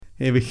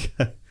Here we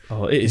go.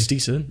 Oh, it is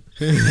decent.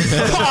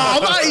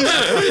 That is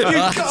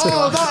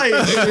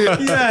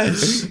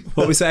yes.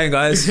 What are we saying,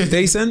 guys?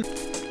 Decent?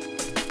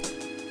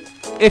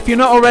 If you're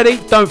not already,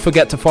 don't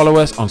forget to follow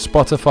us on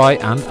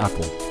Spotify and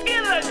Apple.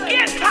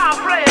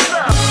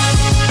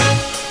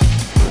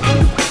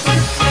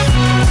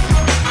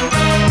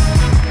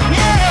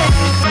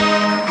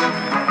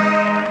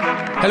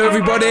 Hello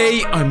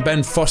everybody, I'm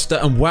Ben Foster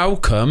and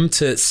welcome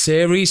to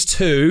Series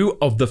 2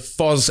 of the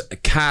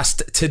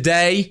Fozcast.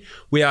 Today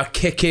we are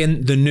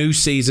kicking the new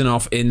season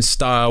off in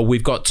style.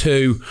 We've got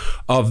two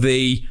of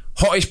the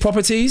hottest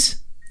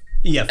properties,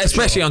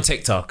 especially on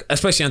TikTok,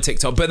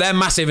 but they're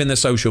massive in the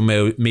social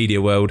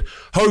media world,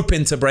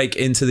 hoping to break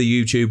into the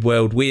YouTube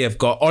world. We have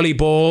got Ollie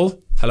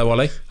Ball. Hello,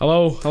 Ollie.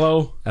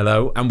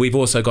 Hello. And we've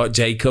also got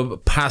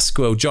Jacob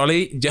Pasquill.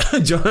 Jolly.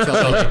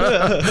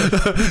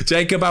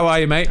 Jacob, how are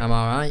you, mate? I'm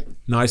all right.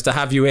 Nice to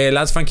have you here,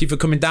 lads. Thank you for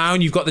coming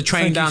down. You've got the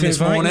train down this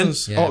morning.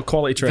 Yeah. Oh,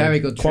 quality train. Very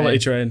good quality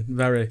train.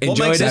 Very. What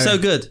makes it so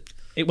good?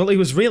 It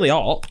was really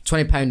hot.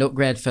 £20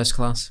 upgrade, first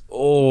class.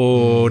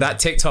 Oh, that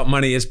TikTok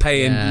money is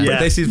paying. Yeah.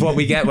 This is what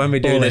we get when we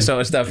do this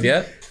sort of stuff,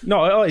 yeah?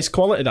 No, it's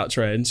quality, that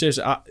train.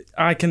 Seriously,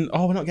 I can...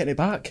 Oh, we're not getting it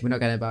back. We're not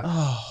getting it back.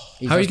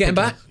 How are you getting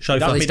back?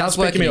 His dad's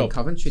working in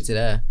Coventry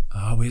today.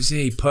 Oh, is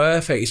he?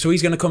 Perfect. So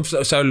he's going to come...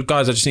 So,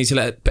 guys, I just need to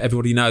let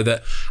everybody know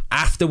that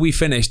after we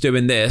finish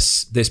doing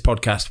this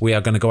podcast, we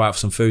are going to go out for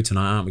some food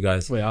tonight, aren't we,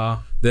 guys? We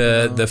are.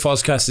 The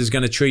Fozcast is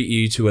going to treat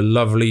you to a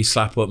lovely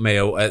slap-up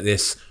meal at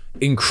this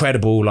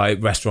incredible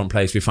restaurant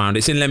place we found.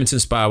 It's in Leamington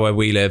Spa where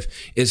we live.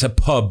 It's a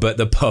pub, but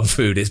the pub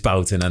food is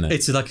bolting, isn't it?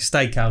 It's like a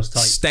steakhouse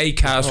type.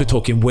 Steakhouse. We're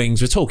talking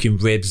wings. We're talking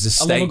ribs. The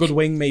steak. I love a good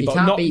wing meat,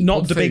 but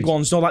not the big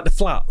ones. Not like the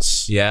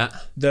flats. Yeah.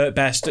 The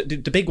best. The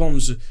big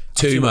ones.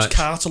 Too much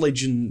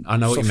cartilage and. I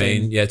know what you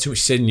mean. Yeah, too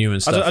much sinew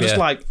and stuff. I just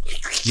like.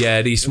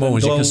 Yeah, these small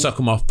ones you can suck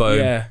them off bone.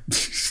 Yeah.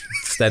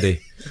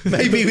 Steady.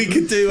 Maybe we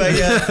could do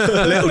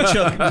a little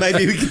chuck.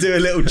 Maybe we could do a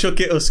little chuck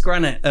it or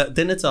scran it at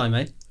dinner time,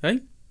 eh?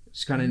 Hey.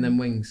 Scanning them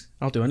wings.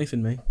 I'll do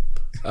anything, mate.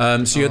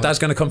 So your dad's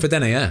going to come for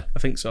dinner, yeah? I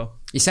think so.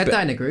 You said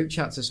that in a group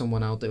chat to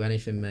someone. I'll do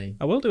anything, mate.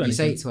 I will do anything. You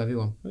say it to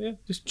everyone. Yeah.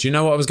 Do you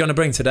know what I was going to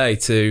bring today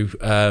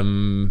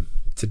to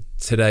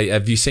today?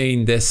 Have you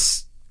seen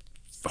this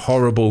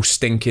horrible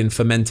stinking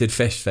fermented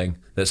fish thing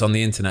that's on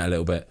the internet a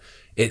little bit?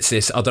 It's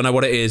this, I don't know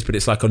what it is, but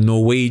it's like a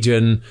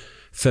Norwegian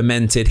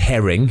fermented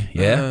herring.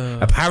 Yeah.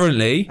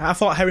 Apparently. I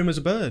thought herring was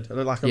a bird.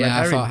 Like a red I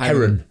herring. thought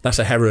Heron. That's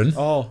a heron.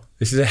 Oh.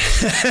 This is a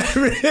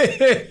herring.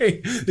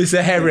 This is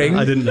a herring.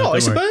 I didn't know. No,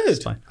 it's a bird.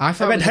 I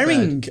thought A red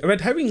herring. A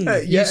red herring.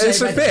 Yeah, it's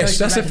a fish.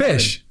 That's a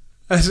fish.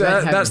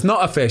 That's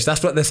not a fish.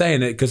 That's what they're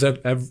saying. It because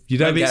you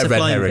don't get a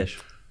red herring.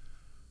 Fish.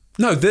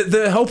 No,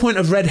 the whole point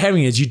of red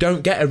herring is you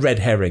don't get a red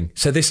herring.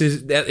 So this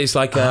is it's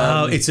like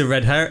it's a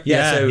red herring.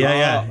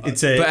 Yeah.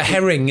 But a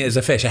herring is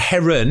a fish. A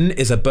heron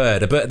is a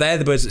bird. They're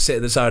the birds that sit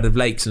at the side of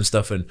lakes and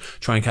stuff and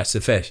try and catch the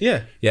fish.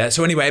 Yeah.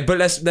 So anyway, but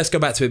let's go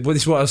back to it. Well,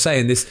 this is what I was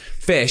saying. This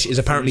fish is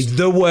apparently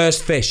the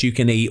worst fish you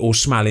can eat or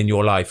smell in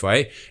your life.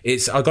 Right?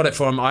 I got it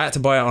I had to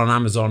buy it on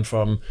Amazon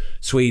from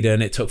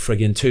Sweden. It took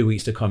friggin' 2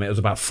 weeks to come. It was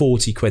about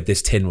 40 quid.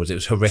 This tin was. It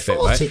was horrific.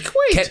 40 right?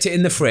 quid. Kept it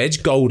in the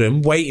fridge,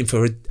 golden, waiting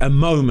for a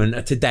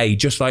moment today.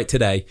 Just like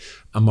today,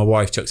 and my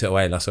wife chucked it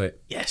away last week.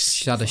 Yes.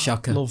 She had a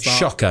shocker. Love that.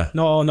 Shocker.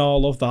 No,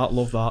 love that.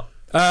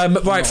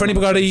 Right, for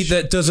anybody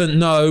that doesn't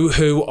know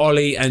who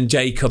Ollie and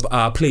Jacob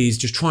are, please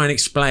just try and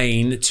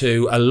explain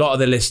to a lot of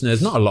the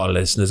listeners, not a lot of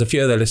listeners, a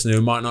few of the listeners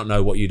who might not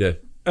know what you do.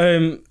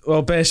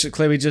 Well,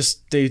 basically, we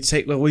just do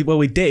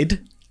we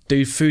did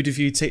do food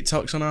review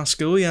TikToks on our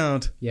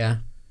schoolyard. Yeah.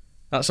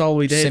 That's all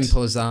we did.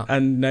 Simple as that.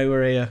 And now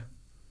we're here.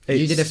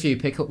 You did a few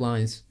pickup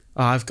lines.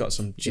 Oh, I've got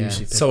some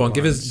juicy. So on,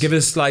 give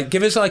us like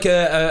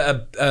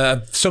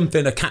a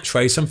something, a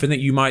catchphrase, something that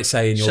you might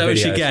say in your Show videos.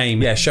 us your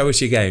game. Yeah, show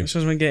us your game. Show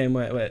us my game.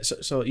 Wait.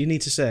 So you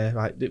need to say,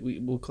 right?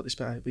 We'll cut this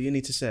back, but you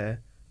need to say,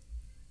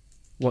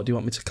 what do you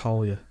want me to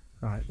call you?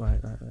 Right. Go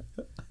on.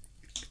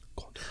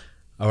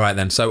 All right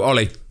then. So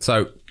Ollie,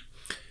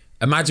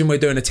 imagine we're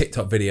doing a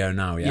TikTok video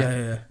now.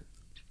 Yeah.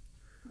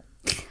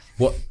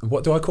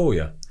 What do I call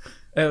you?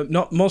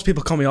 Not most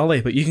people call me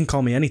Ollie, but you can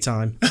call me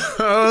anytime.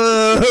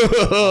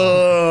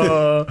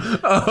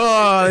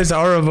 It's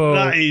horrible.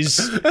 That is.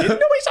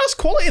 That's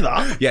quality.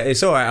 That. Yeah,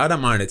 it's all right. I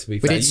don't mind it, to be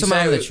fair. We did something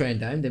on the train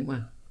down, didn't we?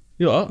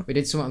 You what? We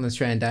did something on the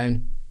train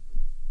down.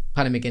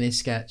 Paddy McGuinness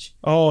sketch.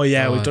 Oh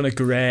yeah, we've done a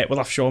great. We'll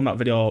have to show them that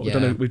video.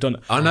 We've done.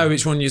 I know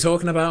which one you're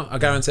talking about. I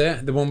guarantee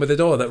it. The one with the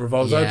door that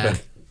revolves open.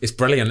 It's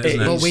brilliant, isn't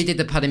it? Well, we did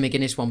the Paddy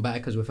McGuinness one better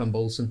because we're from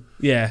Bolton.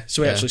 Yeah,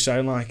 so we actually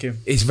sound like him.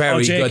 It's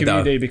very Jacob, good though.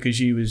 You do because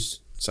you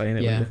was saying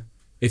it. Yeah.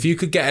 If you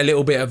could get a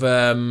little bit of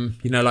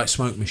like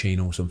smoke machine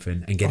or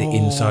something and get it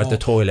inside the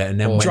toilet and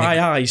then when dry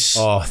ice.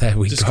 Oh, there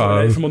we just go.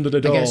 It from under the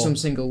door. Get some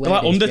single ladies.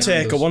 Like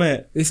Undertaker, wasn't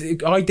it? This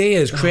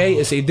ideas,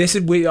 creators. See, this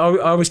is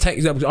I was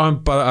taking.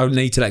 I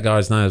need to let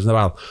guys know as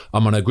well.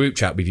 I'm on a group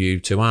chat with you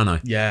too, aren't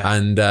I? Yeah.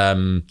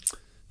 And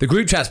The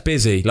group chat's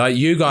busy. Like,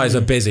 you guys are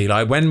busy.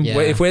 Like,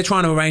 if we're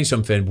trying to arrange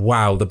something,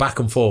 wow, the back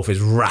and forth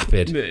is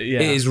rapid.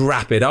 Yeah. It is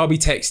rapid. I'll be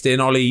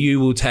texting. Ollie, you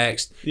will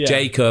text. Yeah.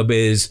 Jacob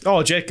is...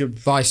 Oh, Jacob.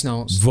 Voice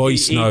notes.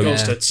 Voice He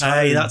notes. goes to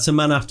Hey, that's a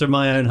man after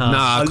my own heart.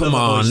 Nah, I come love a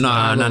on. voice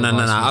Nah.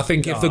 note. I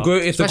think if the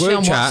group Especially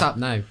on chat... WhatsApp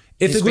now.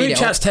 If the Just read group it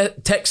chat's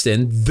up.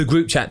 texting, the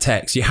group chat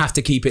texts. You have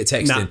to keep it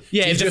texting. Nah.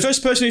 Yeah, if the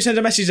first person who sends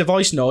a message is a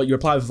voice note, you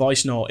reply with a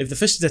voice note. If the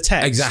first is a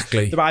text,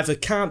 Exactly. they either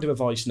can't do a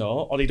voice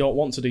note or they don't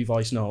want to do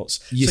voice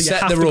notes. You so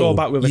set have the to rule. go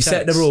back with a You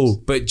set the text. rule,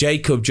 but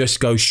Jacob just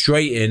goes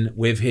straight in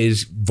with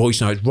his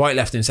voice notes, right,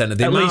 left, and centre.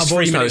 The At amount least of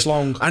voice 3 minutes notes,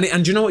 long.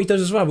 and do you know what he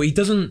does as well? He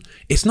doesn't.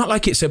 It's not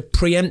like it's a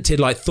preempted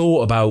like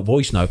thought about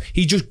voice note.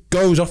 He just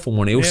goes off on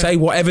one. He'll say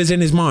whatever's in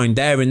his mind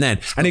there and then,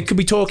 and it could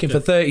be talking for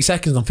 30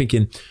 seconds. I'm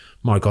thinking,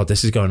 my God,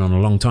 this is going on a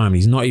long time.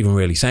 He's not even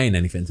really saying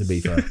anything, to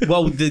be fair.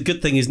 Well, the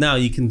good thing is now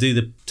you can do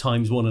the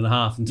times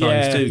 1.5 and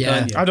times 2, Yeah.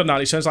 can't you? I don't know.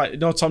 It sounds like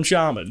Tom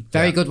Sharman.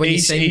 Very good when you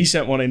sing. He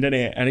sent one in, didn't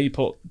he? And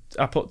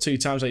I put 2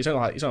 times. It sounded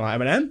like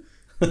Eminem.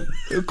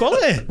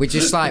 Quality.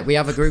 We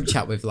have a group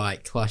chat with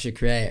like Clash of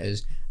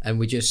Creators, and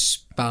we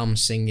just spam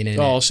singing in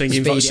Oh, it.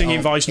 singing Speed it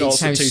up. voice It notes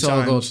for sounds 2 so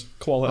times. good.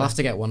 Quality. We'll have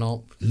to get one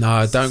up.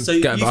 No, don't So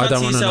you get. I fancy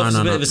don't want to. yourself as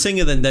a bit No. of a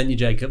singer then, don't you,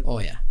 Jacob? Oh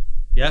yeah.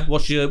 Yeah?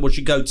 What's your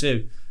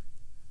go-to?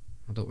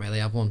 I don't really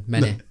have one.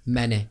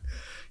 Many.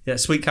 Yeah,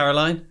 Sweet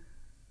Caroline?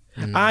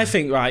 I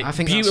think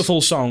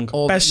beautiful song,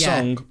 best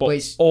song, but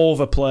it's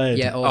overplayed.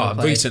 Yeah. Oh,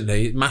 overplayed.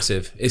 recently,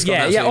 massive. It's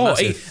got Yeah.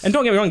 massive. And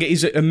don't get me wrong,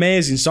 it's an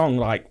amazing song.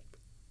 Like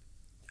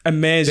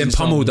amazing. Been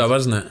pummeled song. though,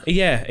 hasn't it?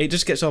 Yeah, it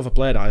just gets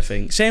overplayed. I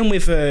think. Same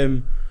with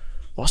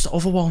what's the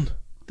other one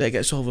that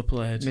gets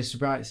overplayed? Mr.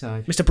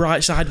 Brightside. Mr.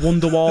 Brightside,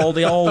 Wonderwall,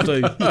 they all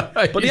do.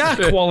 But they are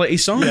quality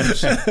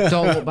songs.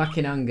 Don't Look Back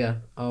in Anger.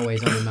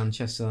 Always on in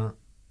Manchester. That.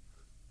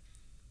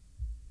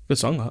 Good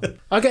song, that.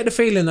 I get the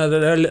feeling though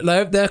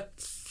that they're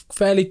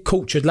fairly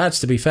cultured lads,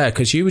 to be fair,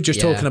 because you were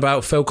just talking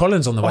about Phil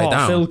Collins on the way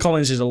down. Phil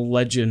Collins is a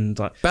legend.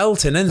 Like,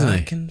 belting, isn't I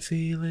he? can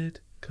feel it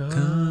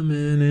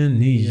Coming in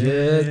the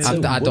air.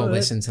 I don't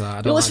listen to that. I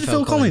You don't listen like to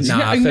Phil Collins? Nah,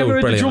 I've Phil's never heard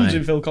the brilliant, drums mate.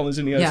 in Phil Collins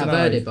in the Yeah, I've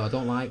heard it, but I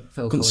don't like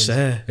Phil Couldn't Collins.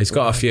 say. It's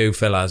got a few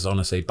fillers,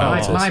 honestly.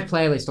 Belters. My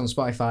playlist on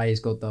Spotify is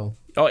good though.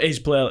 Oh, his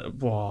play.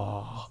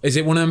 Whoa. Is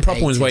it one of them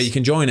proper ones where 80s. you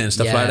can join it and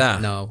stuff Yeah, like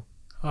that? No.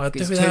 Oh, do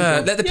It's too that.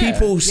 good. Let the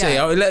people see.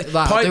 Yeah. Oh, Like,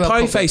 I'll do a Pie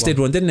public Face did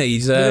one. one, didn't he?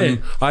 He's, Did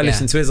he? I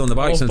listened to his on the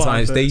bike Oh,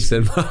 sometimes. Pie Face.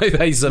 Decent. Pie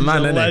Face, a man,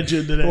 a isn't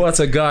legend, he? isn't he? What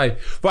a guy.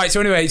 Right, so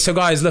anyway,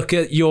 guys, look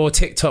at your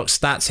TikTok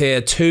stats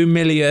here. 2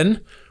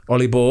 million.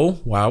 Ollie Ball.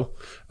 Wow.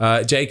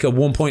 Jacob,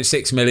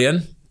 1.6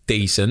 million.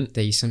 Decent.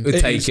 We'll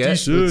take it.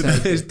 decent.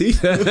 It's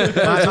decent.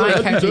 My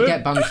account did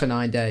get banned for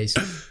 9 days.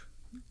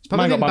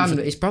 Mine got banned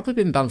It's probably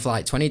been banned for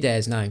like 20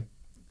 days now.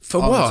 For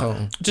All what?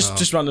 total.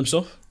 Just random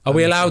stuff. Are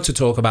we allowed to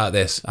talk about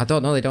this? I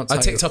don't know. They don't. Are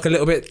tell TikTok a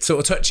little bit sort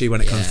of touchy when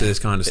it comes to this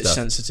kind of It's stuff?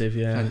 sensitive,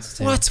 yeah.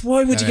 Sensitive. What?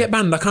 Why would you get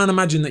banned? I can't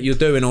imagine that you're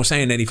doing or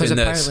saying Because anything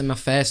that's... apparently my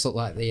face looked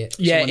like the.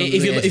 Yeah, someone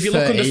if you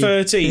look under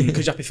 13,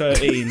 because you're happy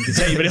 13, you take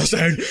everybody else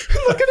down.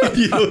 Look at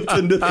You looked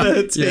under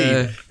 13.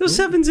 Yeah. You're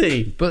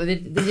 17. But they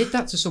did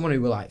that to someone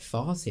who were like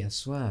 40. I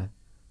swear.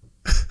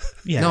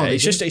 Yeah, No,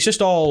 it's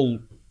just all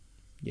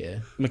Yeah.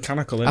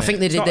 mechanical. Innit? I think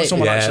they It's did not it-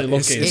 someone Yeah, actually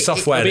it's looking.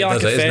 software It'd be that like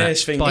does a it, isn't it?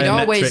 face thing. Biometric It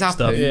always stuff.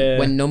 happened Yeah.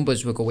 when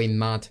numbers were going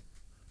mad.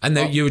 And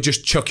then you would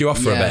just chuck you off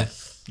for a Yeah. bit.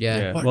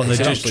 Yeah. Well, they're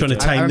just trying to I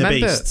tame the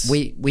remember beasts.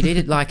 we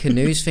did like a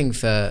news thing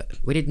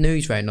we did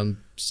news round on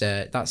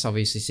that's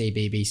obviously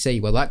CBBC.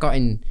 Well, that got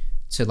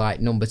into like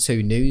number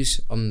 2 news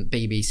on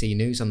BBC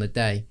News on the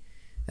day,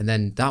 and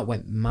then that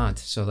went mad.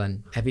 So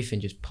then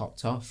everything just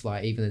popped off,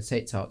 like even the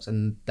TikToks,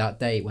 and that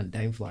day it went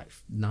down for like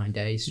 9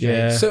 days straight.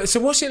 Yeah. So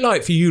what's it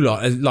like for you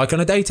lot, like on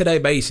a day-to-day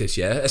basis,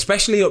 yeah?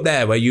 Especially up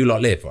there where you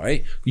lot live,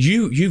 right?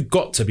 You've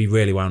got to be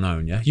really well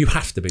known, yeah? You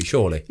have to be,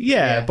 surely.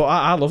 Yeah, but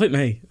I love it,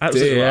 me.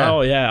 Absolutely. Yeah.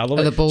 Oh yeah, I love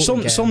At the it. Bolton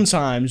game.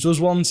 Sometimes there was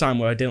one time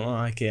where I didn't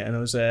like it, and I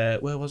was where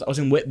was I? I was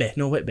in Whitby.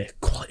 No, Whitby.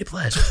 Quality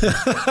place.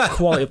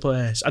 Quality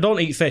place. I don't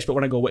eat fish, but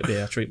when I go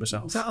Whitby, I treat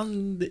myself. Is that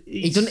on the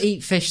He doesn't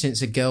eat fish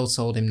since a girl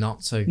told him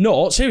not to.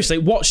 No, seriously,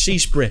 watch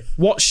Seaspray.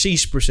 Watch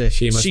Seaspray.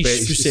 She must be-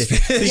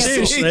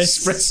 Seriously,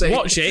 Seaspray.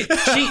 watch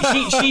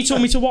it. She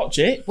told me to watch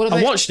it. What about-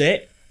 I watched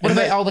it. What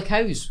about all the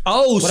cows?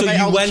 Oh, What so about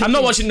you all the went... I'm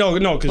not watching. No, What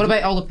because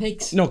about all the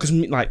pigs?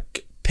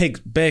 like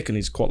pig bacon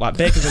is quite like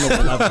bacon's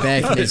another level.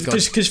 Bacon is good.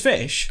 Because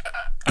fish,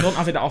 I don't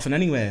have it that often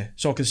anyway,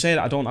 so I can say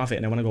that I don't have it,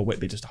 and then when I go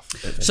Whitby, just have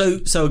it.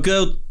 So a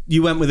girl...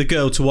 You went with a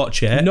girl to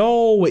watch it.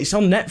 No, it's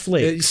on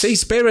Netflix.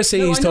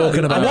 Seaspiracy he's I know.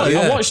 talking about.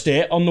 I watched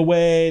it on the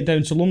way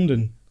down to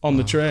London on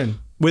the train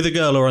With a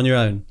girl or on your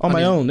own? on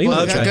my own.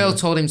 Well, Okay. a girl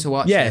told him to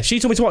watch Yeah, it. she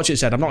told me to watch it.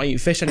 Said I'm not eating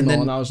fish anymore,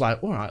 then- and I was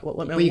like, all right, well,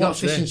 let me. But you got watch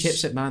fish and this.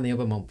 chips at mine the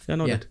other month. Yeah,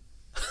 no, I did.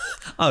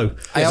 Oh.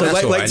 Yeah, so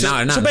that's all right. so-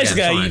 No, no, So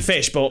basically, yeah, I fine. eat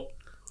fish, but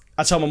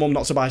I tell my mum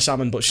not to buy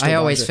salmon. But she I still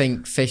always buys it.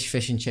 think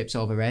fish and chips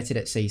overrated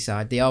at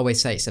Seaside. They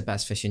always say it's the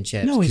best fish and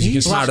chips. No, it You can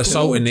is. smell the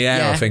salt in the air,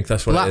 I Yeah. think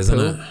that's what it is, isn't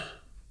it? Blackpool,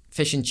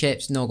 fish and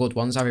chips, no good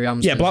ones. Harry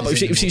Ramsden. Yeah, Blackpool.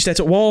 If she stayed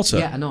at water.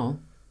 Yeah, I know.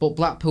 But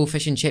Blackpool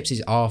fish and chips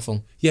is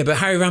awful. Yeah, but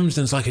Harry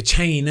Ramsden's like a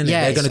chain, isn't it?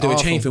 Yeah, They're going to it's do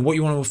a chain awful. thing. What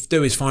you want to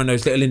do is find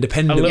those little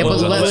independent A little,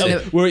 ones. but on the little-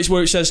 side.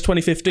 where it says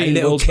 2015 A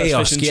little World's Best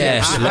kiosk, Fish and yeah,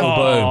 Chips. just a little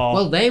boom.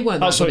 Well, they weren't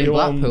that That's good what in you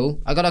want. Blackpool.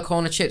 I got a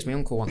corner chips. My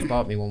uncle once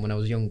bought me one when I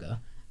was younger,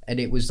 and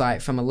it was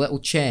like from a little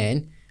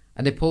chain.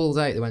 And they pulled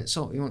out. They went,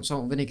 "Salt? You want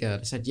salt and vinegar?"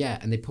 I said, "Yeah."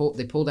 And they pulled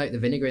out the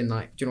vinegar in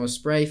like, do you know, a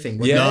spray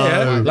thing?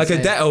 Yeah, like a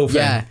Dettol thing.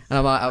 Yeah. And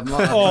I'm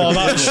like, Oh,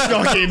 that's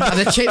shocking. And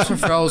the chips were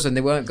frozen.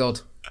 They weren't good.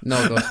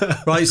 No good.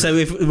 Right, so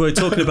if we're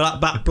talking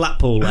about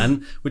Blackpool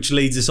then, which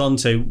leads us on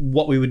to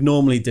what we would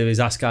normally do is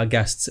ask our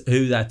guests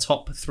who their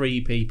top 3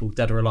 people,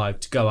 dead or alive,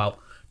 to go out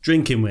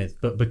drinking with.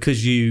 But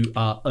because you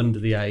are under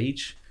the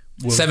age...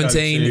 we'll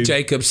 17, go to-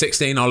 Jacob,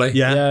 16, Ollie.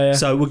 Yeah.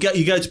 So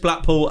you go to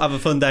Blackpool, have a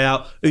fun day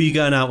out. Who are you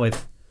going out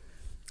with?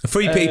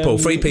 Three people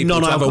to have a wicked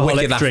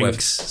Non-alcoholic laugh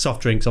drinks. with.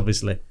 Soft drinks,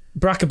 obviously.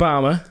 Barack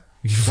Obama.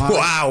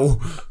 Wow.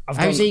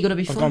 How's he going to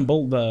be I've fun? gone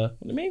bold there.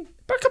 What do you mean?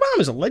 Barack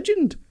Obama's a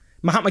legend.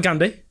 Mahatma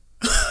Gandhi.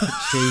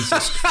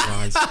 Jesus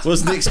Christ.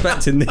 Wasn't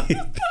expecting these.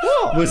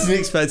 Wasn't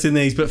expecting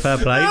these, but fair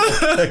play.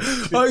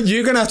 Oh,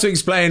 you're going to have to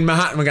explain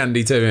Mahatma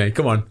Gandhi to me.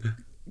 Come on.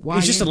 Why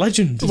He's just a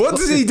legend. What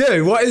does he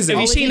do? What is it?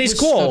 Have you All he seen did his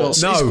was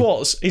stood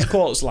quotes? up. His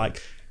quotes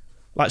like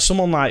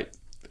someone like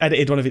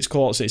edited one of his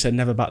quotes that said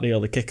 "Never back the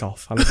early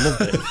kickoff," and I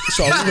loved it.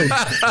 So I love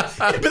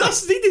him. But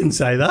he didn't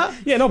say that.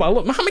 Yeah, no, but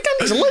look, Mahatma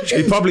Gandhi's a He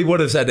legend. probably would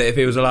have said it if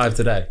he was alive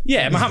today.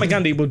 Yeah, Mahatma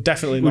Gandhi would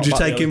definitely. Would not you back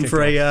the take him early for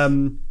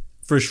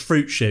kickoff. a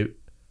fruit shoot?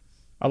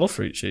 I love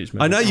fruit shoots,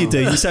 man. I know you do.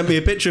 You sent me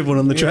a picture of one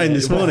on the train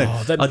this morning.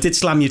 then I did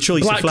slam your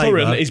choice Black of flavour.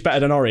 currant is better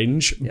than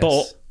orange,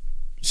 but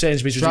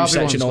Sainsbury's Strawberry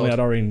section one's only good. had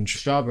orange.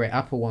 Strawberry,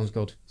 apple one's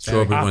good.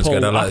 Strawberry one's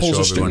good. I like the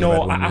apple's strawberry one. no, the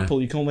red one, yeah.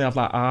 apple. You can only have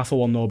like half a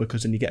one though,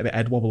 because then you get a bit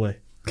head wobbly.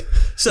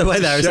 So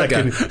wait there a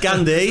Sugar. second.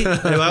 Gandhi. Who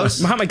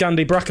else? Mahatma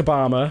Gandhi, Barack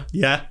Obama,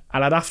 Yeah.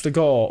 and I'd have to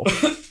go.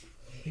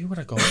 Who would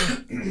I go?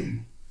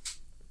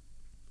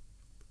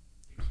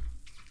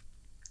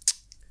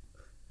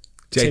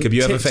 Jacob,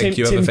 you ever think?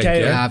 You ever Tim think?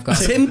 Cahill. Yeah. Yeah, I've got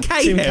Tim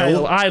Cahill.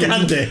 Cahill.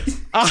 Gandhi.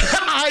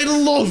 I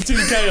love Tim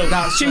Cahill.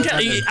 That's Tim so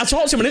Cahill. legend. I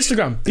talked to him on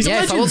Instagram. He's a Yeah,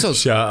 legend. follows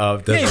us. Shut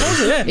up. Yeah, he doesn't he? follows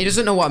it, yeah. He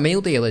doesn't know what a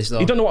meal deal is, though.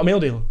 He don't know what a meal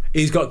deal.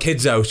 He's got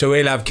kids though, so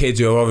he'll have kids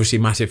who are obviously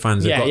massive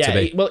fans. They've got to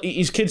be. Well,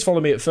 his kids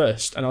followed me at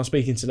first, and I was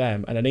speaking to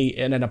them, and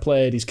then I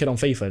played his kid on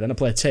FIFA. Then I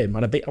played Tim,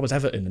 and I was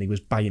Everton, and he was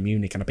Bayern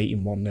Munich, and I beat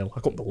him 1-0. I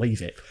couldn't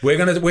believe it. We're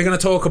gonna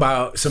talk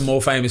about some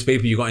more famous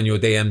people you got in your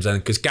DMs, and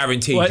because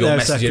guaranteed Wait you're there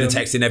a messaging and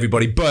second. texting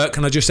everybody. But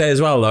can I just say as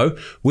well though,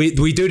 we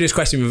do this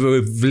question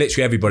with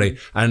literally everybody,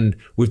 and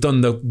we've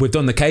done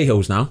the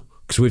Cahills now.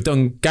 Because we've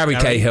done Gary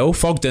Cahill.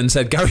 Fogden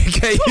said Gary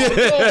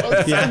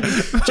Cahill. Yeah.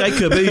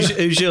 Jacob,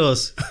 who's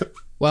yours?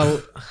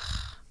 Well,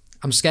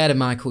 I'm scared of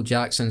Michael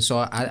Jackson, so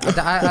I'd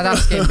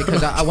ask him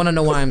because I want to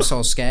know why I'm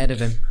so scared of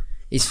him.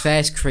 His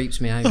face creeps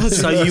me out.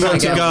 So you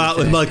want to go out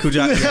with Michael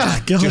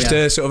Jackson? Just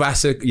to sort of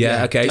ask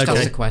okay. Just cool.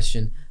 ask a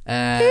question.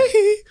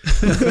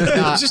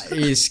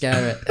 He's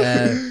scary.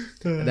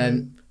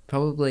 Then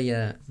probably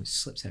it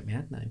slips out of my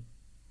head now.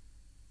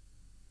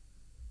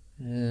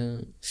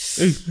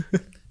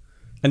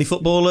 Any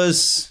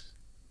footballers?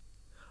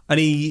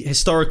 Any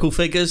historical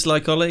figures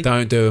like Ollie?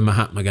 Don't do a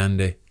Mahatma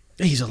Gandhi.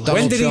 He's a legend.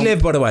 When did he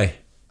live, by the way?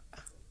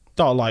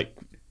 Oh, like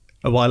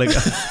A while ago.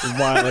 a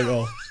while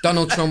ago.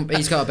 Donald Trump,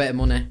 he's got a bit of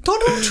money.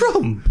 Donald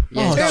Trump.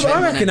 Yeah, he's got a Yeah, bit but of I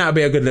money. reckon that'd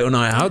be a good little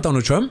night out,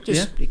 Donald Trump.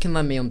 He can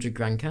lend me 100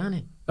 grand, can't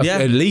he? Yeah.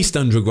 At least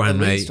 100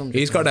 grand, At mate. least 100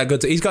 He's got that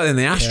good. He's got it in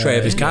the ashtray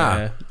of his car.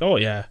 Yeah. Oh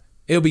yeah.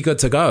 He'll be good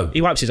to go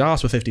He wipes his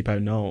ass with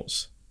 £50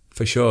 notes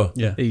for sure.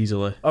 Yeah.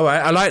 easily. All right,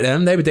 I like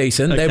them. They were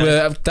decent. They Okay.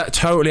 were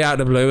totally out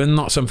of the blue and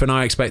not something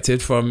I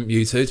expected from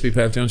you two, to be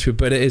perfectly honest with you.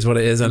 But it is what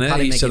it is, isn't it?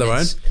 Paddy Each to their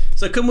own. McGuinness.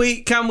 So can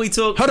we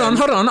talk? Hold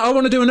on. I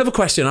want to do another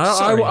question.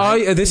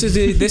 Sorry, This is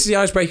the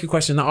icebreaker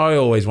question that I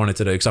always wanted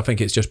to do because I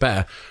think it's just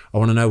better. I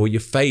want to know what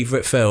your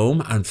favourite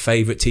film and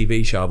favourite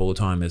TV show of all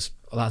time is.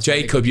 Well, that's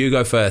very Jacob, you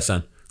go first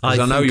then. Because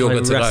I know think you're I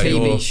good to go. reckon-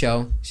 You're- TV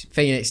show,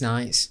 Phoenix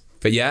Nights.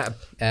 But yeah,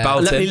 Let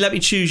Balton. Let me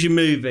choose your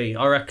movie.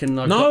 I reckon.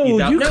 I've No, got you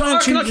down. you I can't reckon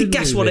I choose can your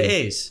guess what movie.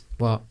 it is.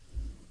 What?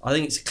 I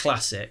think it's a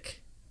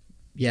classic.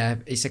 Yeah,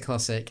 it's a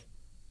classic.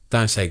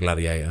 Don't say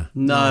Gladiator.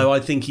 No,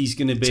 I think he's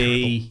going to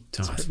be.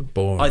 Oh, it's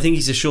boring. I think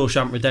he's a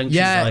Shawshank Redemption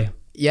Yeah, guy.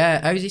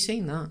 yeah. How's he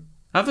seen that?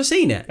 Have I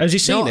seen it? Has he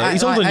seen it?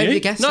 He's older how than did you. you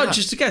guess No, that?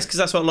 just a guess because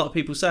that's what a lot of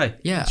people say.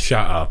 Yeah.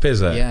 Shut up,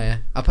 is it? Yeah.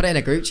 I put it in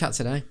a group chat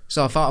today,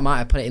 so I thought I might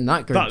have put it in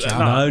that group chat.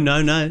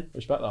 No.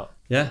 Respect that.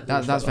 Yeah.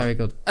 That's very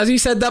good. Has he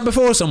said that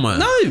before somewhere?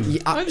 No,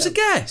 I- it was a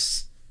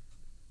guess.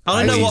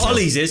 I know Ollie's what on.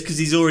 Ollie's is because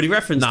he's already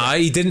referenced No, it.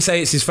 he didn't say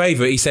it's his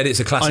favourite. He said it's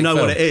a classic I know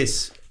film. what it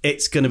is.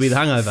 It's going to be The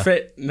Hangover.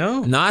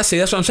 No. No, see,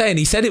 that's what I'm saying.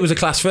 He said it was a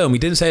class film. He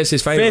didn't say it's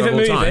his favourite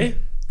Favourite of all movie? time.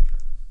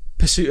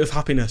 Pursuit of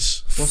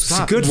Happiness. What's It's a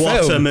that? good What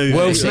film. a movie.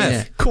 Will I've seen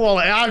Smith. it.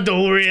 Quality. I've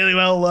done really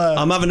well there.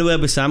 I'm having a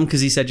word with Sam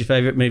because he said your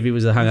favourite movie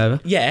was The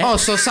Hangover. Yeah. Oh,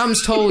 so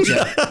Sam's told you.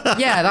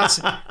 Yeah,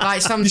 that's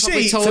like Sam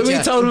probably told So you.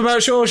 we told him about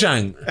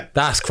Shawshank.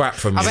 That's crap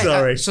from I you. bet,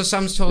 Sorry. so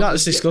Sam's told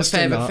That's you disgusting,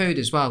 favourite that. food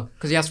as well.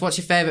 Because he asked what's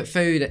your favourite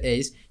food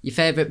is, your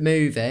favourite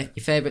movie,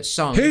 your favourite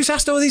song. Who's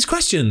asked all these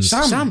questions?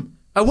 Sam.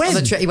 Oh,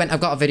 when? He went, I've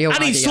got a video And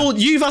idea. he thought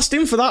you've asked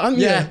him for that, haven't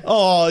you? Yeah.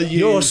 Oh,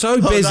 You're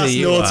so busy. That's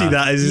you naughty, are.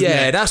 that is, isn't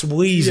Yeah, it? that's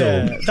weasel.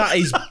 Yeah, that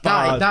is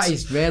bad. That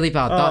is really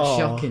bad. That's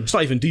shocking. It's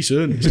not even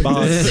decent. It's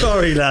bad.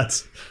 Sorry,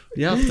 lads.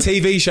 Yeah.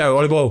 TV show,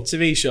 Ollie Ball.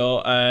 TV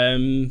show.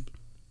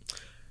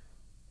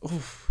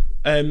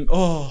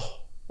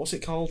 What's it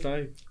called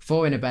now?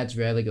 4 in a bed's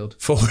really good.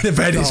 4 in a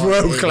bed is God,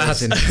 world it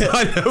class. is.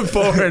 I know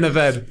 4 in a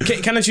bed.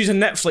 Can I choose a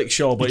Netflix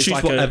show? But You it's choose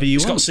like whatever you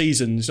it's got want.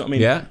 seasons. You know what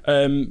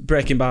I mean? Yeah.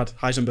 Breaking Bad,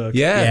 Heisenberg.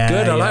 Yeah, Yeah,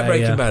 good. I like yeah,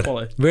 Breaking yeah. Bad.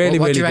 Quality. Really,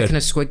 what really do you reckon good.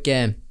 of Squid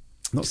Game?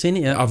 Not seen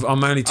it yet.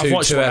 I'm only I've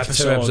watched two one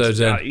episodes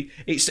in. Right.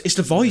 It's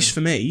the voice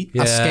for me.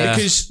 Yeah.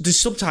 Because the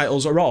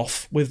subtitles are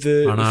off with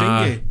the I know.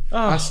 thingy.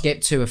 I Oh.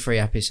 skipped 2 or 3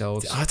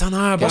 episodes I don't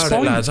know What's about the it,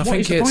 point? lads. I What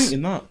think is the it's. point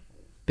in that?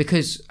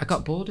 because I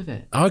got bored of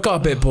it. I got a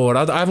bit bored.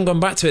 I haven't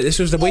gone back to it. This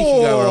was the week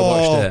ago where I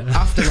watched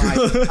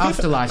it.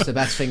 Afterlife's the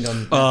best thing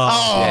on.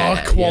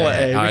 Yeah,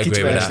 quality. yeah, I Ricky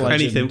agree with Gervais that.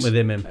 legend. Anything with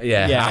him in.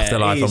 Yeah, Yeah,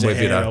 Afterlife. he's I'm a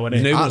with you hero, though. isn't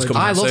he? New one's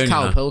coming I out love soon.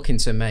 Carl now.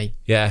 Pilkington, mate.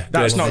 Yeah,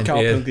 That's good. not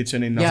Carl Yeah.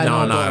 Pilkington in that. Yeah,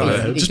 No, but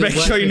no, he Just could make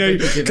work sure you with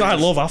know. Ricky Because I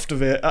Gervais. love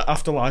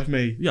Afterlife,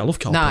 me. Yeah, I love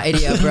Carl. Nah,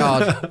 Idiot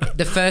Abroad.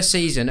 The first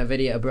season of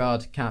Idiot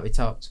Abroad can't be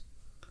topped.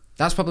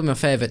 That's probably my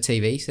favourite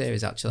TV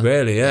series, actually.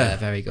 Really, yeah.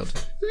 very good.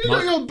 You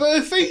got your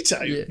bare feet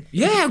out.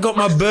 Yeah, I got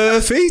my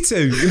bare feet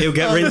too. He'll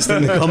get rinsed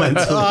in the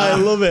comments. I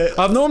love it.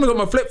 I've normally got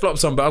my flip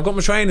flops on, but I've got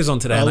my trainers on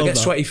today, and I love get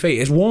that. sweaty feet.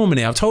 It's warm in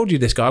here. I've told you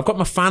this, guy. I've got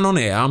my fan on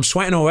here. I'm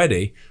sweating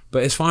already,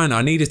 but it's fine.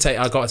 I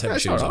got to take my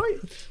shoes off.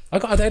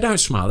 They don't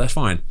smell. That's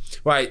fine.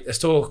 Right, let's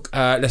talk.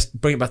 Let's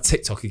bring it back to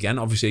TikTok again,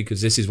 obviously, because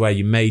this is where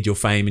you made your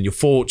fame and your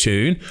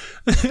fortune.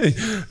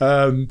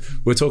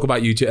 We'll talk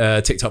about you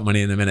TikTok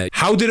money in a minute.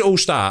 How did it all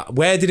start?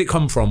 Where did it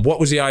come from? What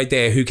was the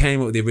idea? Who came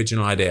up with the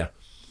original idea?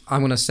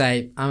 I'm going to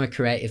say I'm a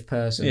creative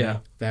person. Yeah.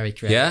 Very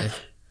creative.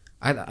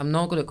 I'm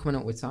not good at coming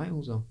up with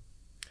titles, though.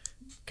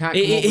 Can't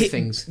come up with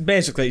things.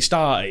 Basically, it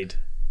started.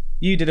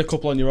 You did a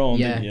couple on your own,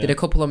 Yeah, didn't you? did a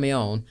couple on my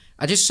own.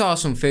 I just saw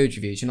some food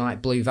reviews,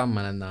 like Blue Van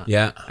Man and that.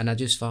 Yeah. And I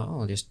just thought,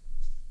 I'll just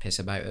piss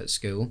about at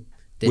school.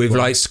 Did With one.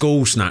 like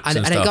school snacks and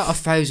and stuff. it got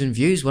 1,000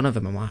 views. One of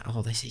them, I'm like,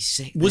 oh, this is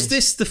sick. Was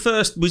this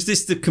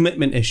the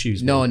commitment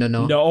issues? No.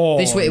 No,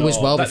 This it was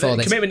no. well That- before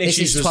this. commitment This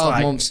issues is was 12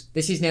 like- months.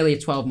 This is nearly a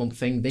 12-month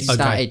thing. This Okay.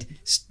 started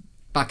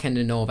back end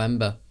of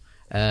November.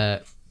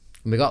 And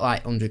we got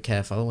like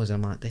 100k followers.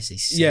 I'm like, this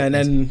is sick. Yeah, and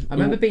then I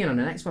remember being on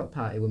an Xbox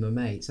party with my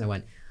mates, and I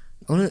went,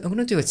 I'm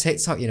gonna do a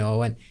TikTok, I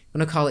went, I'm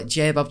gonna call it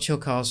J Bob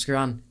Chuck or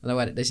Scran, and I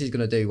went, this is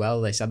gonna do well.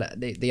 This, and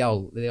they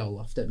all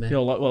laughed at me. you're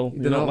like, well,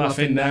 They're you're not not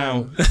laughing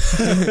now.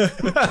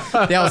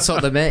 They all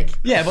took the mic.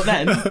 Yeah, but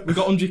then we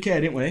got 100k,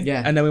 didn't we?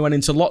 Yeah. And then we went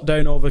into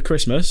lockdown over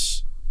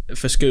Christmas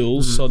for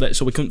schools, so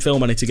we couldn't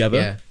film any together.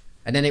 Yeah,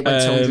 and then it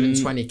went to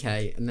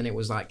 120k, and then it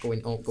was like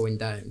going up, going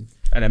down.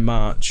 And then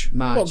March.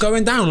 What,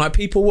 going down? Like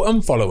people were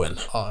unfollowing?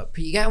 Oh, but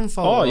you get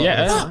unfollowed. Oh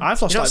yeah, all the time.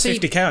 I've lost Have like you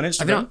not 50k on Have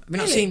you Instagram.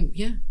 not seen?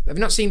 Yeah. Have you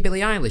not seen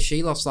Billie Eilish?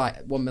 She lost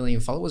like 1 million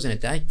followers in a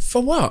day.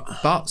 For what?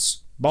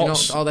 Bots.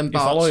 Bots. You know, all them You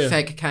follow bots, you.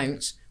 fake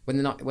accounts when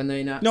they're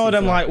not No,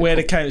 them like weird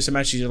accounts and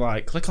messages are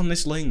like, click on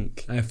this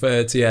link. To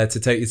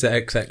take you to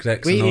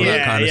XXX We- and all that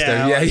yeah, kind of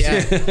yeah,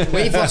 stuff. Yeah,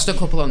 we've lost a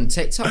couple on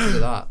TikTok because of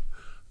that.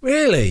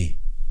 Really?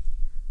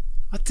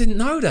 I didn't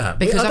know that.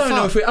 Because I don't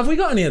know if have we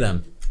got any of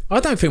them? I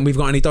don't think we've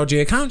got any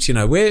dodgy accounts. We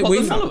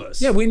the followers?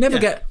 Yeah, we never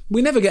get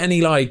any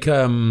like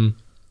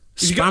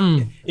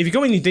spam. If you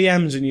go in your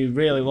DMs and you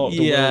really look,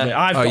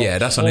 Yeah.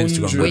 That's on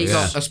Instagram. We Yeah.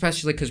 got,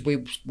 especially because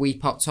we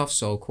popped off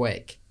so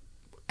quick.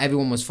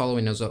 Everyone was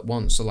following us at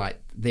once, so like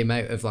the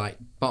amount of like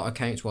bot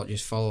accounts what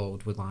just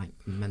followed was like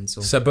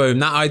mental. So boom,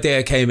 that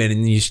idea came in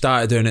and you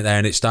started doing it there,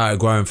 and it started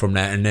growing from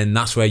there, and then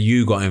that's where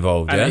you got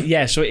involved. Yeah.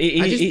 yeah. So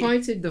I just he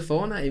pointed the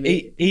phone at him.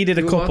 he did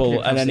a We were walking couple,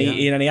 and then across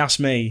the he asked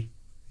me.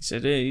 He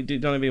said, "Hey, you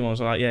did only be one." I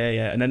was like,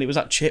 "Yeah." And then it was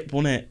that chip,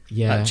 wasn't it?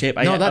 Yeah. That chip.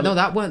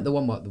 That weren't the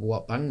one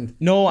what banged.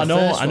 No, I The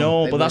first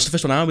know, one, but it that's was- the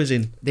first one I was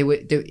in.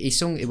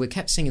 We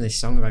kept singing this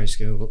song around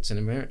school, looked in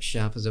the mirror,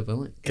 sharp as a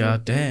bullet.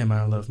 God damn,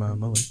 I love my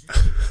mullet.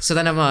 So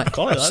then I'm like,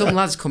 Call it like some that.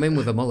 lads come in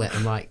with a mullet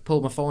and like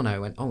pulled my phone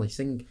out, went, Ollie,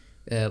 sing,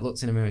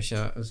 looked in the mirror,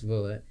 sharp as a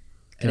bullet.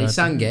 And he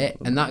sang it,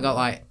 and that got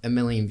like 1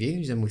 million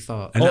views, and we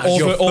thought, And that's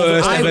your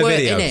first I ever weren't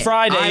video. in it.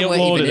 Friday I he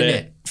weren't even uploaded in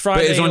it.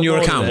 Friday But it's on he your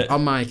uploaded account? it.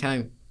 on my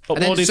account.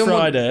 And then Uploaded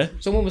Friday.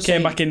 someone was Came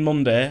saying, back in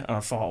Monday, and I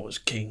thought I was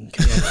king.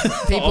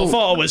 people, I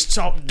thought I was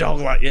top dog.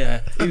 Like, yeah,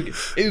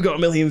 who got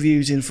 1 million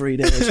views in 3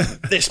 days?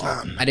 This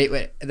man.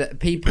 and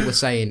people were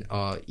saying,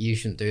 "Oh, you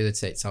shouldn't do the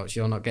TikToks.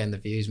 You're not getting the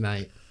views,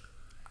 mate."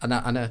 And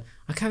I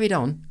carried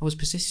on. I was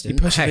persistent.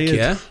 Heck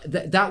yeah.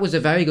 That was a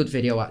very good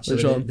video, actually.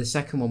 Which one? The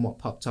second one, what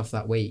popped off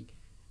that week,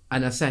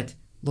 and I said,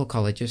 "Look,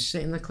 Ollie, just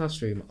sit in the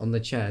classroom on the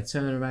chair,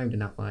 turn around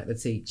and act like the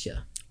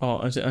teacher." Oh,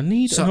 is it? I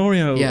need So- an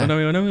Oreo. yeah. An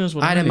Oreo's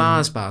what I had a need.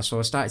 Mars bar, so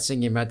I started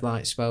singing Red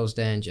Light Spells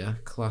Danger,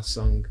 class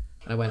song.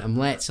 And I went, I'm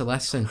late to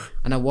lesson.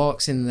 And I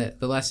walks in the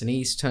lesson,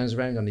 he turns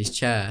around on his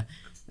chair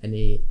and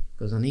he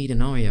goes, I need an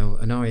Oreo.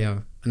 An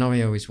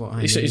Oreo is what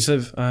I need. He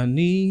said, I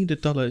need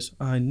 $1.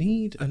 I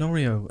need an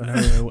Oreo.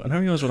 An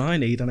Oreo is what I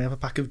need. And I have a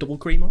pack of double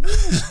cream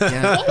Oreos.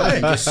 Yeah,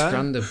 and just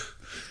random.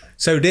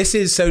 So this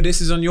is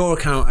on your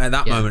account at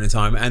that moment in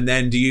time, and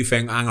then do you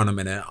think, hang on a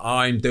minute,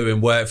 I'm doing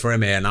work for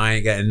him here, and I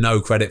ain't getting no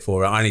credit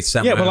for it. I need to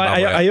set my own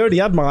I already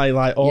had my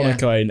owner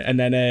coin, and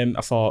then I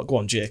thought, go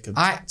on, Jacob,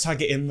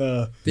 tag it in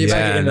there. Nice.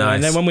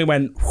 And then when we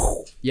went,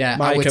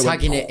 I was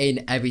tagging it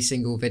in every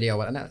single video,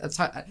 and I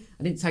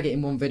didn't tag it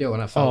in one video,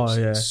 and I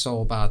felt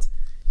so bad.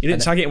 You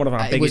didn't tag it in one of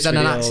our biggest videos. It was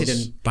an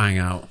accident. Bang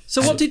out.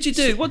 So what did you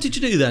do? What did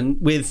you do then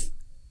with?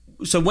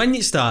 So when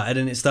it started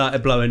and it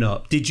started blowing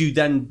up, did you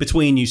then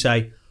between you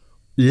say,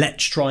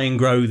 let's try and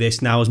grow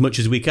this now as much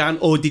as we can,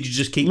 or did you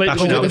just keep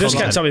bashing out? We just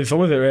kept having fun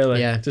with it, really.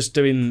 Yeah. Just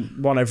doing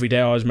one every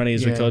day or as many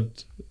as we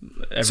could.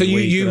 So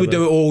you would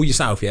do it all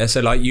yourself, yeah?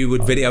 So like you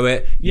would video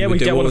it? Yeah, we'd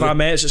get one of our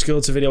mates at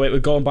school to video it.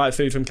 We'd go and buy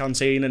food from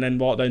canteen and then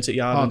walk down to the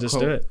yard and just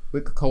do it.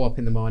 We could co-op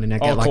in the morning. I'd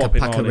get like a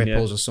pack of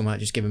ripples or something. I'd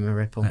just give him a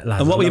ripple.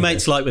 And what were your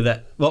mates like with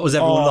it? What was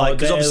everyone like?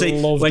 Because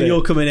obviously when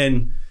you're coming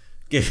in,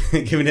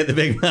 giving it the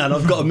big man,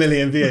 I've got 1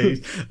 million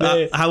views.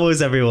 How was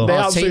everyone? They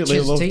absolutely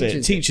loved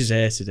it. Teachers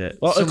hated it.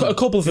 Well, a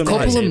couple of them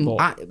liked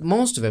it.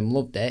 Most of them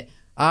loved it.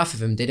 Half of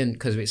them didn't,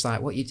 because it's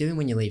like, what are you doing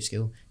when you leave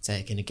school?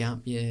 Taking a gap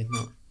year,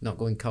 not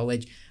going to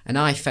college. And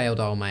I failed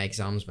all my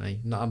exams, mate.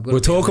 We'll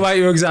talk about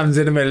your exams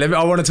in a minute.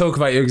 I want to talk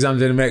about your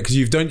exams in a minute, because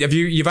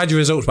you've had your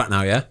results back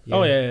now, yeah?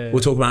 Oh yeah.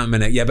 We'll talk about it in a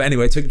minute. Yeah, but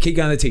anyway, to keep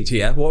going to the teacher,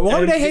 yeah? Why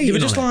would they hate you? They were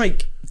just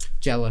like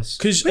jealous.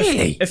 Because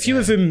a few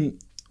of them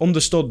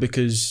understood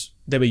because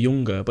they were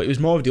younger, but it was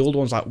more of the old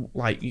ones,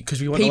 like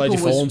because we weren't allowed your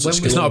phones at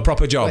school. It's not a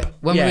proper job.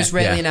 When we was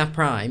really in our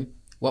prime,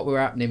 what were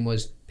happening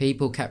was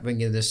people kept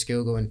ringing the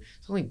school going,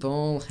 "It's only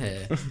ball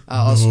here,"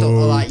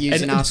 or like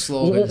using our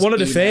slogans. One of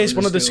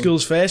the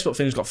school's Facebook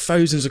things got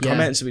thousands of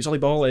comments of "It's only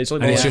ball here."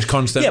 And it's just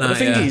constant. Yeah, but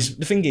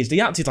the thing is, they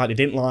acted like they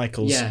didn't like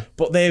us. Yeah.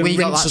 But they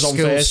rinsed us on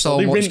Facebook.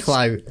 So much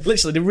clout.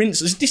 Literally, they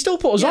rinsed us. They still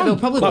put us on. They'll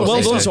probably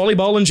well done to Ollie,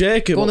 Ball and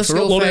Jacob for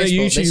uploading a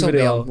YouTube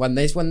video. When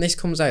this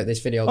comes out, this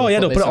video.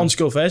 They'll put it on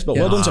school Facebook.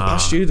 Well done to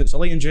past students,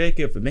 Ollie and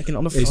Jacob, for making it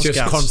on the podcast. It's just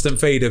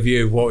constant feed of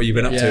you, what you've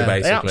been up to,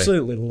 basically. They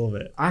absolutely love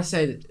it. I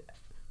say that.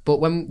 But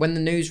when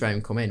the news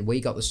round come in, we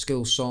got the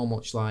school so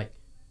much like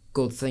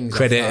good things,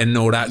 credit and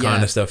all that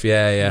kind of stuff.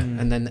 Yeah.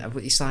 And then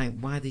it's like,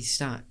 why did he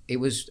start? It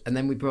was, and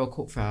then we broke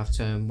up for half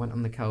term. Went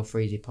on the Cal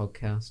Freezy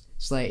podcast.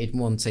 Slated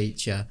one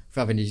teacher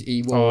for having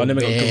he wore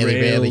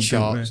really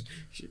shorts.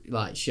 We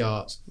got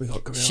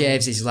grilled.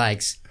 Shaves his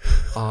legs.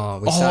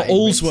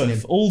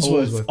 Ullsworth.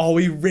 Oh,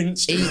 we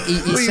rinsed him. We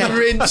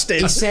rinsed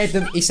him. He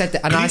said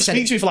that, and I said,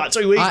 speak to me for like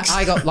 2 weeks.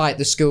 I got like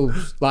the school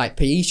like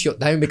PE shut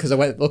down because I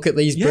went, look at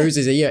these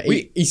bruises here.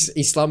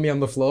 He slammed me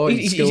on the floor.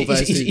 He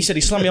said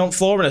he slammed me on the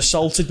floor and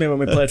assaulted me when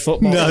we played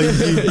football. No,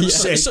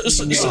 so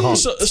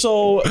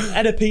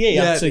at a PE, he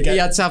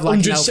had to have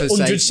like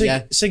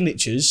 100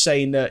 signatures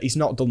saying that he's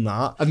not done that.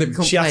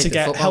 And she had to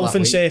get health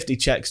and safety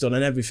checks done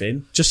and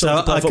everything. Just so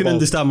I can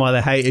understand why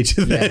they hate each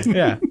other.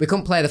 Yeah. We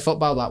couldn't play the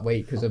football that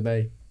week because of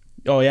me.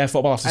 Oh yeah,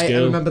 football after school.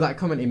 I remember that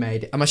comment he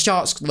made. Am I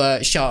short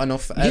enough? Long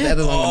enough? He looked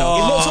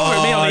over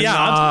at me on the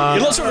yard.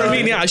 He looked over at me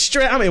in the yard,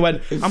 straight at me, and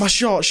went, "Am I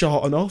short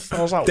enough?"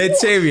 I was like, dead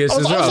serious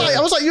as well. I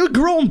was like, "You're a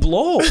grown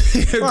bloke."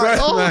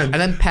 Man. And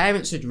then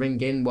parents would ring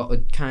in, what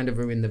would kind of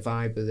ruin the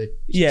vibe of the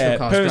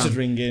parents would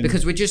ring in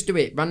because we just do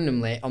it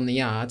randomly on the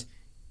yard.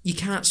 You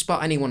can't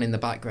spot anyone in the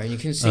background. You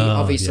can see,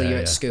 obviously, you're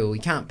at school.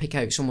 You can't pick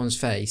out someone's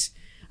face.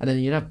 And then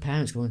you'd have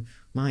parents going,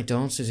 my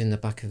daughter's in the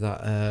back of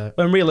that.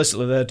 When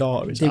realistically, their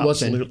daughter is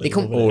absolutely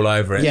all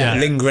over it. Yeah.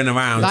 Lingering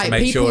around to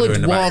make sure they're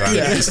in the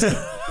background.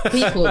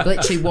 People would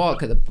literally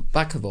walk at the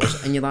back of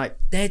us, and you're like,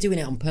 they're doing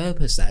it on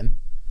purpose then.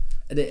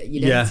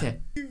 You'd hate it.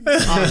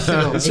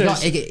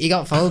 He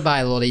got followed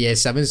by a lot of year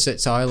 7s to the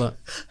toilet.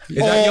 Is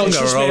that younger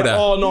or older?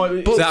 Oh no,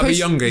 is that be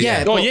younger?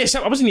 Yeah. Oh yes,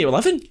 I was in year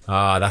 11.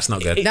 That's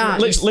not good.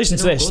 Listen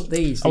to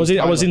this. I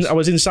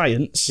was in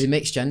science. They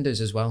mix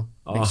genders as well.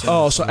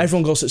 So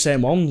everyone goes to the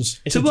same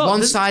ones. It's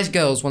one side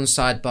girls, one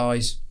side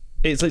boys.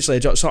 It's literally a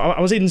joke. So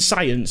I was in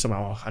science,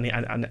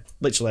 and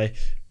literally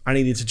I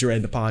needed to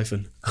drain the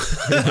python.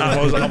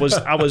 I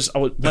was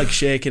like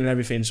shaking and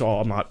everything. So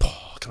I'm like,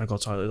 can I go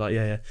to the toilet? Like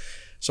yeah.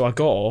 So I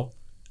go,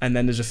 and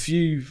then there's a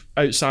few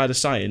outside of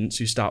science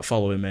who start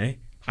following me,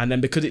 and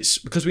then because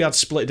we had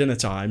split dinner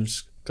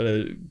times,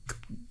 it's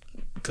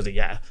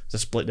a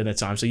split dinner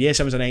time. So year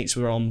 7s and 8s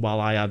were on while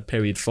I had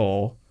period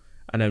 4,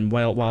 and then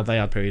while they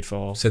had period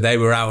 4. So they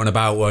were out and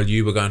about while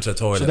you were going to the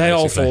toilet. So they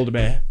all followed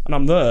me, and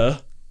I'm there,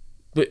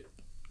 and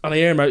I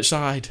hear them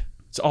outside.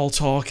 It's all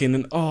talking,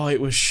 and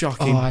it was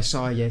shocking. I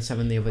saw year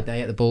 7 the other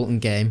day at the Bolton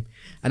game,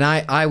 and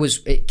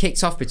it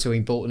kicked off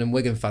between Bolton and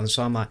Wigan fans.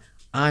 So I'm like,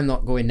 I'm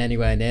not going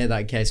anywhere near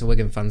that in case a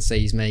Wigan fan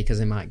sees me because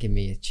they might give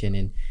me a chin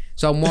in.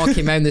 So I'm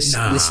walking around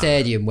the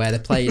stadium where the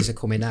players are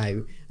coming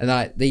out, and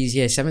like these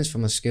year 7s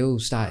from the school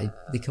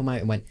they come out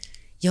and went,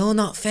 you're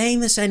not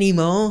famous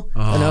anymore.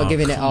 They're not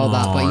giving it all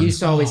that, but he used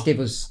to always give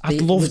us.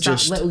 I'd love was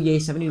just- that little year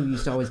 7 who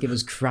used to always give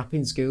us crap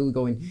in school,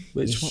 going,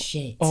 "You're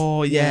shit."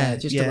 Oh, yeah,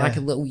 just yeah. like a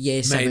little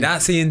year 7. Mate,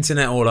 that's the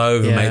internet all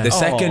over, Yeah. mate. The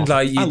second,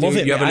 like, I you love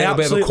it, have a mate. I little bit of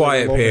a absolutely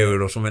quiet love it.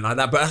 period or something like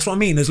that. But that's what I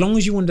mean. As long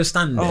as you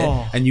understand Oh.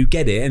 it and you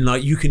get it, and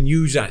like you can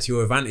use that to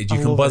your advantage, you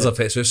can love buzz it. off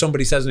it. So if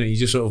somebody says it, you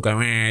just sort of go,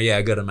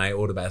 yeah, good, mate,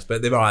 all the best.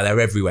 But they're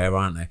everywhere,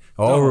 aren't they?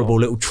 Horrible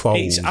little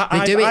trolls. It's-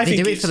 They do I it. They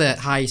think do it it's- for the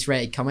highest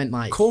rated comment.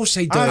 Like, Of course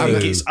they do. I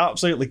think it's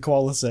absolutely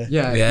quality.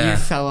 Yeah. you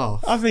fell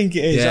off. I think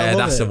it is. I yeah, love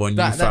that's it. the one.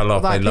 You fell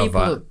off. Like, They love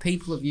that.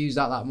 people have used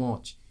that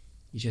much.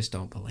 You just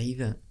don't believe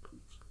it.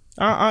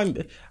 It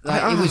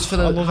It was for I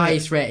the love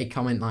highest rated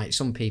comment, like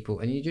some people,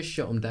 and you just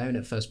shut them down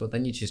at first, but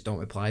then you just don't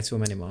reply to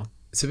them anymore.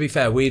 To be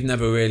fair, we've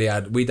never really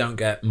we don't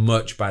get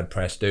much bad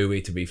press, do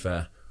we, to be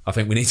fair? I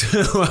think we need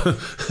to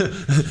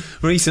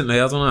recently,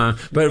 I don't know,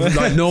 but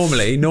like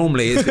normally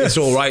it's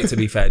all right, to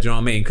be fair. Do you know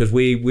what I mean? Because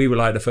we were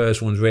like the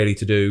first ones really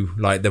to do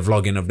like the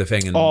vlogging of the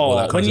thing and all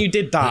that. When you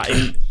did that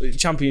in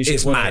Championship,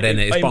 It's mad, isn't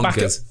it? It's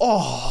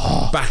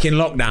bonkers. Back in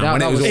lockdown, when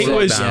that it was was- all It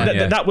was lockdown,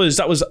 yeah. that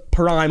was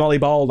prime Ollie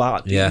ball.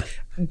 That Yeah.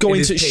 Going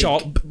In to his peak.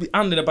 shop,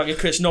 handing a bag of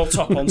crisps, no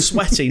top on,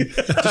 sweating,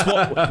 just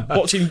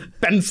watching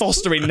Ben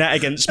Foster in net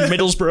against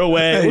Middlesbrough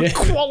away.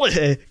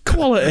 Quality.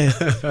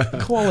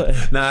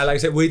 Nah, like I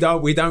said, we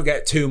don't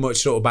get too much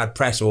sort of bad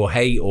press or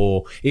hate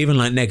or even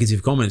like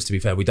negative comments, to be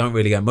fair. We don't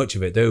really get much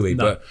of it, do we?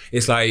 No. But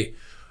it's like,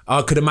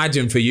 I could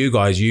imagine for you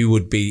guys, it will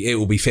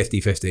be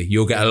 50-50.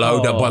 You'll get a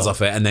load of buzz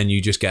off it, and then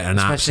you just get an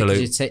Especially because absolute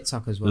you're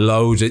TikTok as well.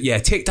 loads of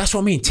that's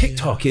what I mean.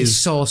 TikTok It's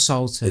is so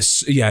salty.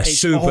 it's It's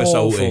super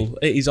awful. salty.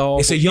 It is awful.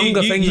 It's a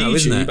younger thing though,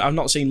 isn't it? I've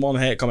not seen one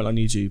hate comment on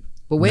YouTube.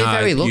 But we're No,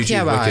 very lucky YouTube's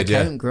how our wicked, yeah.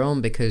 account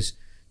grown, because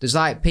there's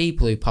like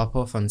people who pop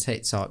off on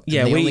TikTok. And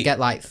Yeah, they we- only get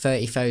like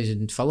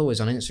 30,000 followers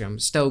on Instagram.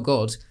 Still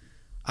good.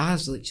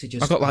 Ours literally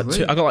just.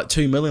 I got like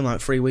 2 million like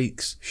 3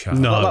 weeks. Shut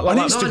No. up. Like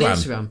on that- Not on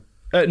Instagram.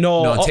 Instagram. No,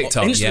 on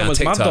TikTok, Instagram yeah, was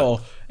mad TikTok.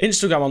 though.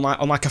 Instagram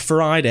on like a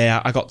Friday,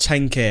 I got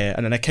 10k,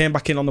 and then I came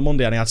back in on the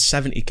Monday and I had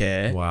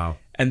 70k. Wow.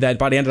 And then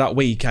by the end of that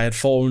week, I had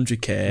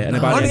 400k. And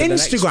then by On the end of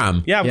the next-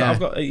 Instagram? yeah, Yeah. I've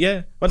got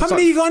yeah. How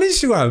many you got on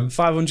Instagram?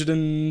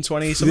 520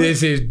 something.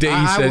 This is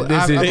decent.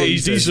 This I-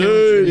 is He's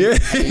decent.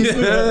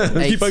 decent.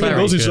 Hey, Keep banging sorry.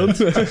 roses,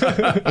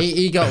 son.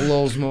 he got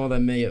loads more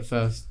than me at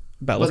first.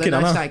 Better But looking, then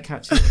I Anna. started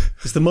catching.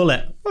 It's the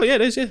mullet. Oh yeah,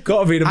 it is. Yeah.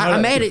 Gotta be the I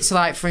mullet. made it to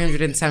like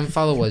 310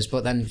 followers,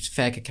 but then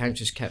fake account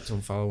just kept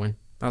on following.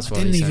 That's I what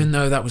didn't he said. even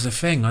know that was a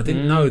thing. I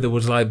didn't know there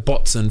was like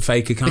bots and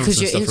fake accounts Because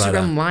and your stuff like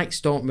Instagram that.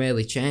 likes don't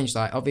really change.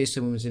 Like,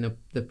 obviously, when it was in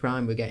the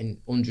prime, we're getting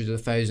hundreds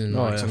of thousands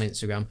likes yeah. on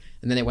Instagram,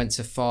 and then it went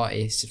to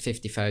 40,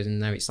 50,000.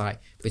 Now it's like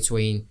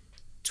between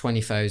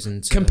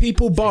 20,000. Can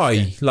people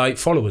buy like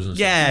followers and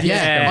stuff?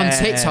 Yeah,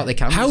 on TikTok they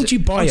can. How do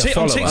you buy a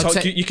On follower?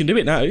 TikTok, you can do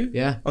it now.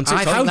 Yeah, On I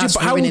TikTok. think that's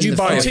How would ruining you the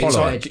buy a follower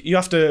follower? page. You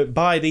have to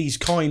buy these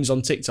coins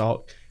on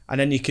TikTok, and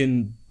then you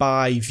can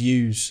buy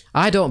views.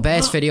 I don't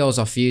base videos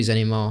off views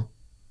anymore.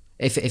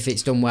 If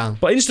it's done well,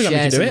 But Instagram, you can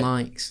shares do and it.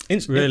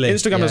 likes. Really?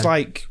 Instagram Yeah. is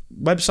like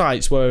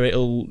websites where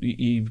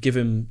you give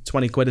them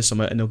 20 quid or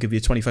something, and they'll give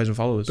you 20,000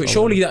 followers. But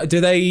surely, do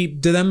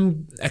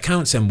them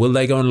accounts then? Will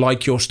they go and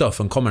like your stuff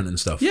and comment and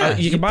stuff? Yeah,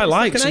 you can buy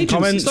likes like an and agency.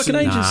 comments. It's like an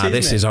and- agency. Nah,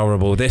 this isn't is it?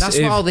 horrible. That's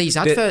what all these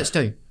adverts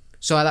do.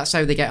 So that's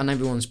how they get on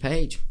everyone's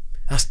page.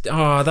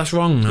 That's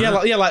wrong. Yeah,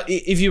 like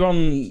if you're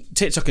on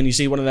TikTok and you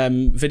see one of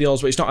them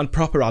videos where it's not a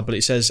proper ad, but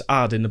it says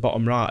ad in the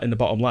bottom right, in the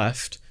bottom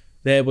left,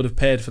 they would have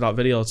paid for that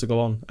video to go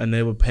on, and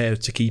they would pay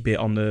to keep it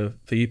on the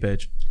For You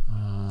page.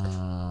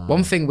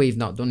 One thing we've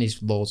not done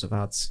is loads of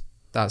ads.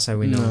 That's how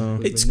we know.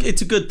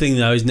 It's a good thing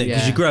though, isn't it?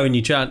 Because Yeah. you're growing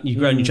your channel, you're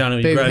growing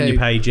Boohoo. your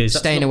pages.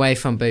 Staying away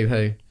from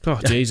Boohoo. Oh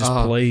Jesus,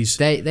 Oh, please!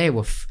 They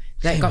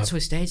got to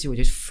a stage they were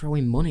just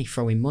throwing money,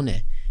 and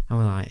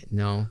we're like,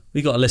 no.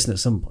 We got to listen at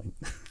some point.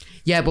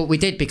 Yeah, but we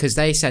did, because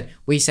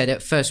we said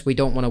at first we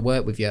don't want to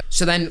work with you.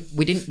 So then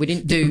we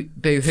didn't do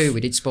Boohoo.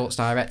 We did Sports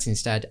Direct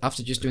instead.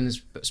 After just doing the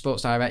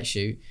Sports Direct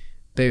shoot,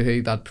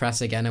 Boohoo bad press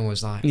again, and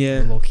was like,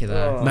 Yeah. lucky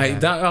there,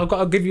 Mate, I've got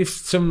to give you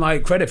some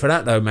like credit for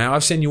that though, mate.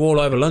 I've seen you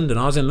all over London.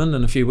 I was in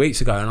London a few weeks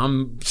ago, and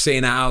I'm seeing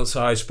it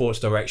outside Sports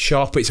Direct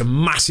shop. It's a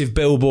massive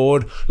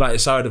billboard, like the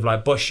side of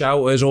like bus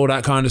shelters, all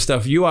that kind of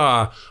stuff.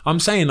 I'm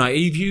saying, like,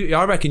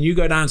 I reckon you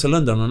go down to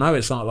London. I know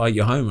it's not like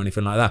your home or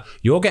anything like that.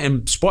 You're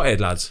getting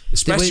spotted, lads,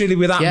 especially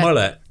with that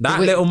mullet.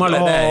 That little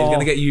mullet there is going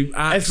to get you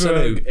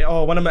absolute.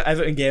 When I'm at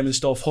Everton game and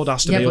stuff, Hood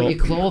has to Yeah, be but up. your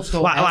clothes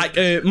don't help.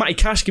 Like Matty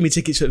Cash gave me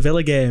tickets at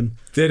Villa game.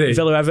 Did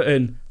he? Villa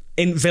Everton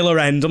in Villa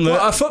End. What,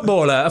 a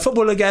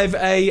footballer gave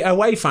a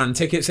away fan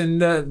tickets in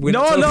the.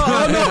 No,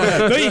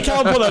 you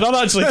can't put that on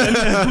actually.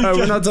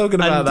 We're not talking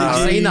about that.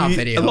 I've seen that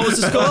video. What was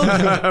the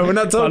score? We're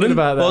not talking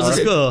about that. What was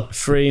the score?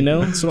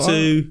 3-0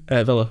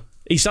 To Villa.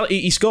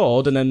 He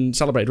scored and then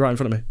celebrated right in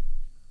front of me.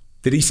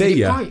 Did he see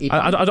you?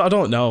 I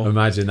don't know.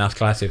 Imagine, that's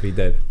class if he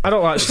did. I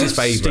don't like his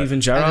favourite. Steven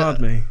Gerrard.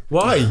 Me.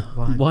 Why?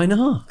 Why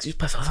not? He's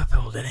played for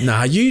Liverpool, didn't he?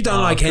 Nah, you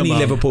don't like any come on.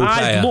 Liverpool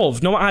player.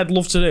 Know what I'd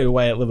love to do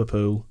away at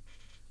Liverpool?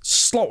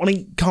 Slot one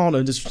in corner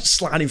and just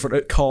slide in front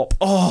of Cop.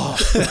 Oh,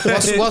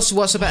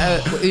 What's a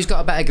better? Who's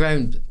got a better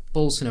ground,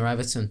 Bolton or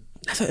Everton?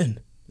 Everton.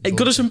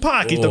 Goodison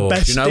Park is the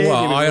best. Do you know stadium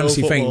what? in I world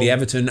honestly think football. the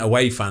Everton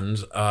away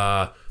fans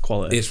are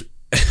Quality. It's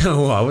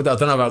well, I don't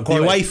know about The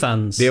quality. away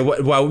fans.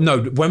 Well, no.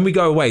 When we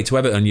go away to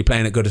Everton, you're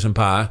playing at Goodison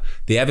Park.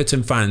 The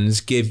Everton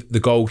fans give the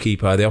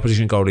goalkeeper, the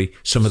opposition goalie,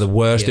 some of the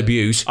worst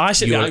abuse I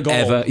sit you'll behind goal.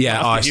 ever.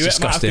 Yeah, Might have it's to view it,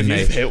 disgusting, might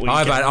have to mate. view it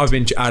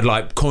I've had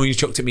like coins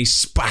chucked at me,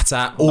 spat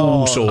at,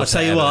 all sorts.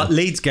 I'll tell you at what, Everton.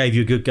 Leeds gave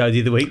you a good go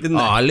the other week, didn't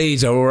they?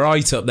 Leeds are all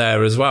right up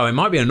there as well. It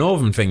might be a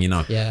northern thing, you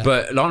know. Yeah.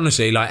 But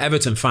honestly, like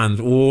Everton fans,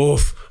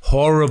 oof,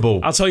 horrible.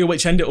 I'll tell you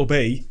which end it'll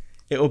be.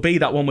 It'll be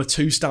that one with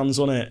 2 stands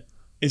on it.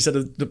 Instead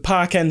of the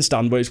Park End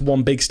stand where it's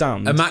one big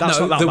stand. And That's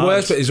no, not that the bad.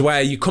 worst bit is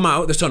where you come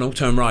out the tunnel,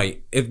 turn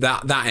right. If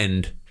that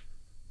end.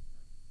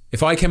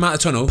 If I came out the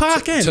tunnel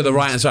Park End? to the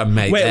right hand side,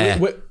 mate, there.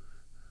 Wait.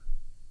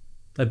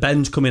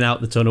 Ben's coming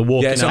out the tunnel,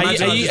 walking Yeah, so out. Are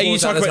imagine you I just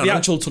walked out talking about the tunnel.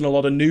 actual tunnel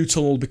or the new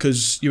tunnel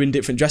because you're in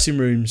different dressing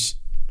rooms?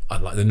 I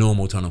like the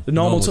normal tunnel. The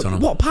normal tunnel.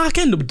 What, Park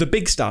End? The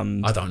big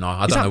stand? I don't know.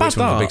 I Is don't that know which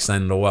bad, one's the that? big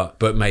stand or what.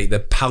 But mate, the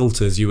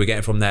pelters you were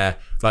getting from there,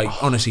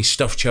 like honestly,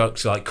 stuffed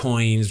chucks, like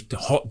coins,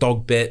 hot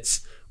dog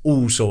bits,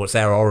 all sorts.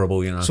 They're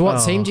horrible, you know. So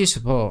what team do you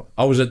support?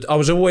 I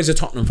was always a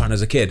Tottenham fan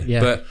as a kid. Yeah.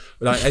 But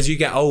like as you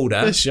get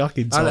older, That's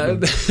shocking, I know. Tottenham.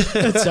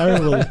 That's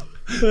terrible.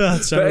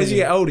 That's But as you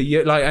terrible.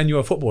 get older, and you're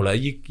a footballer,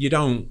 you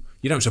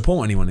don't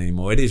support anyone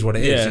anymore. It is what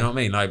it is. Yeah. You know what I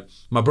mean? Like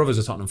my brother's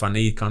a Tottenham fan.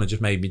 He kind of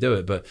just made me do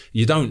it. But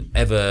you don't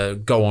ever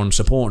go on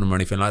supporting them or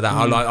anything like that.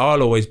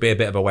 I'll always be a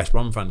bit of a West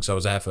Brom fan because I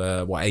was there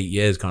for 8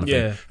 years kind of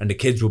Yeah. thing. And the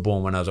kids were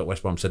born when I was at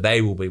West Brom, so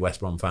they will be West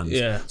Brom fans.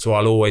 Yeah. So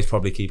I'll always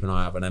probably keep an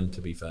eye out for them.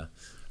 To be fair.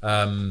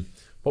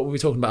 What were we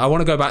talking about? I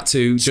want to go back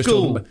to just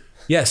School. talking about.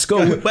 Yeah, school.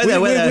 Where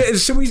there?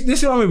 So this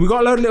is what I mean. We've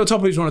got a load of little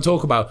topics we want to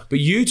talk about, but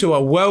you two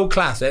are world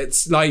class.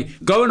 It's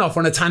like going off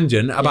on a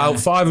tangent about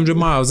 500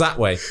 miles that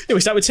way. Yeah, we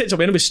start with TikTok.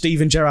 We end up with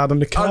Steven Gerrard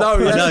and the cop. know,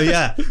 yeah. I know,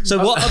 yeah.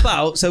 So what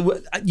about? So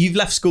you've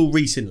left school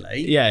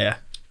recently, Yeah.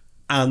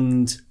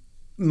 and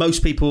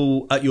most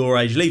people at your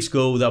age leave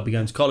school. They'll be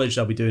going to college.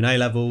 They'll be doing A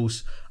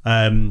levels,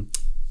 and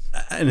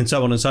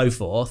so on and so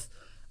forth.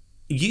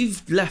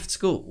 You've left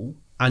school,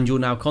 and you're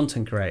now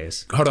content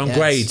creators. Hold on, Yes.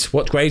 grades.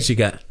 What grades you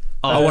get?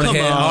 I Oh, want to come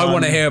hear. on. I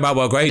want to hear about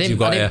what grades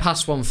you've I got didn't here.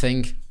 pass one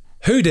thing.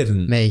 Who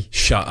didn't? Me.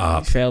 Shut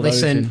up. Failed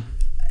Listen, everything.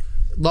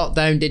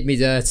 lockdown did me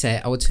dirty.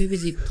 I was too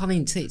busy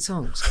planning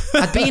TikToks.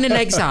 I'd been in an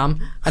exam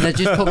and I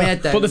just put my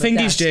head down. But the on thing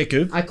my is, desk.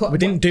 Jacob, I cut- we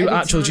didn't do every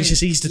actual time-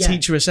 GCSEs. The yeah.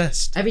 teacher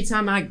assessed. Every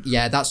time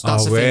that's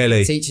Oh, the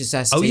really? thing. Teacher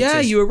says. Oh yeah,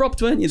 you were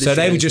robbed, weren't you? this So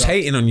they year? were just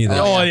hating on you then.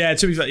 Oh, yeah,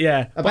 to be fair,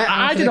 yeah. But bet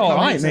I half did of the all right,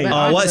 comments, I mate. bet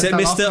Oh, what is it,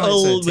 I Mr. fell off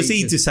Hull? most Was he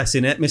teachers.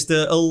 assessing it?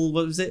 Mr. Hull,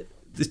 what was it?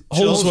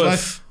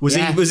 Holsworth. Was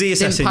he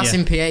assessing Didn't pass you?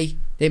 in PA.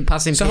 Didn't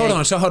pass in So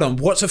PA. hold on.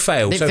 What's a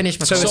fail? Didn't So, finish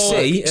my so a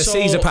course.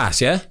 C's a pass,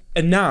 yeah?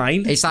 A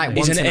 9 It's like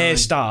is 1 an to A 9.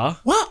 star.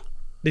 What?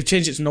 They've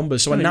changed its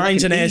numbers. So a I mean,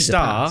 9's an like an A E's a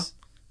star, pass.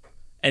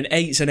 an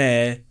 8's an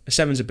A, a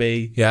 7's a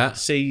B, Yeah.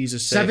 C's a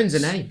 6. 7's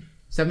an A.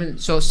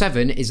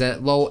 7 is a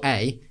low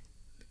A.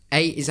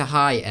 8 is a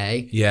high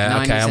A. Yeah,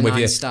 9 okay, is I'm a with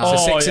 9 you. star.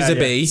 So Oh, 6 yeah, is a yeah.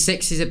 B.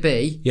 6 is a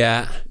B.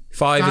 Yeah.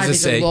 5 5 is a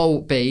is C. a low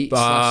B.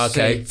 Ah, slash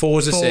okay. C. 4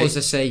 is a C. 4 is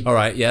a C. All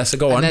right, yeah, so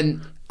go on.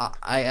 And then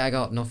I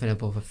got nothing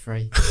above a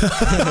 3.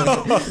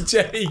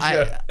 Jacob.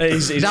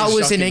 That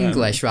was in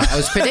English, right? I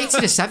was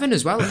predicted a 7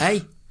 as well.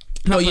 A.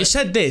 No, you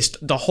said this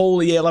the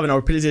whole year 11. I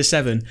was predicted a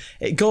 7.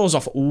 It goes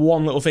off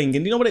one little thing,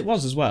 and you know what it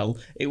was as well.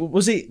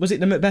 Was it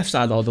the Macbeth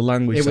side or the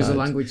language It side? was a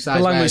language side.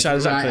 The language where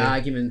side, right exactly.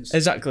 arguments.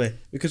 Exactly,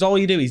 because all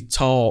you do is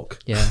talk.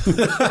 Yeah.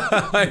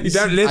 You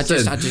don't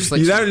listen. I just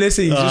you don't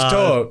listen, you just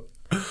talk.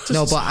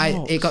 No,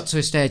 but it got to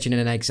a stage in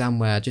an exam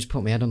where I just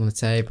put my head on the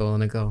table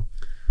and I go.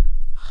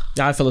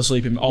 I fell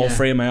asleep in all Yeah.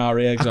 3 of my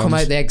RE exams. I come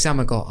out the exam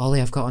and go,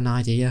 Ollie, I've got an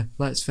idea.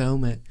 Let's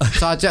film it.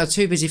 So I was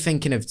too busy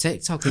thinking of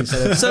TikTok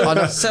instead of. So hold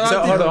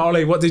on,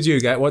 Ollie, what did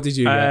you get? What did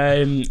you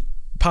get?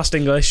 Passed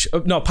English.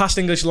 Passed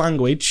English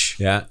language.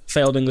 Yeah.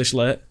 Failed English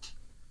lit,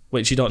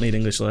 which you don't need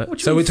English lit. What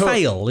do So you we mean talk-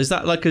 fail? Is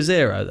that like a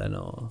 0 then,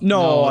 or?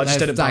 No, No, I just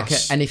they've didn't like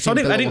pass. anything So I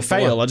didn't below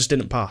fail. 4. I just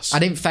didn't pass. I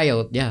didn't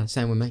fail. Yeah,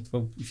 same with me.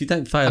 Well, if you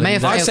don't fail, I may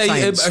have then- I'd failed say,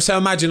 science. so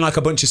imagine like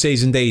a bunch of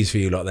C's and D's for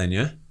you lot then,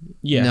 yeah?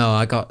 Yeah. No,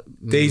 I got.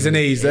 D's and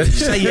E's then?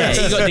 say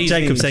yes. You got these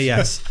Jacob, things. say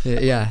yes.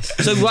 Yeah.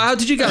 So how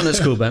did you get on at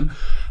school, Ben?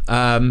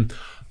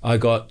 I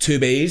got 2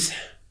 B's,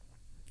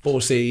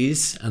 4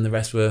 C's, and the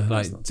rest were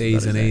like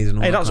D's and E's and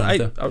all Hey, that that's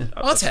kind of stuff.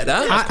 I'll take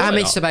that. I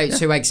missed about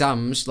 2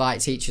 exams, like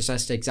teacher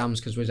assessed exams,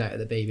 because we was out at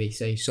the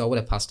BBC, so I would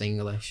have passed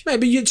English. Mate,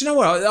 but do you know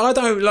what? I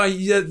don't like.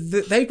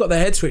 They've got their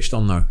head switched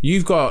on though.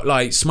 You've got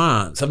like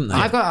smarts, haven't they?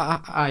 I've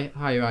got a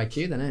higher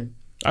IQ than him.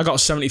 I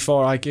got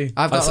 74 IQ.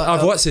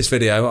 I've watched this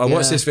video. I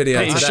watched this video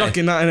It's today.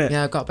 shocking, that, isn't it?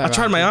 Yeah, I've got I better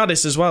tried my IQ.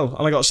 hardest as well,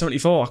 and I got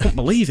 74. I couldn't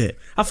believe it.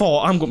 I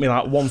thought I'm going to be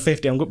like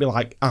 150. I'm going to be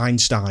like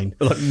Einstein.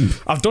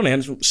 I've done it,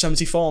 and it's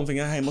 74. I'm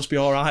thinking, hey, it must be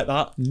all right.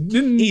 That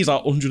he's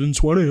like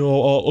 120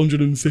 or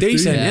 150.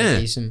 Decent. Yeah.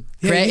 Decent.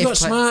 Yeah, you got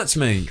pla- smarts,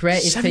 mate.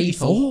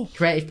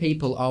 Creative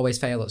people always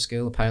fail at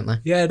school, apparently.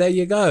 Yeah, there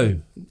you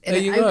go. There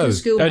you How go. can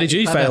school How make did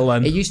you clever? fail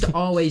then? It used to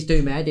always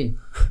do my head in.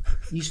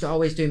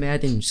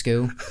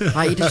 School.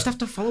 Like, you just have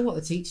to follow what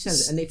the teacher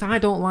says, and if I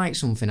don't like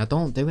something, I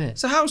don't do it.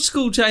 So how's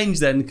school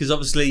changed then? Because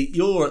obviously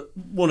you're at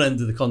one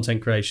end of the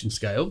content creation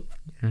scale.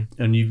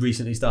 and you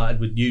recently started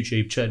with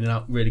YouTube, churning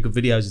out really good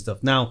videos and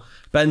stuff. Now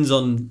Ben's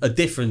on a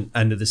different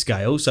end of the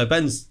scale. So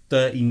Ben's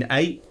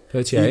 38.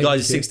 38. You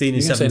guys are 16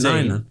 and You can say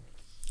 17. 9 then.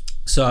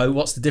 So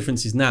what's the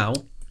differences now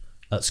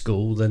at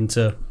school than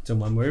to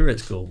when we were at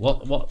school?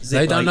 What is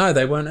They it don't like? know.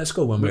 They weren't at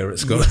school when we were at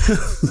school.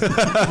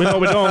 We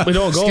don't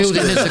go. School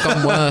dinners have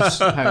gone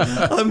worse. apparently.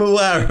 I'm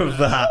aware of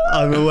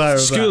that.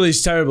 School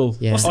is terrible.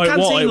 Yeah. What's the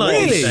canteen like?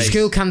 Really?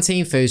 School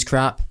canteen food's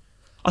crap.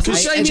 I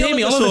thought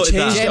Jamie Oliver sorted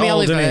changed that. it Jamie all,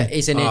 Oliver didn't he?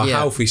 is an Oh, idiot.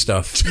 healthy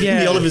stuff.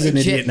 Jamie Oliver's an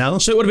idiot now.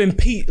 So it would have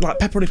been like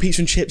pepperoni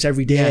pizza and chips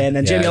every day, Yeah. and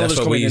then Jamie Yeah, Oliver's that's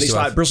what coming we in and used it's to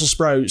like have. Brussels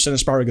sprouts and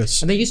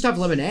asparagus. And they used to have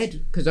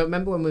lemonade because I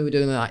remember when we were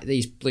doing like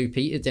these Blue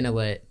Peter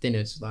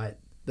dinners, like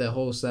the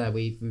horse there,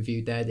 we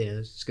reviewed their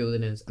dinners, school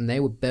dinners, and they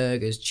were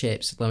burgers,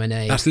 chips,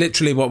 lemonade. That's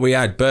literally what we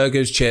had: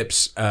 burgers,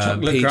 chips,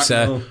 Chocolate pizza,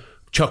 cracknel.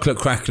 chocolate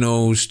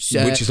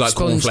cracknels, which is like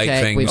sponge cornflake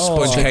cake things, with-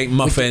 sponge cake,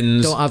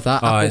 muffins. don't have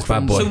that. Oh, Apple it's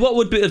bad boy. So what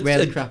would be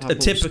Really a crap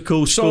apples.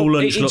 typical So school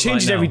lunch it look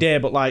changes like every now? day,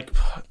 but like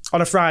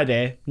on a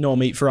Friday, no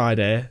meat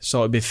Friday, so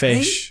it'd be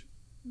fish.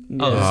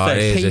 Oh, Oh, it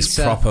it's is. fish. It's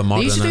proper modern,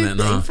 They used to isn't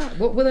do, it? in No. fact,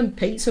 what were them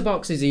pizza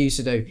boxes they used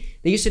to do?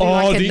 They used to do Oh,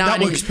 like a that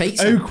 9-inch was-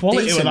 pizza. how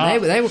quality Decent. were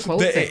that? They were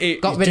quality.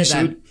 Got rid of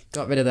them.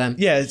 Got rid of them.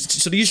 Yeah,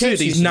 so they used to do Chips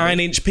these used to be-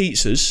 9-inch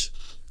pizzas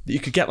that you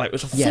could get like it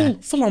was a Yeah.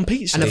 full on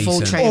pizza. And a full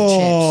Decent. tray of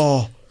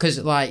Oh. chips. Because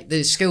like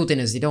the school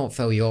dinners, they don't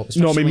fill you up.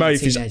 No, especially my when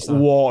mouth you're is teenage, like.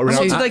 watering.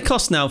 What out. do they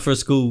cost now for a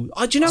school?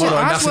 Oh, do you know Hold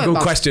what? on. That's a Ours good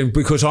were question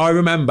because I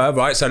remember,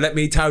 right? So let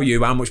me tell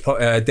you how much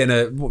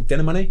dinner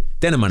money?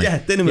 Dinner money. Yeah,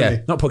 dinner money.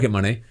 Yeah, not pocket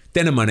money.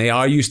 Dinner money.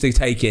 I used to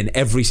take in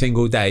every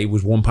single day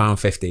was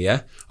 £1.50.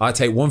 Yeah, I'd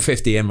take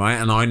 £1.50 in, right,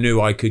 and I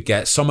knew I could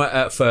get some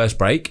at first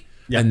break.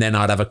 Yeah. And then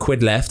I'd have a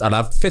quid left. I'd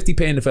have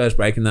 50p in the first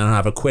break, and then I'd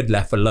have a quid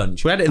left for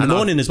lunch. We had it in the And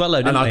morning as well, though,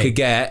 didn't And I we? could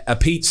get a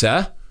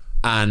pizza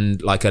and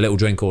like a little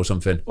drink or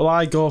something. Well,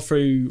 I go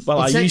through.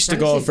 Well, It's I used to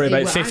go expensive. for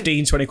about It was-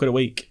 15, 20 quid a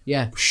week.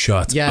 Yeah.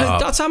 Shut Yeah.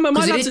 up. That's how my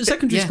 'Cause it lads is- at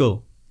secondary yeah.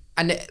 school.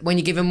 And when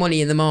you give them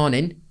money in the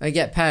morning, I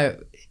get paid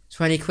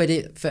 20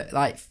 quid for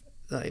like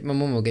my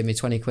mum will give me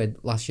 20 quid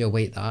last year a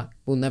week. That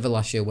will never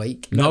last you a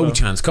week. No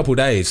chance. Couple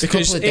days.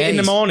 Because Couple of in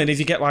the days. morning, if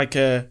you get like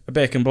a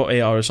bacon butty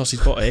or a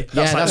sausage butty,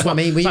 that's what I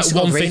mean. We used to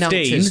go green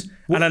 1.15, ouches.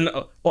 and then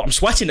I'm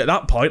sweating at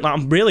that point. Like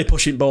I'm really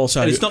pushing balls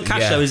out. And it's not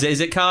cash Yeah. though, is it? Is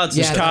it cards?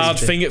 Yeah, and stuff? card,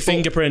 Is it?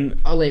 fingerprint.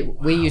 Ollie,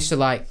 we used to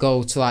like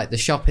go to like the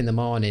shop in the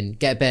morning,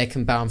 get a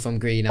bacon bound from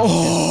Greenhouse,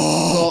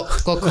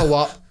 go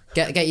co-op,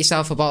 get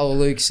yourself a bottle of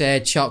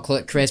Lucasade,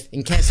 chocolate crisp,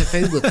 in case the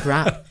food was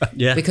crap.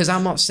 Yeah. Because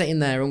I'm not sitting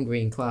there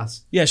hungry in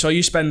class. Yeah, so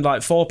you spend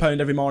like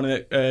 £4 every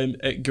morning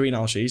at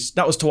Greenhouses.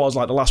 That was towards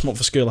like the last month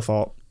of school. I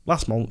thought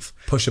last month.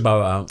 Push the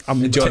boat out.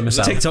 I'm enjoying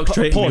myself. TikTok's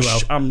treating me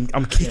Push. well.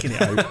 I'm kicking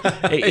it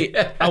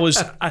out. I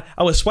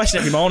was sweating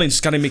every morning,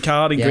 scanning my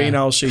card in Yeah.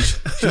 Greenhouses.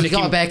 You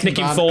got a bacon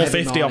nicking bound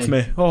every $4.50 off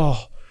morning. me.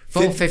 Oh,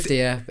 $4.50,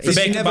 yeah. for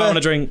bacon bound and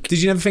a drink.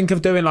 Did you never think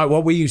of doing like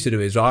what we used to do?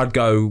 Is I'd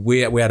go.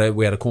 We had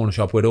a corner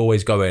shop. We'd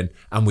always go in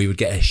and we would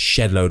get a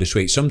shed load of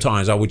sweets.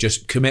 Sometimes I would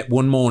just commit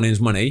one morning's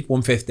money,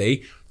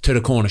 £1.50, to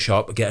the corner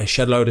shop, get a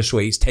shed load of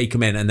sweets, take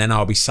them in, and then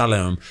I'll be selling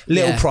them.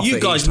 Little Yeah. profit. You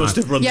guys each must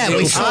time. have run Yeah, the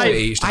we school. Profit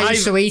each time. I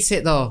used to eat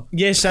it though.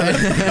 Year 7.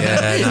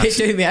 Yeah, It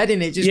threw me head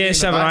in it. Just Year in the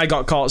 7, back. I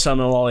got caught selling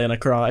a lolly and I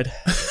cried.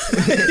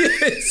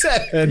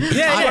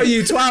 How are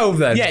you 12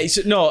 then?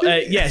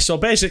 Yeah, so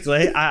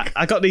basically,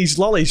 I got these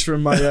lollies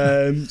from my,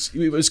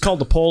 it was called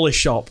the Polish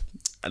shop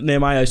near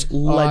my house.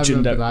 Oh, I Legend.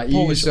 remember that. You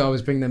Polish- used to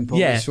always bring them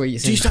Polish yeah.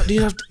 sweets. Do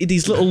you have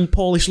these little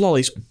Polish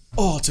lollies?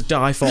 Oh, to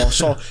die for.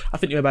 So I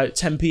think they're about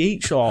 10p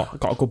each, so I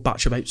got a good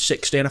batch of about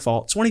 60, and I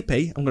thought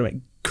 20p, I'm going to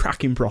make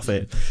cracking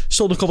profit.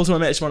 Sold a couple to my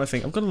mates, and I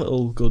think I've got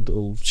a good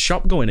little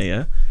shop going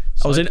here.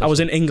 I was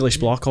in English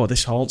block. Oh,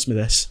 this haunts me.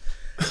 This.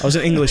 I was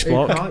in English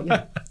block.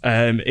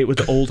 It was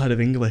the old head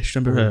of English.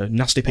 Remember a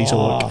nasty piece of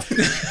work.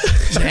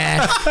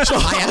 Yeah.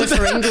 I had it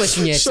for English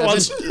in year So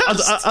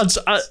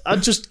 7.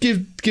 I'd just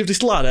give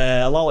this lad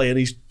a lolly, and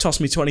he's tossed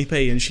me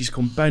 20p, and she's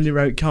come bounding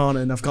round corner,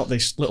 and I've got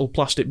this little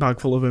plastic bag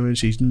full of them, and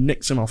she's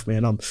nicked them off me,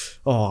 and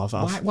Why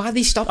are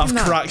they stopping I've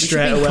that? cracked They should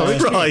straight be away.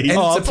 encouraging it.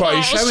 Right.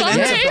 Enterprise, showing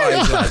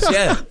enterprise, lads.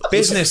 Yeah,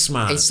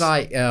 businessman. It's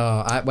like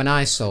when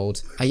I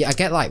sold, I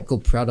get like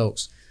good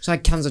products. So I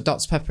had cans of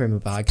Dr Pepper in my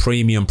bag.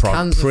 Premium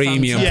Cans of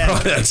premium Fanta.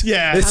 product.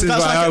 Yeah, This is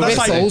that's why I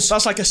like, was-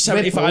 that's like a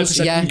 75% Ripples,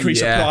 yeah.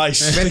 increase Yeah. of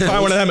price. If I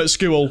one of them at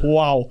school,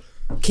 wow.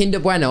 Kinder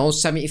Buenos,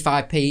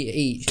 75p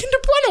each. Kinder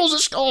Buenos at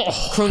school.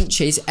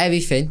 Crunchies,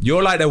 everything.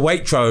 You're like the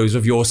Waitrose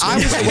of your I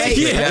was a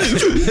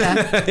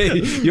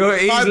Waitrose. You're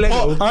he's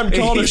little. I'm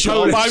corner He's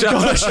shop. I'm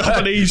corner shop,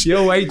 and he's You're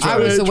Waitrose. I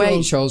was the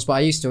Waitrose. Waitrose, but I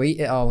used to eat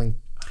it all. And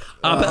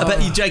I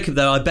bet you, Jacob,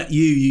 though, I bet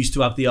you used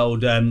to have the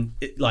old,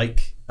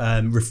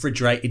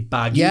 refrigerated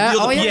bag. Yeah,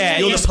 You're the, oh, yeah.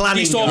 You're the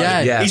planning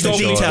guy. Yeah. He's the for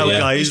sure, detail yeah.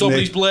 guy, He's isn't got he?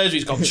 these blazers.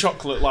 He's got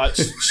chocolate like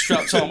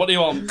strapped on. What do you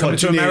want? Come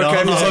to America.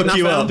 I'll hook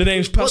you up. The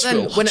name's but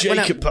then Pasquill.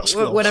 Jacob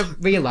Pasquill. when I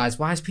realised,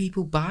 why is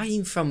people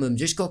buying from them?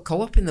 Just go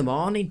co-op in the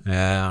morning.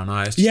 Yeah,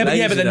 nice. Yeah,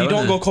 but then you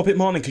don't go cup it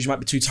morning because you might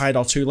be too tired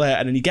or too late,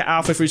 and then you get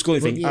halfway through school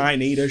and you think, yeah. I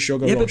need a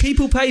sugar Yeah, rush. but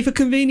people pay for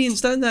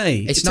convenience, don't they?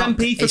 It's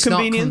 10p for not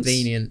convenience.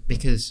 convenient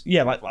because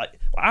Yeah, like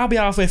I'll be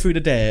halfway through the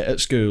day at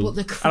school, But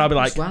the and I'll be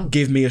crap like, as well.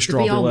 "Give me a They'd be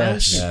strawberry all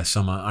lace. Yeah,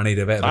 I need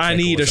a bit of a I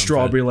tickle need or a something.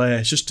 strawberry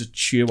lace just to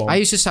chew on." I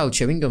used to sell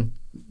chewing gum.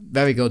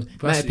 Very good.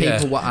 Met people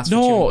yeah. what asked for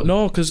chewing gum.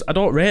 No, because I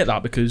don't rate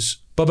that because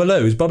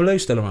Bubbaloo. Is Bubbaloo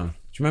still around? Do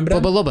you remember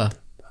that? Bubba Lubba.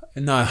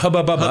 No,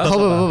 Hubba Bubba.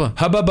 Hubba Bubba.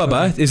 Hubba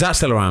Bubba. Is that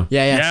still around?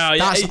 Yeah.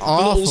 That's the little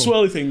awful.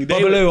 swirly thing.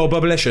 Bubbaloo or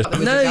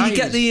Bubblicious? No, you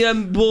get the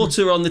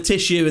water on the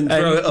tissue and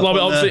throw it up.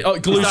 On the,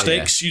 glue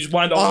sticks. You just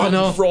wind up Oh, and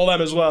no. throw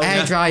them as well. Hair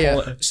Yeah.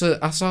 dryer. So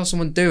I saw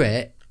someone do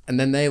it, and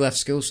then they left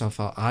school. So I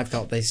thought, I've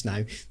got this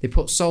now. They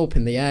put soap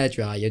in the hair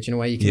dryer. Do you know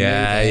where you can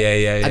Yeah, move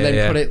it? yeah, And then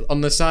yeah. put it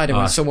on the side, and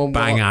when someone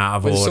bang out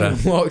of order.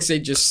 someone walks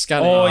in, just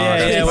scan Oh it. yeah,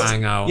 that's yeah.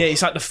 bang out. Yeah,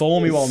 it's like the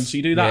foamy one. So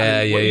you do that. Yeah,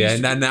 and yeah, what you yeah.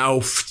 used And to-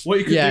 then What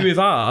you could Yeah. do with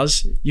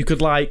ours, you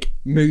could like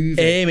Move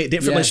it. aim it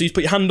differently. Yeah. So you just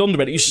put your hand under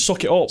it, and you just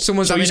suck it up.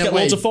 Someone's so you having just a get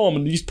loads wee. of foam,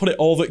 and you just put it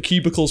over the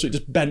cubicle, so it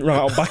just bent right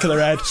on the back of their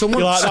head. Someone-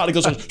 you like that, and it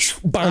goes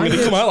bang, and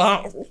it come out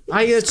like that.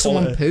 I heard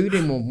someone Quality. pooed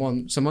in one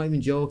once. I'm not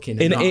even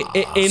joking. And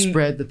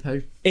spread the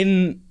poo.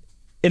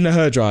 in the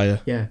hairdryer,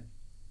 Yeah.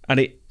 and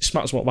it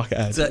smacks one back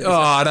at head.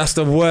 Oh, that's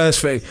the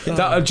worst thing.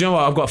 That, do you know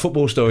what? I've got a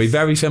football story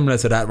very similar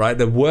to that, right?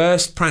 The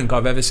worst prank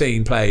I've ever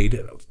seen played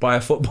by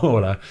a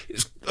footballer.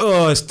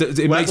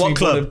 It makes what me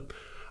club? wanna-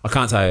 I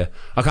can't tell you.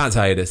 I can't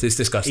tell you this. It's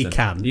disgusting. He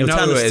can. You He'll know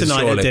tell who us it is, tonight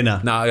at surely. dinner.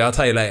 No, I'll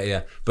tell you later,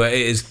 yeah. But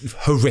it is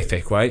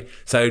horrific, right?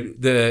 So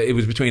it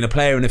was between a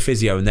player and a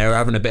physio, and they were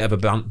having a bit of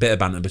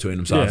banter between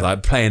themselves, Yeah.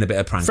 like playing a bit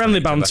of prank. Friendly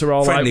on each other. banter,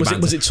 all Friendly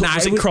right. Was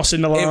it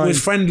crossing the line? It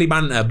was friendly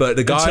banter, but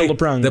the guy, Until the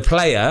prank. the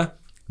player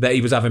that he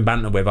was having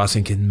banter with, I was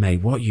thinking,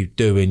 mate, what are you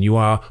doing? You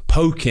are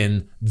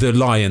poking the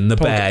lion, the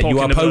bear. You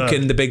are poking the poking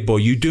bird. the big boy.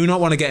 You do not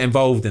want to get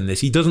involved in this.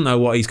 He doesn't know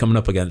what he's coming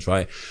up against,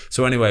 right?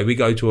 So anyway, we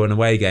go to an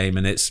away game,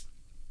 and it's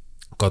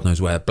God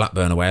knows where,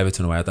 Blackburn away,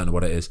 Everton away, I don't know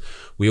what it is.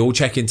 We all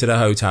check into the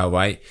hotel,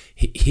 right?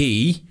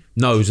 He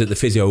knows that the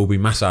physio will be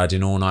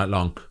massaging all night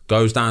long,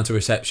 goes down to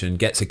reception,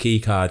 gets a key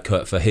card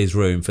cut for his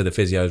room, for the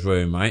physio's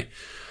room, right?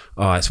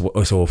 Oh,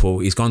 it's awful.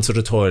 He's gone to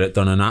the toilet,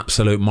 done an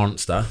absolute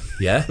monster,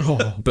 yeah?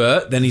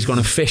 But then he's gone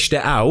and fished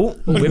it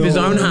out with his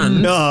own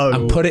hand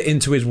and put it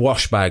into his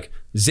wash bag,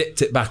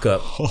 zipped it back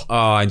up,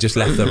 and just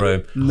left the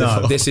room.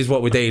 No. This is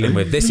what we're dealing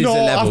with. This is the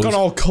levels. I've gone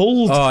all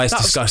cold. Oh, it's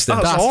disgusting.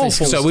 That's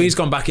awful. So he's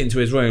gone back into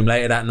his room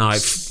later that night.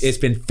 It's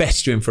been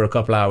festering for a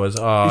couple hours.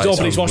 Oh, He's it's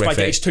opened his wash bag,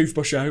 horrific. get his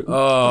toothbrush out.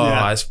 Oh,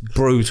 Yeah. it's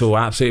brutal,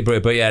 absolutely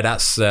brutal. But yeah,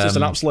 that's Just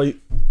an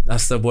absolute.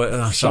 that's the word.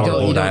 That's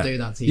horrible. you don't do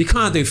that to You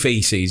can't do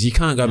feces. You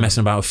can't go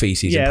messing about with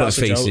feces Yeah, and put that's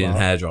a feces joke, in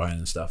that. hairdryer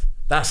and stuff.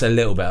 That's a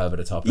little bit over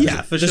the top.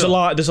 Yeah, for There's sure.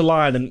 a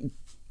line, and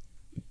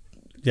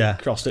Yeah.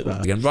 crossed it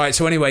there. Again. Right.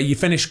 So anyway, you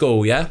finish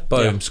school, yeah?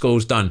 Boom. Yeah.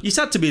 School's done. You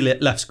had to be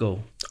left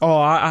school. Oh,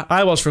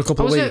 I was for a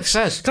couple How of was it weeks.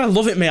 first? I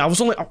love it, mate. I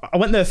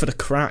went there for the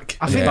crack.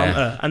 I think-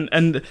 banter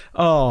and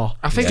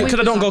I think because we-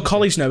 I don't go to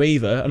college now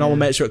either, and all my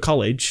mates are at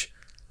college.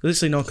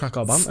 There's literally no crack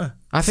or banter.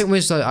 I think we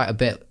was like a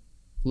bit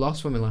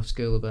lost when we left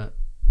school a bit.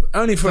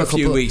 Only for a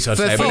few couple- weeks, I'd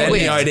for a say. But few then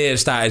weeks. the ideas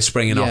started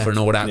springing off Yeah. and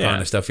all that Yeah.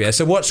 kind of stuff. Yeah.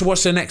 So what's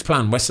the next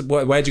plan?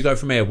 Where'd you go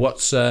from here? Where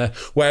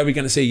are we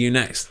going to see you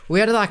next?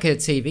 We had like a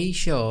TV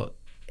show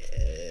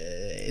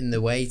in the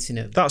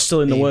waiting. That's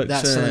still in the works.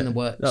 That's still in the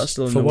works. That's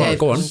still in For the what? works.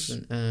 Go on.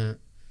 Coulson,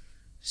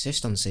 it's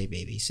just on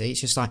CBBC. It's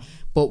just like,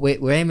 but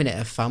we're aiming it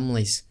at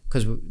families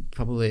because we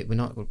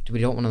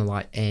don't want to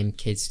like aim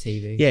kids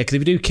TV. Yeah, because if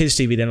you do kids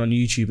TV, then on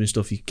YouTube and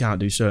stuff, you can't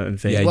do certain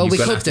things. Yeah, Well, you've we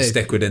got to could have to do.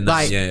 stick within that.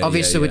 Like, Yeah,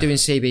 obviously, yeah, we're yeah. doing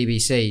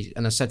CBBC,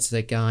 and I said to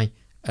the guy,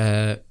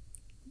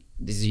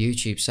 "Is the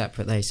YouTube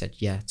separate?" They said,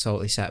 "Yeah,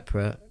 totally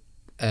separate."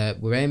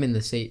 We're aiming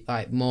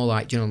more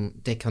like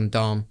Dick and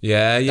Dom.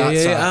 Yeah.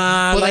 That's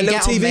Like then little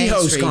get on TV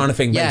host mainstream. kind of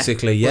thing,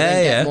 basically. But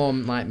then Yeah. get more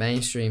like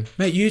mainstream.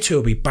 Mate, you two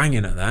will be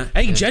banging at that.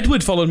 Hey,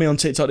 Jedward followed me on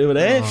TikTok the other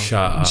day.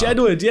 Shut up.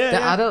 Jedward, yeah.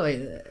 I don't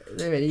like.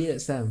 They're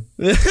idiots. Them.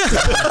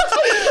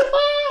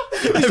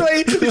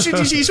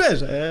 She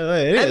swears.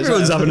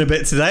 Everyone's having a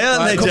bit today, aren't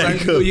Right, they, come on,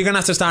 Jacob? you're going to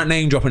have to start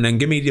name dropping then.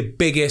 Give me the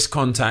biggest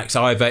contacts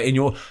either in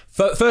your...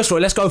 First of all,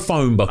 let's go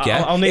phone book,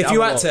 yeah? I'll need-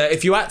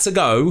 if you had to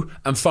go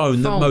and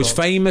phone the Phone most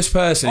book. famous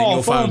person in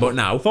your phone book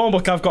now... Phone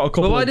book, I've got a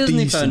couple. But why of doesn't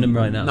he decent- phone them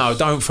right now? No,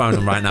 don't phone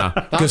them right now.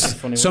 a Because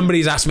funny one.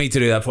 somebody's asked me to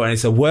do that before, and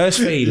it's the worst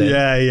feeling.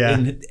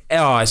 Yeah.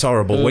 It's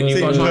horrible. When you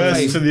It's got my worse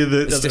face, for the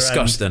other it's end.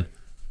 disgusting.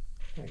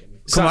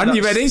 Come on,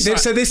 you ready?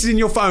 So this is in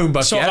your phone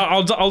book, So yeah?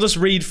 I'll just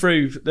read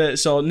through.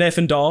 So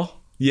Nathan Daw,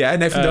 Yeah,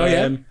 Nathan Doyle,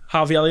 yeah?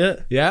 Harvey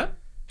Elliott, Yeah?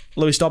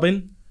 Lewis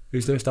Dobbin.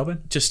 Who's Lewis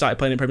Dobbin? Just started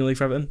playing in Premier League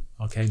for Everton.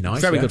 Okay,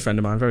 nice. Very yeah. good friend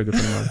of mine. Very good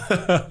friend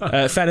of mine.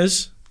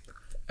 Fenners,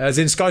 As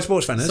in Sky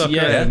Sports fans? Soccer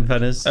Yeah.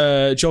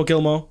 Penners. Joe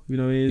Gilmore. You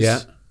know who he is. Yeah.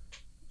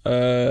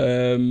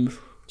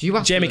 Do you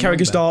have Jamie the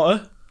Carragher's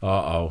number?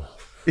 daughter.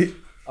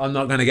 I'm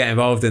not going to get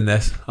involved in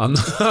this. I'm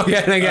not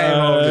going to get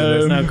involved in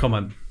this. No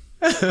comment.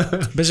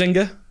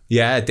 Bazinga.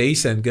 Yeah,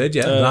 decent, good,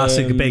 yeah. That's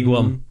a big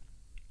one.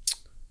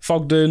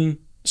 Fogden.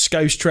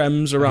 Scouse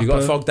Trems, a rapper. You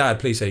got Fog Dad?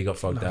 Please say you got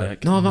Fog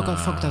Dad. No, I've not got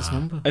Fuck Dad's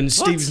number. And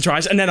Stephen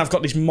Trice. And then I've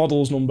got this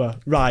model's number.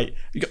 Right.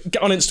 Get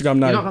on Instagram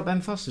now. You not got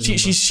Ben Foster's number?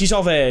 She's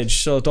of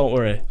age, so don't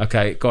worry.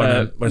 Okay, go on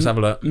then. Let's have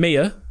a look.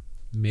 Mia.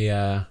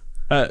 Mia.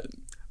 I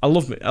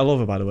love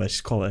her, by the way.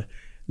 She's quality.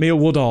 Mia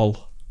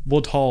Woodall.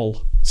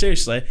 Woodhall.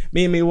 Seriously,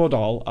 me and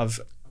Woodhall have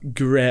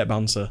great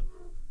banter.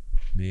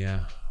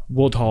 Yeah.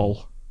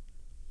 Woodhall.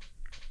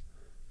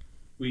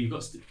 Well, you've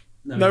got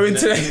No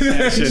internet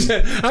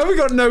connection. How have we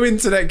got no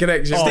internet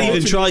connection?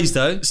 Stephen tries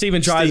though.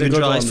 Stephen tries.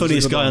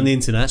 Funniest guy on the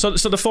internet. So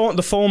the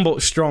phone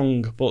book's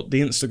strong, but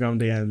the Instagram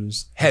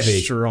DMs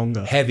Heavy.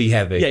 stronger. Heavy.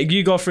 Yeah,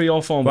 you go through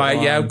your phone.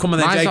 Right, yeah, come on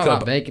then, Mine's not Jacob.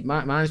 that big.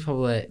 Mine's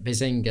probably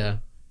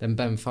Bizinga, then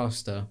Ben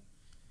Foster,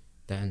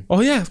 then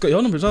Oh yeah, I've got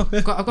your number as well. Yeah.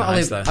 I've got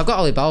Nice, Ollie. though. I've got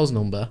Ollie Ball's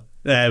number.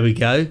 There we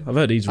go. I've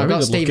heard he's very I've got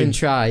good Stephen looking.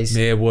 Tries.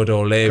 Mere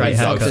Woodhall, Great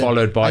haircut.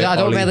 followed by I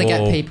don't Ollie really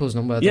Ball. get people's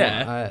number.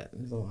 Yeah. I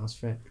don't ask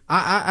for it.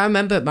 I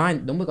remember my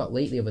number got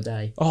leaked the other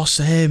day. Oh,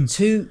 same.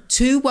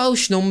 Two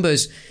Welsh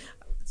numbers.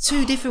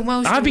 Two different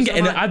Welsh I've been numbers.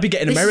 getting- I'm like, I've been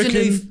getting this American-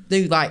 is a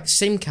new like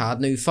SIM card,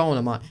 new phone.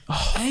 I'm like,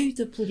 how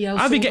the bloody hell?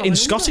 I've been getting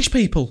Scottish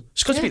people.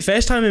 Scottish people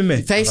FaceTiming me.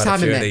 I've had a FaceTime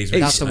few of me. these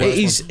That's the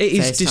recently. worst It is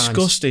one. FaceTimes.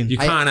 disgusting. You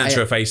can't I-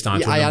 answer a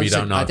FaceTime to I a number you answered-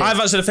 don't know. I did. I've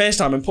answered a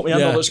FaceTime and put my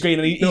hand on the screen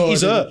and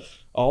he's there.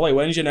 Ollie,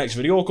 when's your next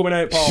video coming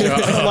out, Paul?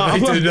 I'm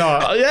He did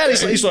not. Yeah,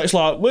 it's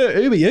like, who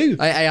are you?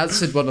 I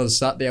answered one on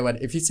Saturday. I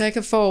went, if you take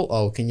a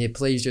photo, can you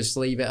please just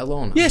leave it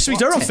alone? Yeah, so he's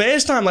there on Blocked it.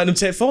 FaceTime letting him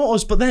take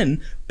photos, but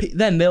then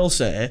they'll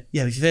say,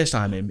 yeah, if you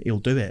FaceTime him, he'll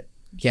do it.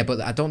 Yeah, but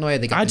I don't know how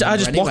they got I the number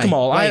just block anyway. them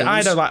all. I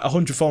Wales. had like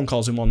 100 phone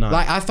calls in one night.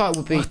 Like, I thought it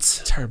would be...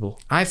 Terrible.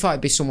 I thought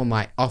it'd be someone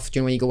like off, do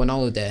you know when you go on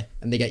holiday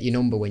and they get your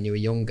number when you were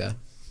younger?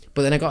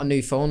 But then I got a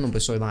new phone number,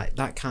 so like,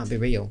 that can't be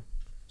real.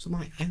 So I'm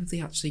like, how have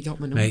they actually got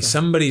my number? Mate,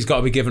 somebody's got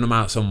to be giving them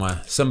out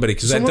somewhere. Somebody,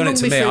 because they've done it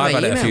to me. I've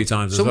had it a few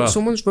times as well.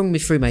 Someone's rung me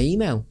through my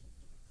email.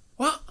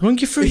 What? Run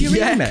you through your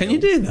Yeah. email? Can you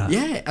do that?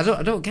 Yeah,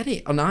 I don't get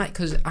it on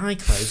because iCloud,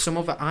 some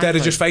other iCloud. They'd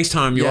have just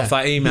FaceTime you Yeah. off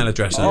that email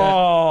address.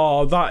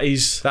 Oh, that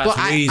is... That's But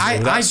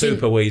Weasley. That's didn't-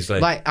 super Weasley.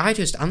 Like, I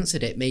just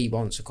answered it me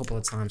once a couple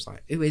of times.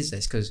 Like, who is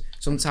this? Because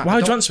sometimes Why I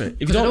would you don't- answer it?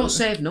 If you 'cause I don't- don't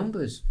save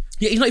numbers.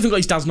 Yeah, he's not even got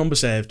his dad's number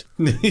saved.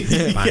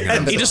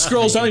 Bang. He just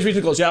scrolls down his reading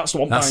and goes, yeah, that's the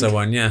one. That's bang. the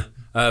one, yeah.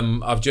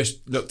 I've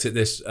just looked at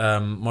this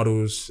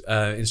model's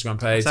Instagram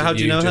page. So how that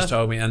do you know just her?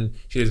 told me, and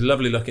she was a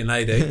lovely looking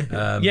lady.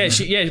 Yeah,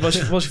 she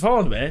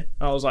phoned me.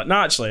 I was like, no,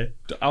 actually,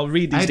 I'll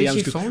read these How did DMs.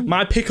 she 'cause phone you?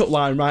 my pickup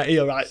line right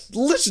here, right?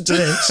 Listen to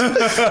this.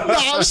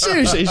 No,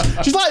 seriously,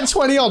 she's like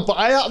 20 odd, but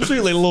I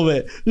absolutely love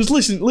it. Just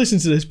listen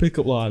to this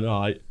pickup line,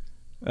 right?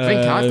 I think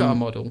I've got a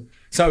model.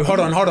 So hold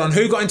on.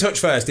 Who got in touch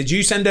first? Did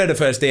you send her the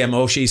first DM,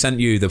 or she sent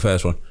you the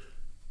first one?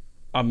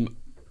 I'm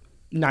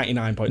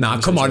 99.9%. Nah,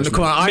 come on.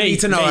 I Me, need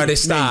to know me, how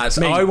this starts.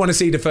 me. I want to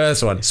see the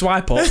first one.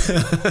 Swipe up.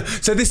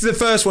 So this is the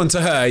first one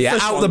to her, yeah,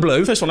 First out one- the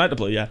blue. First one out the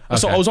blue, yeah.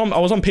 So Okay. I was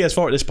on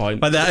PS4 at this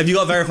point. But have you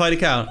got a verified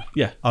account?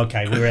 Yeah.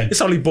 Okay, we're in.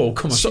 It's Ollie Ball.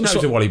 Come on, she knows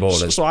who Ollie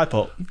Ball is. Swipe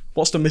up.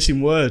 What's the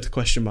missing word?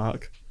 Question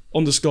mark.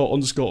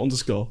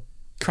 Underscore.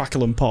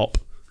 Crackle and pop.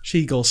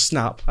 She goes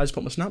snap. I just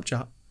put my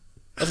Snapchat.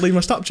 I'd leave my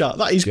Snapchat.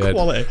 That is Good.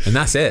 quality. And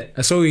that's it.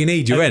 That's all you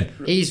need. You're in.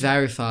 He's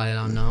verified,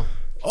 I know.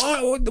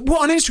 Oh,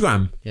 what on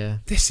Instagram? Yeah,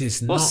 This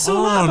is What's not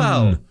all that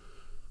on. about?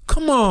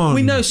 Come on.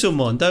 We know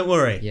someone. Don't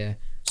worry. yeah.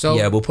 So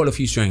Yeah, we'll pull a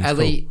few strings.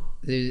 Ellie,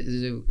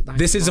 Cool.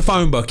 This is a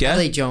phone book, yeah?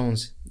 Ellie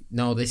Jones.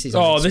 No, this is.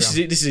 on Oh,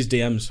 Instagram. this is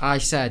DMs. I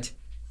said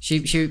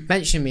she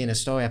mentioned me in a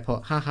story. I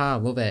put haha,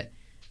 love it,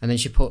 and then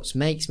she puts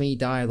makes me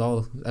die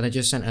lol, and I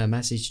just sent her a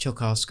message.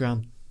 Chuck our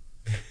scram.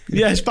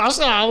 Yes,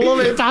 Pascal. I love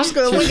it,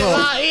 Pascal. Look at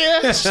that.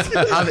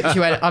 Yes. She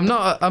went, I'm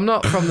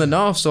not from the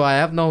north, so I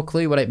have no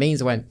clue what it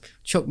means. I went,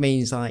 Chuck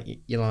means like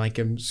you like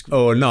him.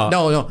 Or not.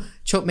 No,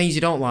 Chuck means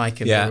you don't like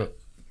him. Yeah.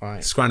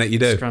 Right. Scran it, you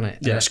do. Scran it.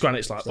 Yeah,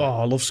 Scranit's like, oh,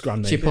 I love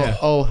Scran. She put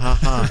oh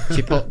haha.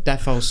 She put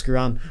defo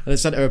scran, and I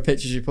sent her a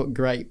picture. She put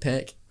great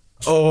pic.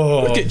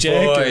 Oh, Look at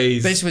Jacob.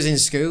 boys. This was in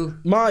school.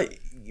 My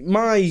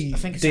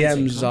think it's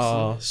DMs something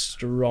are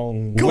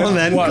strong. Go on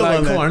then. What, Go like,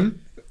 on come then.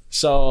 on.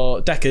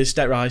 So Deckers,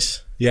 Deck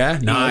Rice, Yeah,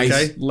 nice.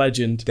 Okay.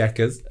 legend.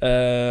 Deckers.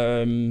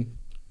 Mason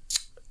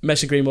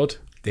Greenwood,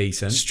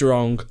 Decent.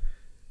 strong.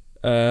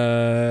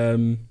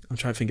 I'm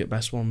trying to think of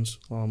best ones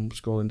while I'm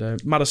scrolling down.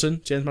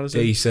 James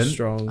Madison, Decent.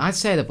 strong. I'd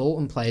say the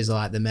Bolton players are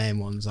like the main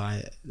ones.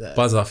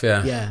 Buzz off,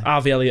 yeah. Yeah.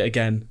 Harvey Elliott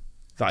again.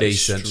 That is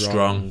Decent,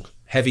 strong.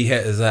 Heavy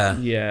hitters there.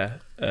 Yeah.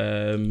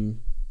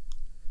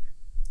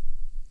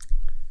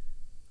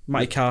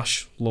 Matty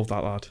Cash, love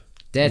that lad.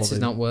 Dates Love is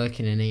him. not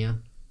working in here.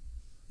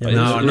 Yeah,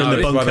 No, we're in no, the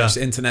it's bunker. rubbish.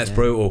 Internet's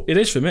brutal. It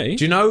is for me.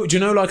 Do you know,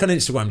 like on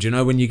Instagram, do you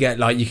know when you get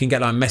like, you can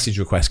get like message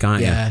requests,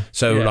 can't Yeah. you?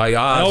 So Yeah. like,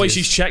 I always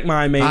used to check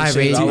my mates. I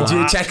read and it. Do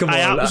you check them all? I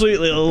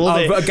absolutely love Oh,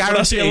 it. but When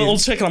I see a guaranteed. little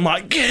tick and I'm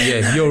like,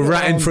 yeah, you're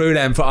ratting through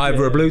them for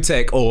either a blue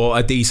tick or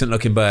a decent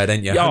looking bird,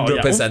 ain't you?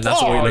 100%.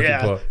 That's what you're looking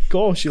for. Of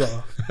course you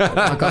are.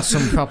 I got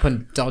some proper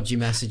dodgy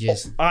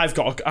messages. I've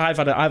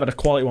had a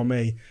quality one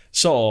me.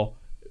 So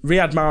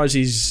Riyad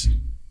Mahrez's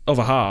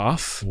other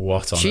half.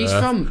 What on She's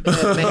earth? from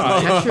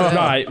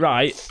Cheshire.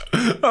 Right.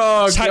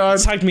 Oh, God.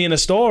 Tagged me in a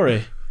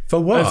story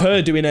For what? of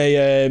her doing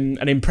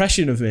an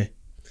impression of me.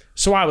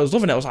 So I was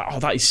loving it. I was like, oh,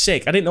 that is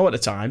sick. I didn't know at the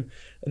time.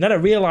 And then I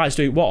realised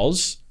who it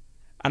was.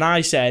 And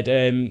I said,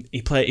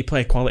 he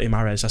played quality,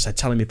 Mahrez. I said,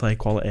 tell him he played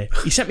quality.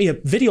 He sent me a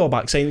video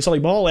back saying it's Ollie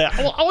Ball. I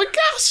was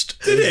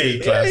gassed.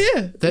 Did he?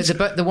 Yeah.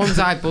 The ones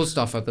I buzzed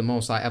off are the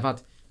most like I've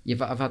had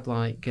I've had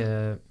like.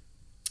 I'm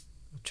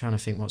trying to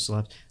think what's the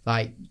left.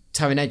 Like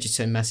Taryn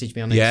Edgerton messaged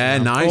me on Instagram. Yeah,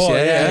 nice. Oh,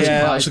 yeah.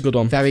 That's a good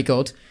one. Very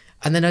good.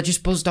 And then I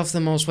just buzzed off the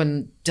most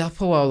when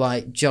Dapper or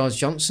like George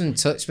Johnson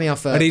touched me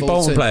off. Are these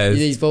Bolton players?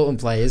 These Bolton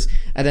players.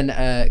 And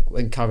then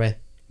when Corrie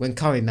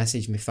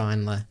messaged me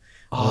finally.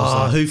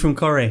 Who from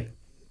Corrie?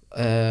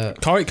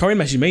 Corrie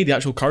messaged me, the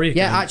actual Corrie.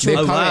 Yeah, account. actual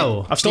Oh, Corrie.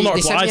 wow. I've still not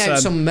They sent replied me to out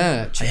them. some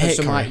merch I of hate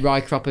some Corrie. like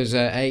Rye Croppers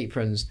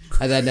aprons.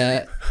 And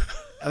then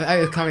out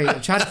of Corrie,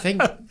 I'm trying to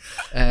think.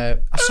 I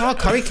saw a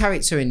Corrie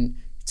character in.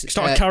 It's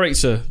not a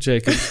character,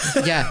 Jacob.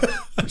 Yeah,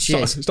 she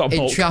is. it's not a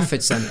in bulk.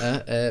 Trafford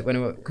Centre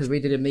because we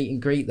did a meet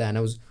and greet there, and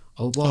I was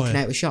walking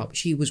out the shop.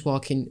 She was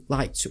walking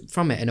like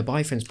from it, and her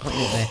boyfriend's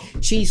pointing up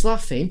there. She's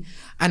laughing,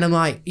 and I'm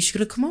like, "Is she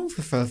gonna come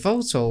over for a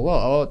photo, or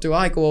what? Or do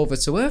I go over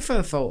to her for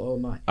a photo?"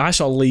 I'm like, I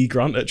saw Lee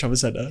Grant at Trafford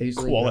Centre. Who's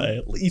Lee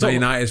Quality. He's Man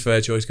not- United's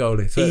third choice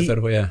goalie.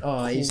 Third, yeah.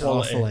 "Oh, he's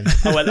Quality. awful." Him.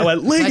 I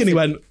went, League, and he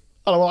went,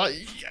 and I'm like,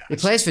 yeah. He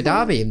plays for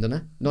Derby, him, doesn't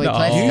he? No, he No.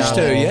 plays for Used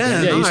to, Derby.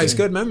 yeah. Yeah, used Nice. to.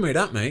 Good memory,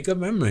 that, mate. Good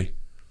memory.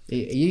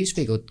 He used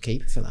to be a good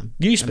keeper for them.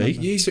 Used to be.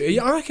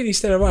 Yeah, I reckon he's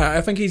still alright.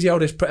 I think he's the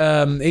oldest.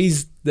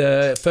 He's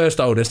the first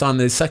oldest. I'm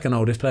the second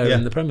oldest player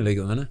in the Premier League,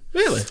 isn't he?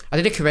 Really? I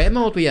did a career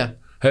mode with you.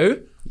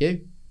 Who?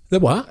 You. The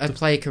what? I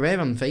play a career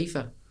on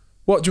FIFA.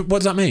 What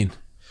does that mean?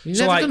 You've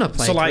So never like, done a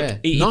play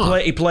career.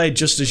 he played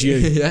just as you.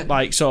 Yeah.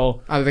 Like,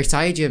 so I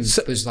retired you and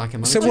was like a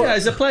manager. so what- Yeah,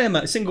 it's a player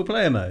mode, single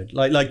player mode.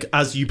 Like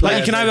as you play.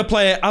 like, you can either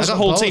play as I a got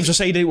whole both. team. So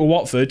say you did it with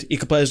Watford, you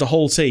could play as the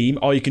whole team,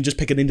 or you can just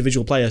pick an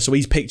individual player. So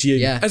he's picked you.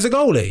 Yeah. As a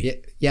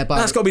goalie? Yeah, but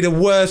That's got to be the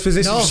worst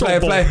position No. to play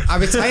a player. I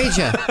retired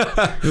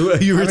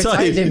you. you I retired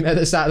retired. him at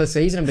the start of the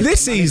season. And became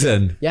This manager.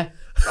 season? Yeah.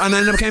 And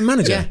then I became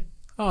manager? Yeah.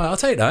 Oh, I'll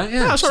take that,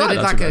 yeah. That's So all I right.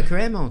 did That's like a a bit.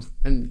 career mode.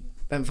 And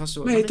Ben Foster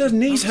was Mate, it does.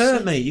 manager. Knees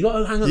hurt, mate. You got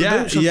to hang up the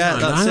Yeah, boots yeah,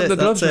 sometimes. that's Hang up it, the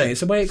gloves, that's it. mate. It's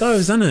the way it goes,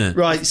 isn't it?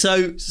 Right,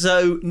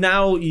 so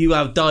now you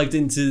have dived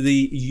into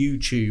the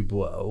YouTube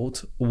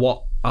world.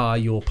 What are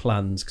your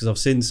plans? Because I've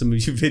seen some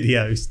of your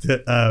videos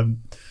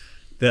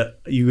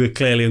that you were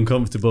clearly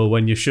uncomfortable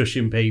when you're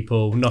shushing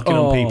people, knocking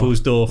on people's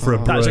door for a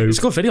brew. It's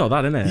a good video,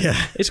 that, isn't it? Yeah.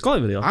 It's a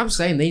quality video. I'm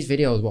saying these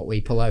videos, what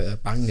we pull out are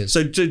bangers.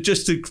 So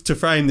just to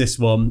frame this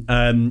one,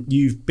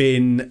 you've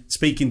been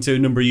speaking to a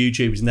number of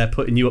YouTubers and they're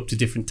putting you up to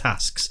different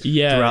tasks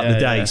throughout the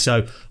day. yeah.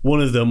 So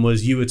one of them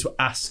was you were to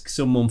ask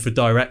someone for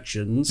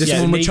directions. This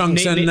Yeah, one with Ni-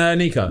 Chunks Ni- and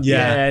Nico?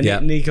 Yeah.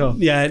 Nico.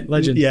 Yeah,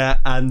 Legend. Yeah,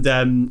 and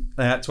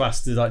they had to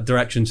ask the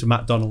directions for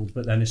McDonald's,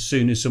 but then as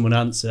soon as someone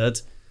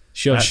answered,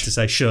 I had Shush. to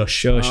say shush.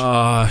 Shush.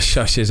 Oh,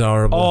 shush is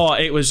horrible. Oh,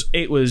 it was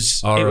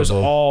Horrible.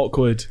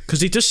 awkward because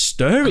they just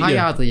stare at I you.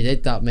 hardly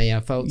did that, me. I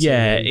felt so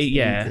Yeah, rude.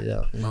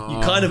 yeah. You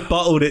kind of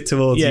bottled it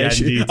towards the end.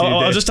 You two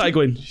I did. just started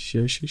going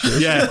shush, shush,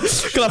 shush. Yeah.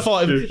 Because I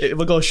thought if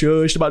I go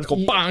shush, about to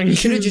go bang. You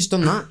should have just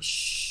done that.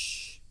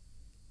 Shh.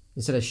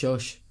 Instead of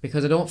shush.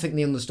 Because I don't think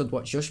they understood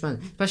what shush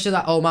meant. Especially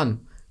that old man.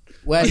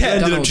 Where Yeah,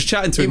 ended up just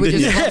chatting to him,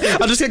 didn't you?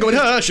 I just kept going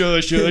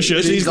shush, shush,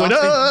 shush. He's going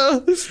I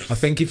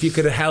think if you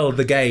could have held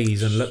the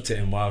gaze and looked at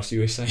him whilst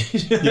you were saying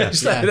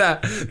just like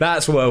that,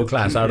 that's world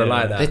class. I would have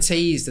liked The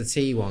that.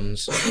 T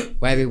ones,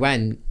 where we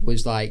went,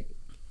 was like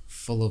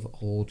full of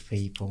old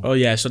people. Oh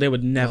yeah, so they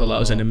would never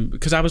let us in them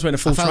because I was wearing a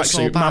full I felt so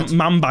tracksuit, bad.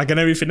 man bag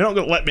and everything. They're not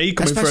going to let me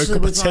come in for a Especially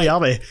cup of with, tea, like, are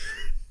they?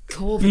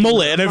 COVID.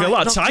 Mullet and everything,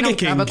 like "No, Tiger can I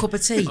King." have a cup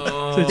of tea.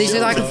 This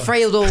is like a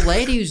frail old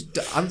lady who's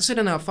answered,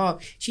 and I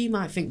thought she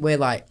might think we're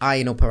like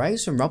eyeing up her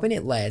house and robbing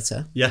it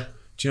later. Yeah.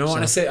 Do you know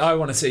what I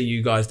want to see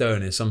you guys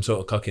doing is some sort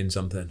of cooking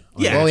something.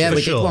 Yeah, Oh yeah, for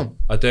we sure. did one.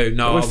 I do.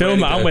 No, We're I filming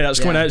really that, aren't do. we? That's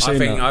coming Yeah. out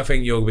soon. I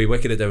think you'll be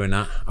wicked at doing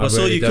that. I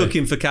saw really you do.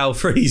 cooking for Cal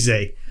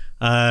Freezy.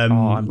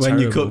 I'm When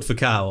you terrible. cooked for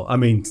Cal, I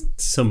mean,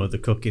 some of the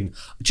cooking.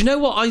 Do you know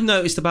what I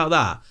noticed about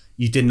that?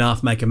 You didn't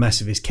half make a mess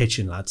of his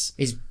kitchen, lads.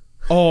 He's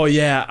Oh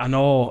yeah, I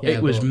know. Yeah,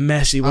 it was but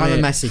messy. I'm Wasn't a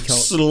it? messy cook.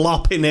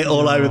 Slopping it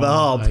all over the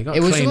hob. You got It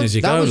was clean good. as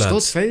you That go, was lads.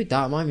 good food.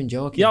 That I'm not even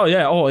joking.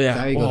 Yeah, oh yeah.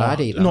 Very good, Oh, I'd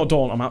eat that. No,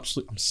 don't. I'm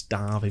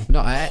starving.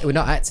 We're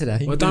not at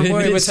today. Well, don't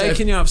worry, we're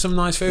taking you up some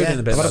nice food Yeah. in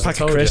a bit. I've had a lads, I pack of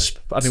told you. crisp.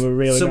 I think we're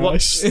really So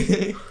nice.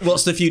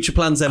 What's the future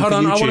plans then Hold for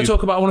on,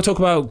 YouTube? I want to talk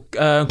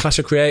about Clash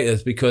of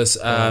Creators because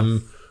I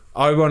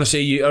want to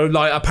see you.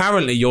 Like,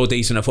 apparently, you're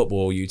decent at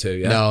football, you two.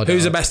 Yeah. No,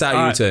 Who's no. the best out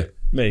of you two?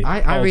 Me.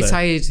 I all day.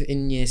 retired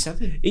in year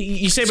 7.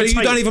 You say, So but it's you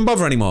like- don't even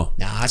bother anymore.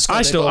 Nah,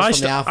 I still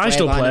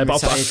play,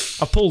 but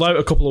I've pulled out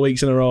a couple of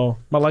weeks in a row.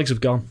 My legs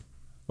have gone.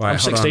 Right, I'm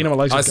hold 16 on. and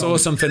my legs I have saw gone.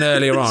 something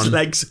earlier on.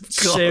 Legs have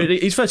gone. So,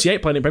 he's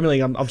 38 playing in Premier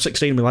League. I'm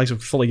 16 and my legs are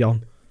fully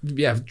gone.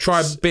 Yeah,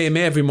 try beating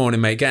me every morning,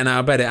 mate. Getting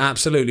out of bed, it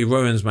absolutely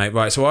ruins, mate.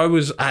 Right, so I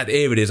was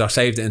here it is. I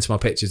saved it into my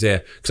pictures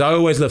here because I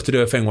always love to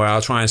do a thing where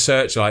I'll try and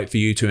search like for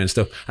you two and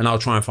stuff, and I'll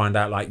try and find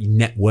out like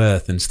net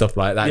worth and stuff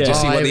like that. Yeah.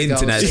 Just see Oh, what here the we go.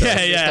 internet Yeah,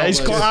 says. Yeah, it's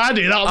quite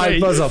handy. That'll I be.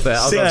 buzz off it.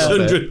 I'll buzz off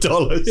it.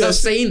 $600. I've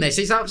seen this.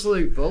 It's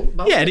absolute bull.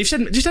 Yeah, they've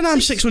said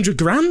I'm 600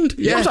 grand.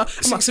 Yeah, I'm like,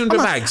 600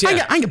 bags,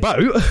 yeah. I ain't about.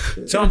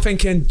 So I'm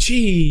thinking,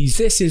 geez,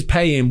 this is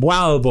paying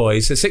wow,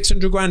 boys. So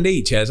 600 grand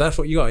each. Yeah, that's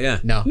what you got. Yeah.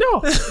 No.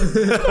 No,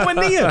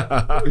 nowhere near.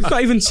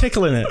 Not even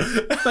tickling it.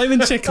 Not even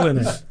tickling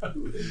it.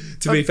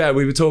 To be fair,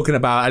 we were talking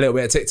about a little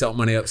bit of TikTok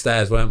money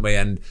upstairs, weren't we?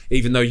 And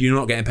even though you're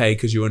not getting paid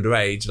because you're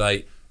underage,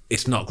 like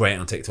it's not great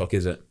on TikTok,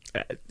 is it?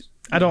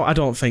 I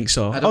don't think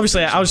so.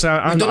 Obviously, I've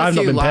I've done a not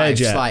few been paid lives,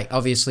 yet. like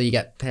obviously you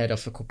get paid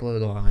off a couple of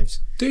the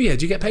lives. Do you?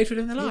 Do you get paid for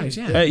doing their lives?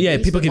 Yeah. Yeah,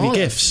 people give you All of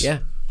gifts. Yeah.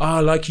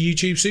 Oh, like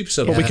YouTube Super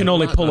Sub. But we can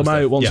only pull them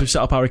out once we've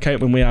set up our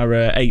account when we are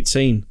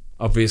 18.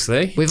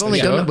 Obviously. We've only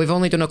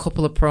done a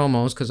couple of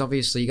promos because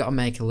obviously you got to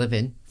make a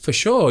living. For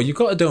sure. You've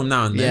got to do them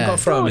now and then. Yeah. You've got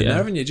to throw them in yeah. there,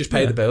 haven't you? Just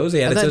pay the bills,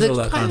 the editors, all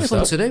that kind of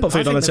stuff. To do. Put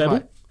food on the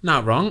table.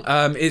 Not wrong.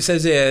 It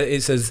says here,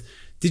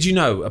 did you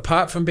know,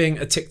 apart from being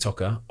a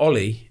TikToker,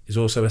 Ollie is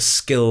also a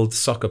skilled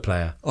soccer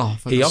player. Oh,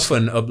 he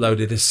often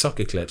uploaded his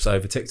soccer clips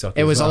over TikTok.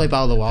 It was Ollie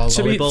Ball the Wall.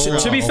 To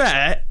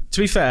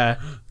be fair,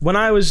 when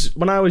I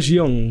was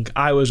young,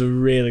 I was a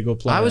really good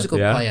player. I was a good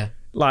player.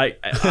 Like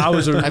I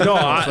was a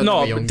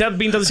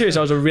being dead serious. I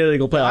was a really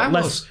good player.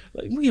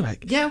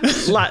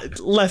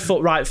 Left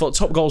foot, right foot,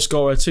 top goal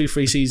scorer,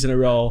 2-3 seasons in a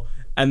row.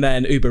 And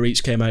then Uber Eats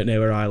came out near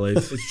where I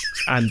live,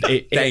 and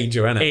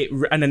Danger,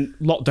 innit? And then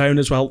lockdown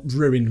as well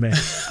ruined me.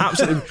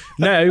 Absolutely.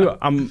 Now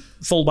I'm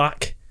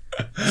fullback,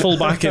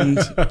 and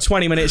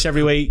 20 minutes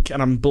every week,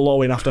 and I'm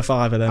blowing after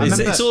 5 of them.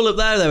 It's all up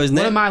there though, isn't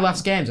it? One of my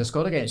last games, I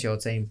scored against your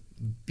team.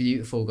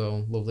 Beautiful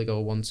goal, lovely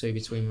goal, 1-2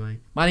 between me.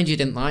 Manager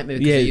didn't like me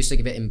because I used to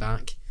give it him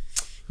back.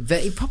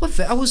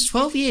 I was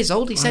 12 years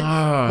old. He said,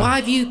 "Why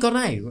have you gone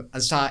out?"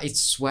 And started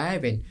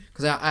swearing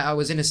because I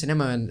was in a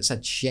cinema and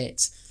said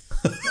shit.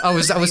 I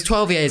was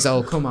 12 years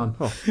old. Come on,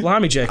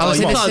 blimey, Jake!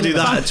 You can't do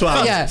that at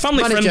 12. Yeah,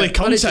 family-friendly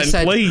content,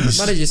 please.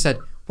 Manager said,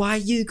 "Why are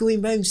you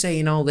going round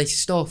saying all this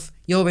stuff?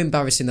 You're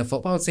embarrassing the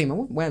football team." I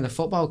wasn't wearing the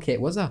football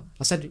kit, was I?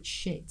 I said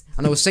shit,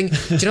 and I was singing.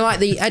 Do you know like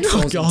the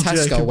headphones in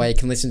Tesco where you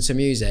can listen to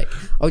music?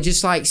 I was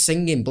just like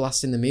singing,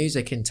 blasting the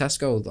music in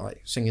Tesco,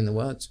 like singing the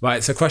words.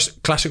 Right, so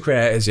Clash of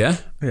Creators, yeah?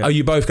 Are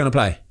you both going to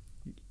play?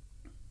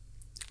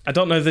 I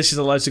don't know if this is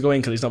allowed to go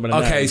in because it's not been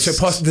announced. Okay, so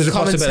there's a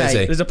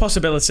possibility. There's a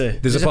possibility.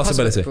 There's a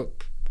possibility.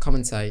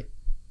 Commentate.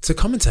 To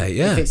commentate,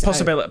 yeah.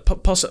 Possibility.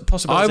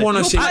 I want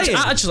to see.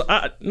 Actually,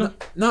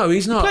 no,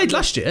 he's not. Played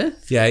last year.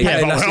 Yeah, he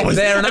played last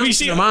year. Have you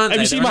seen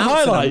my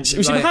highlights? Have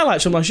you seen the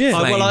highlights from last year?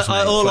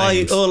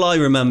 All I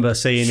remember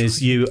seeing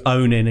is you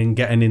owning and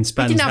getting in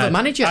Spen's He didn't have a head.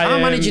 manager. Our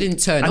manager didn't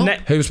turn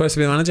up. Who was supposed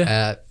to be the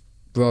manager?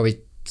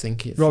 Rory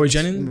Jennings.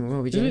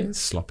 Rory Jennings.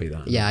 Sloppy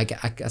that. Yeah,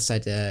 I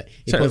said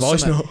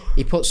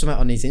he put something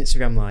on his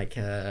Instagram like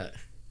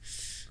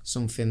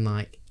something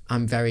like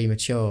I'm very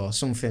mature.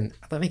 Something.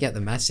 Let me get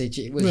the message.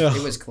 It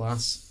was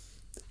class.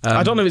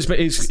 I don't know if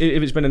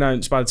it's been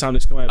announced by the time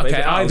it's come out.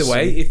 Okay, either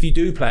way, if you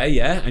do play,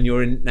 and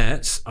you're in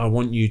nets, I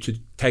want you to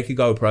take a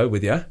GoPro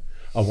with you.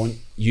 I want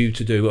you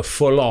to do a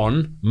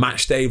full-on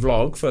match day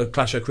vlog for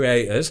Clash of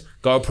Creators.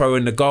 GoPro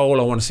in the goal.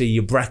 I want to see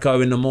your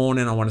brecco in the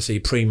morning. I want to see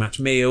pre-match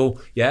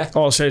meal. Yeah.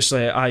 Oh,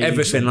 seriously,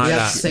 everything like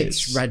that.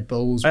 6 Red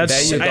Bulls. I had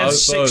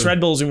 6 Red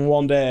Bulls in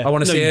one day. I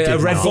want to see a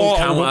Red Bull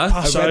counter.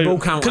 A Red Bull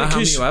counter. How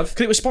many you have?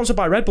 Because it was sponsored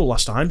by Red Bull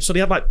last time, so they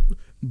had like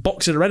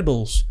boxes of Red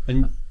Bulls.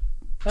 And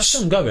that's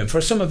some going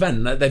for some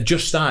event that they've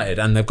just started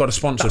and they've got a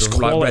sponsor of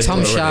like Red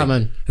Tom Bull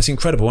Sharman. That's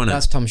incredible, isn't it?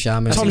 That's Tom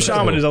Sharman. Tom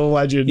Sharman is a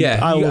legend. Yeah,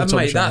 I love Tom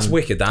mate, that's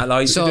wicked. That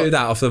like to do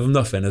that off of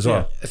nothing as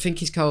well. I think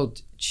he's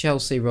called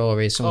Chelsea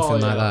Rory,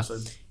 something like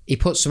that. He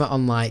put something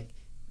on like,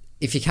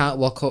 if you can't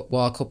walk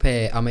up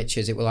here,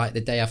 amateurs. It was like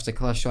the day after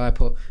Clash. So I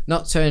put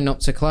not turning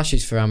up to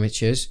clashes for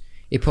amateurs.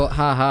 He put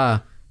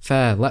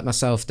fair. Let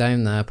myself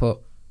down there. I put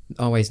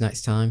always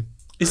next time.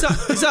 Is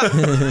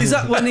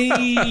that when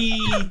he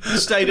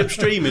stayed up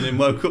streaming and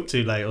woke up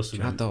too late or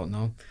something? I don't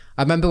know.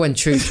 I remember when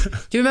do you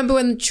remember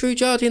when True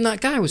Geordie and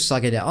that guy was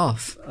slagging it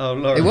off? Oh,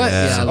 Lauren. It worked.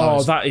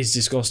 Yeah, that is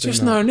disgusting.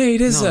 Just no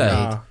need, is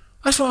there? Need.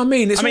 That's what I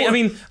mean.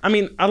 I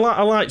mean, I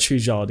like True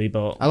Geordie,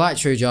 but I like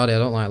True Geordie. I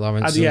don't like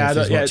Lawrence.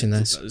 Watching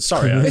this.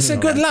 Sorry, it's a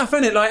good laugh,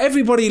 isn't it? Like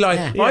everybody,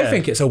 I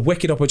think it's a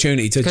wicked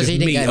opportunity to just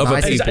meet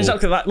other people.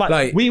 Exactly.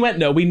 Like we went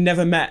there. We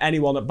never met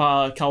anyone at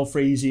bar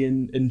Calfreezy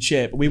and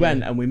Chip. We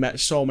went and we met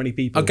so many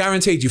people. I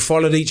guaranteed you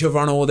followed each other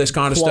on all this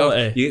kind of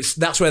stuff.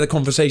 That's where the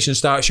conversation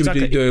starts. Should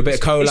we do a bit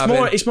of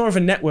collab? It's more of a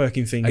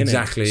networking thing.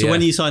 Exactly. Isn't it? So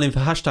when are you signing for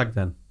hashtag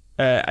then?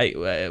 No,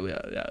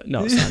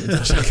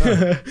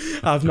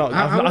 I've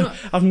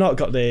not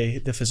got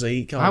the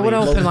physique. I would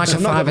open like a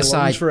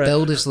 5-a-side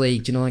builders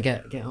league. Do you know, I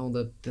get all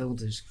the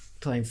builders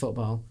playing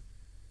football.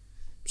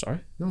 Sorry,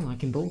 no,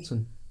 like in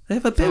Bolton. They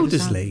have a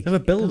builders league. They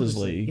have a builders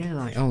league. Yeah,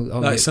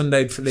 like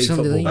Sunday league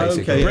football, league.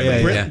 basically.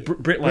 Okay,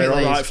 bricklayer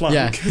on right flank.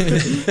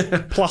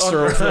 Yeah.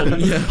 Plaster up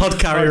front. Hod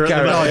carrier.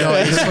 No,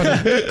 it's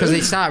funny because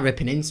they start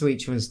ripping into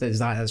each other.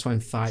 That's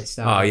when fights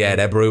start. Oh yeah,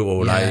 they're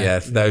brutal.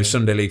 Those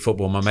Sunday league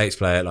football. My mates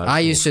play it.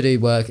 I used to do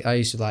work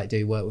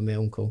with my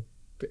uncle.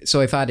 So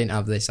if I didn't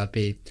have this, I'd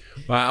be.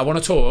 Right, I want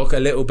to talk a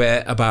little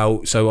bit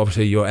about. So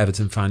obviously you're an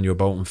Everton fan, you're a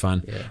Bolton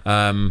fan.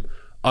 Yeah.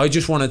 I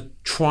just want to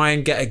try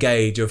and get a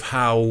gauge of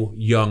how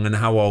young and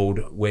how old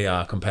we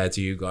are compared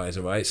to you guys,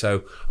 all right?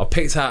 So I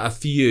picked out a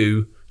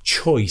few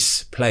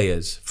choice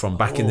players from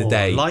back in the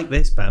day. Like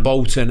this, Ben.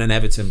 Bolton and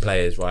Everton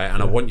players, right?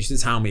 And I want you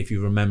to tell me if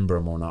you remember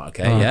them or not,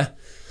 okay? Yeah?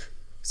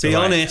 Be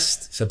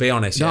honest. So be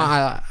honest. No,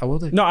 Yeah. I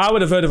would have. No, I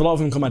would have heard of a lot of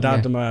them because my dad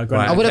Yeah. and my Right.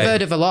 granddad. I would have Okay.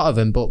 heard of a lot of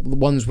them, but the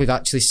ones we've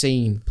actually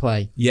seen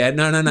play. Yeah,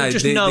 no.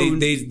 Just known-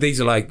 These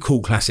are like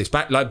cool classics.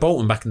 Like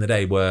Bolton back in the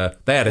day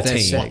they had a They're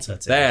team. sick.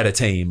 They had a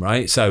team,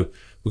 right? So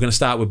we're going to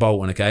start with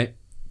Bolton, okay?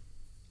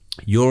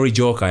 Yuri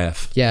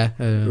Djorkaeff. Yeah.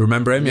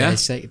 Remember him, yeah?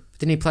 he's sick.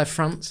 Didn't he play for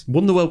France?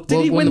 Won the World.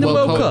 Did he Won win the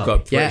World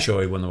Cup? Pretty Yeah.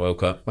 sure he won the World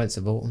Cup. Went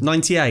to Bolton.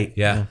 98.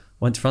 Yeah.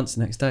 Went to France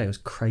the next day. It was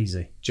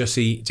crazy.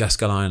 Jussi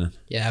Jaskalainen.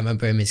 Yeah, I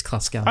remember him. His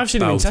class guy. I've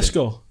seen him in Belted.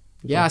 Tesco.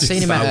 Yeah, I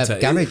seen him at a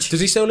garage. Does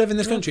he still live in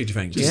this country, do you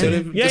think? Does he still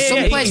live? Yeah, His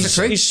son plays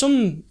for Crewe. His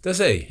son. Does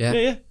he? Yeah.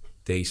 Yeah.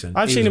 Decent.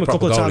 I've He seen was him a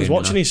couple of proper times goalie,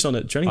 watching you his son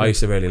at training. know? I used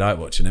to really like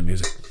watching him. He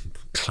was a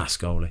class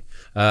goalie.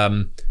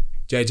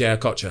 JJ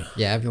Okocha.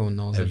 Yeah, everyone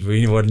knows him.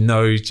 Everyone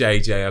knows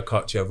JJ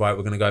Okocha. Right,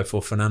 we're going to go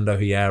for Fernando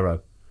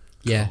Hierro.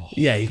 Yeah.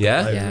 Yeah,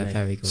 Yeah? Yeah,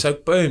 very good. So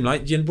boom,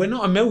 like we're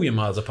not a million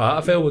miles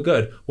apart. I feel we're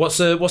good. What's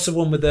the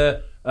one with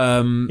the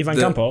Ivan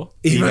Campo.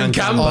 Ivan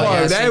Campo. Oh,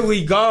 yeah, There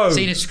we go.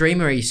 Seen a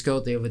screamer he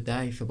scored the other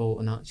day for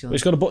Bolton, actually.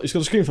 He's got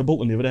a screen for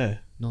Bolton the other day.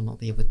 No, not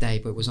the other day,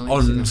 but it was on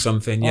On Instagram.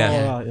 something, Oh,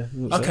 yeah. right,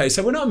 yeah. Okay,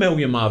 so we're not a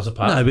million miles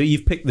apart. No, but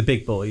you've picked the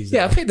big boys.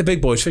 Yeah, I picked the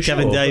big boys for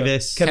Kevin sure.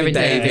 Davis. Kevin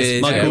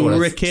Davis. Michael yeah.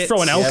 Ricketts.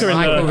 Throw an Elka in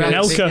Michael there.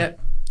 An Ricketts, Elka.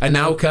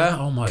 Anelka.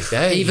 Oh my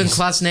days. Even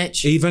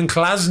Klasnic. Even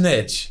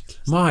Klasnic.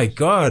 My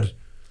God.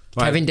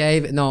 Right. Kevin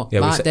Davis. No, Yeah,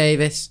 we Mark said-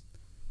 Davis.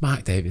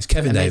 Mark Davis.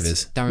 Kevin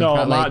Davis. Darren No,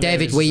 Pratley. Mark David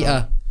Davis is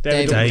Wheater.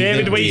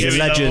 David Wheater. He's a He's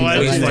legend.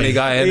 a He's a funny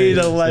guy, isn't he? He's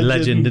a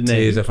Legend, isn't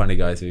he? He's a funny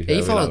guy too.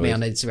 He followed me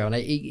on Instagram.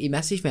 He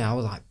messaged me. I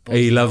was like,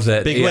 He loves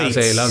it. Big He Weeks.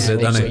 absolutely loves Yeah,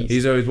 it, doesn't Big he? Weeks.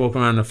 He's always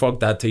walking around in a Fog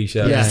Dad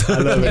t-shirt. Yeah. I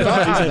love it.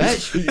 I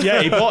bet.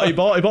 Yeah, he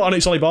bought on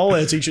its Ollie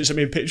Ball t-shirt. Sent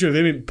me a picture of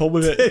him in pub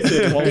with it.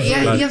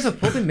 Yeah, he has a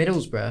pub in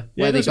Middlesbrough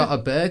where they that's got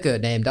a burger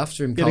named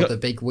after him Yeah, called they the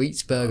Big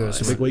Wheats Burger or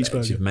something. Big Wheats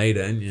burger. You've made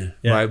it, haven't you?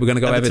 Yeah. Right, we're going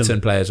to go Everton.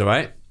 Everton players, all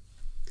right?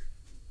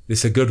 This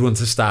is a good one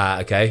to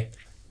start, okay?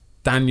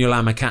 Daniel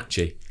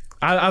Amokachi.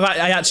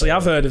 I actually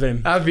have heard of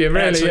him. Have you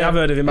really? Actually, Yeah. I've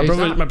heard of him. Who's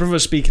that? My brother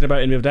was speaking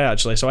about him the other day,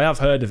 actually, so I have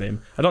heard of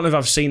him. I don't know if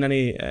I've seen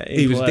any.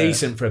 He was play.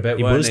 decent for a bit,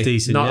 He weren't was he?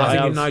 decent, Not, yeah. I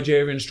think I a have-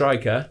 Nigerian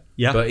striker.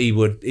 Yeah. But he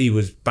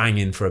was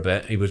banging for a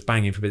bit. He was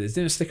banging for a bit. It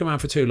didn't stick around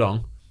for too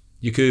long.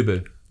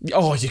 Yakubu.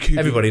 Oh, you could.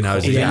 Everybody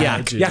knows him.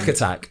 Yeah, Yak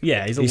Attack.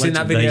 Yeah, he's a You've seen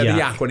that legend. video of The the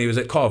Yak. Yak when he was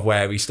at Cov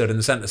where he stood in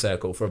the centre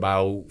circle for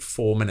about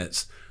 4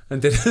 minutes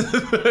and did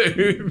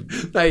they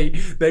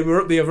were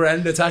up the other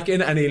end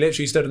attacking and he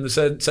literally stood in the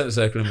centre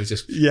circle and was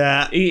just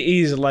Yeah.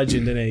 He's a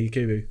legend, isn't he,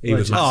 Kubu? he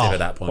was massive Oh, at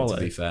that point, quality.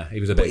 to be fair. He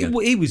was a But big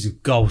he was a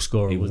goal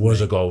scorer. he wasn't was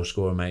he? a goal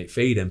scorer, mate.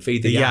 Feed him,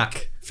 feed the, The yak.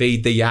 Yak.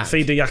 Feed the Yak.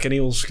 Feed the yak and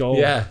he'll score.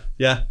 Yeah.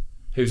 Yeah.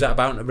 Who's that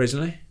about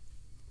originally?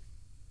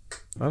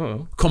 I don't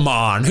know. Come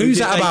on, who's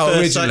Did that they about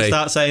first originally?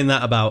 Start saying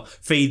that about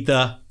feed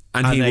the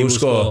And he they will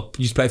score.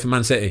 You used to play for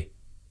Man City.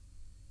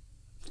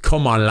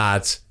 Come on,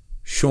 lads.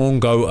 Sean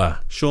Goater.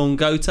 Sean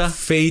Gota.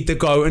 Feed the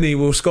goat and he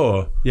will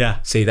score. Yeah.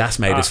 See, that's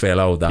made us feel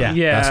old, that.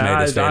 Yeah. That's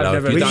made us feel I've old.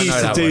 never- You We don't used know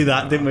to that do one.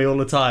 that, didn't we, all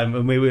the time?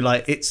 And we were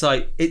like, it's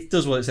like, it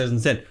does what it says on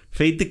the tin.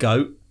 Feed the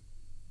goat.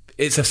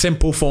 It's a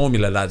simple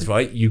formula, lads,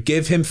 right? You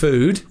give him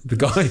food, the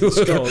guy will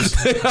Scores.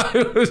 the guy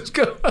will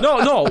score.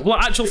 No,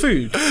 like actual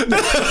food.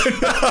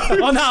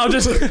 Oh no, I'm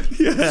just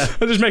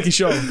making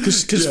sure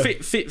because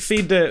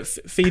feed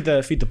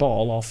the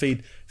ball or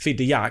feed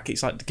the yak.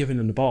 It's like giving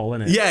him the ball,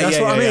 isn't it? Yeah, That's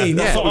what I mean,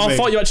 yeah. I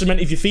thought you actually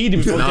meant if you feed him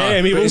before the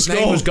game, he but will his score.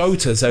 name was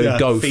Goater, so Yeah,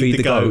 goat, feed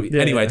the goat.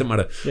 Yeah, Anyway, yeah. it doesn't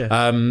matter.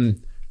 Yeah.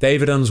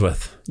 David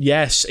Unsworth.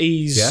 Yes,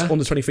 he's Yeah?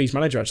 under 23s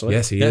manager actually.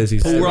 Yes, he is.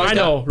 He's Paul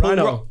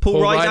Rhino.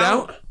 Paul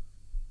Rideout.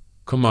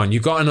 Come on,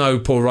 you've got to know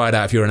Paul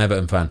Rideout if you're an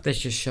Everton fan. This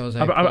just shows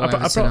how I cool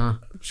Everton are.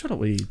 Shut up,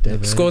 we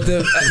David. Scored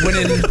the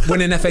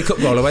winning FA Cup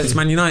goal against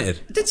Man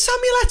United. Did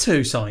Samuel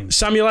Eto'o sign?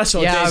 Samuel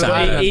Eto'o Yeah, did,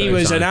 I but he know.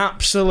 was an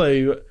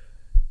absolute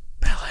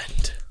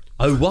bellend.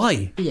 Oh,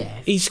 why? Yeah.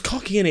 He's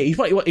cocky, innit?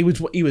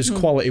 He was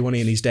quality when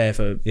he in his day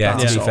for Yeah,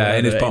 to be Barca fair,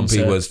 in his or pomp, he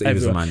Everton, was the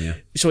everywhere. man, yeah.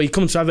 So he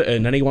comes to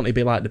Everton and he wanted to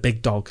be like the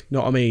big dog. You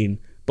know what I mean?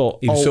 But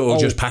He was sort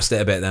of just past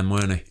it a bit then,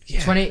 weren't he?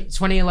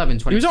 2011,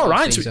 he was all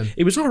right. season.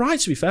 He was all right.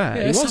 To be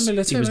fair, he was.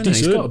 Samuel Eto'o, He was isn't he? He's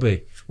decent. got to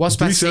be. What's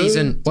best Decent.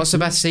 season? What's the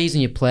best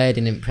season you played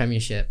in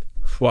Premiership?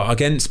 What,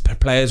 against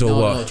players or No,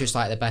 what? no, just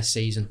like the best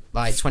season.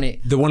 Like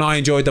 20. The one I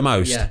enjoyed the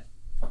most? Yeah.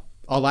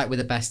 Or like with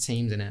the best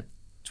teams in it.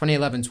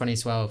 2011,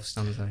 2012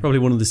 stands out. Probably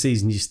one of the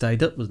seasons you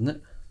stayed up, wasn't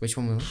it? Which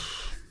one was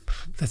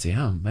it? Bloody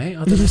hell, mate.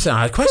 I don't know.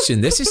 I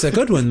question. This is a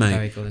good one,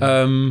 Very mate. good,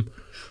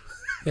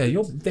 Yeah,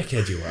 you're a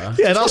dickhead, you are.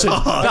 Yeah, that's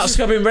That's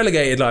I've been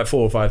relegated like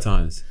 4 or 5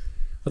 times.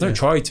 I don't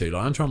try to.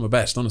 Like, I'm trying my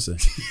best, honestly.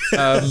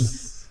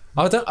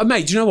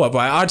 Mate, do you know what?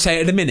 Right, I'd say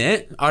at the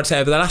minute,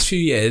 over the last few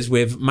years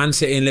with Man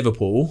City and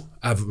Liverpool,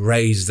 have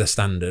raised the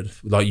standard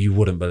like you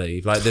wouldn't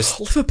believe. Like this,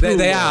 Liverpool.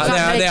 they are. Does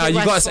that They make are. it You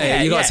got to less say it.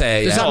 fun? You got to Yeah.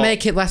 say it. Does yeah. that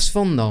make it less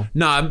fun though?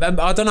 No,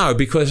 I don't know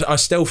because I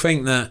still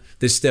think that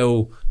there's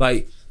still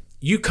like.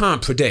 You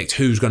can't predict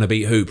who's going to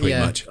beat who, pretty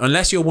Yeah. much.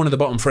 Unless you're one of the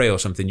bottom 3 or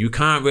something, you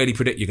can't really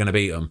predict you're going to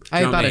beat them.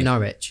 How bad at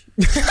Norwich?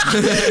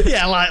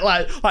 yeah,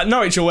 like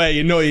Norwich away.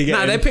 You know you get.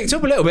 No, they picked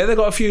up a little bit. They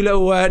got a few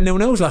little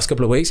nil-nils last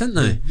couple of weeks, haven't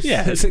they?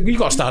 Yeah. So you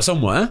got to start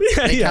somewhere.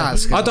 They can't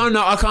score. I don't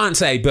know. I can't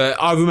say,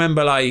 but I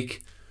remember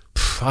like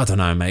I don't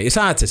know, mate. It's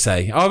hard to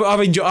say.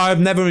 I've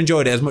never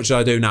enjoyed it as much as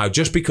I do now,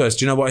 just because,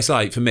 do you know what it's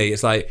like for me?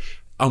 It's like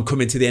I'm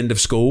coming to the end of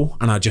school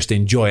and I just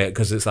enjoy it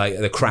because it's like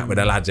the crap with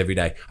the lads every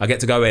day. I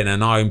get to go in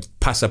and I'm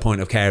past the point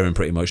of caring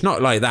pretty much.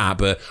 Not like that,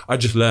 but I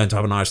just learn to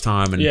have a nice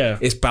time, and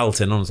it's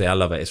belting. Honestly, I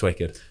love it. It's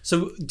wicked.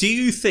 So do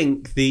you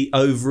think the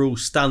overall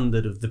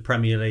standard of the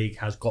Premier League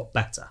has got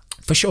better?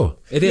 For sure.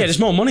 It is. Yeah, there's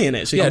more money in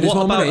it. So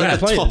What about at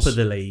the players. top of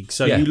the league?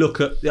 So you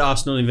look at the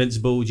Arsenal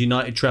Invincibles,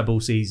 United treble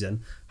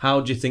season.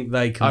 How do you think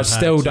they compare? I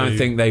still don't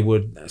think they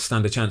would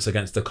stand a chance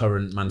against the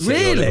current Man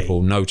City or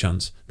Liverpool. No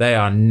chance. They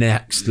are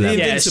next level.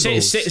 Yeah,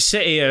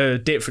 City are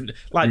different.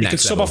 Like, you could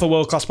sub off a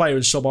world-class player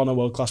and sub on a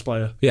world-class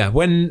player. Yeah,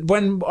 when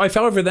if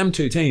either them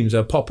two teams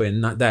are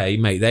popping that day,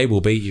 mate, they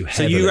will beat you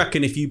heavily. So you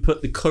reckon if you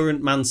put the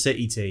current Man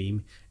City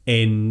team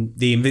in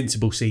the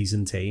Invincible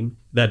season team,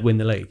 they'd win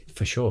the league?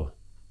 For sure.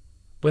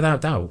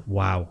 Without doubt.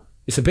 Wow.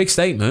 It's a big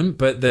statement,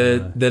 but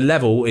the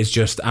level is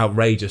just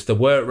outrageous. The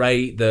work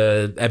rate,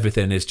 the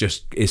everything is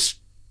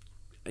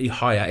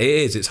higher.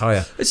 It's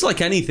higher. It's like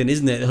anything,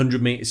 isn't it?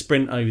 100-metre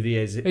sprint over the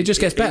years. It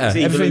just gets better.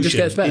 Everything just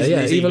gets better.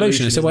 Yeah,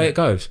 evolution. It's the way it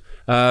goes.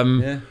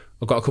 I've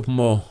got a couple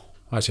more.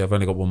 Actually, I've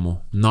only got one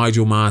more.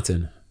 Nigel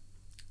Martin.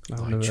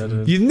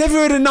 You've never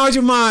heard of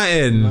Nigel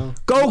Martin? No.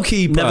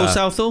 Goalkeeper. Neville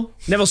Southall?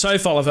 Neville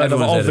Southall I've heard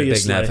of,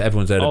 obviously.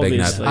 Everyone's heard of Big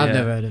Nev. I've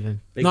never heard of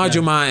him.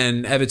 Nigel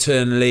Martin,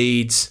 Everton,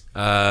 Leeds. Who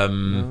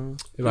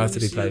else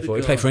did he play for?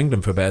 He played for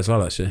England for a bit as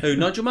well, actually. Who,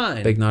 Nigel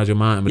Martin? Big Nigel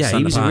Martin. Yeah,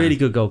 he was a really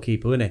good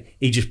goalkeeper, wasn't he?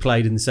 He just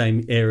played in the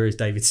same era as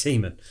David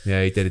Seaman.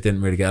 Yeah, he did. He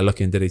didn't really get a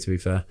look in, did he, to be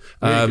fair?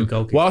 Really good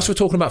goalkeeper. Whilst we're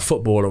talking about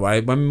football,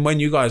 right? When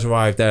you guys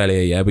arrived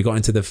earlier, we got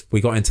into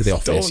the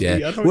office,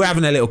 we were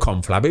having a little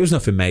conflab. It was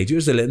nothing major. It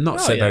was a little,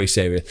 very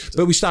serious.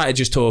 But we started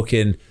just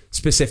talking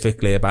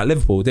specifically about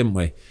Liverpool, didn't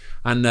we?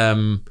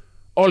 And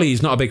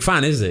Ollie's not a big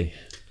fan, is he?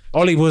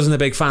 Ollie wasn't a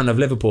big fan of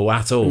Liverpool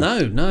at all. No.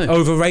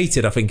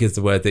 Overrated, I think, is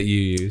the word that you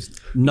used.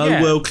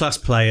 No world-class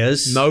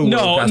players. No.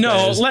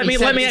 Let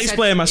me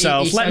explain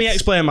myself. Let me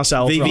explain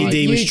myself.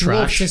 VVD was trash.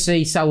 Love to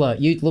see Salah.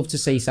 You'd love to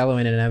see Salah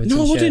in an Everton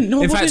No, I shirt. didn't.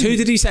 In fact, who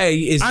did he say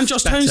is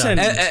Andros better? Townsend.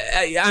 Van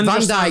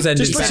Dijk.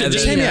 is better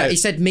than... He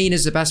said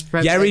Mina's the best.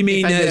 Yerry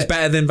Mina is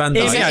better than Van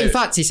Dijk. In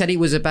fact, he said he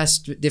was the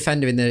best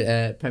defender in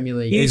the Premier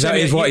League. Is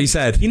what he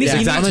said? You need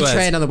on the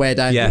train on the way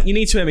down. You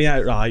need to hear me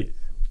out, right?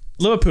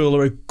 Liverpool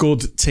are a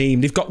good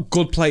team. They've got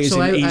good players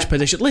in each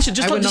position. Listen,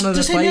 just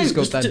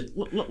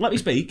let me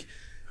speak.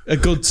 A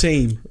good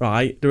team,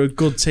 right? They're a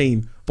good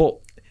team, but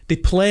they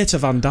play to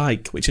Van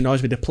Dijk, which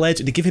annoys me.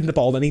 They give him the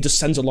ball, and he just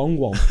sends a long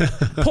one.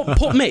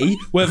 put me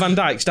where Van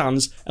Dijk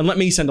stands, and let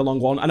me send a long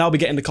one, and I'll be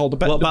getting the call.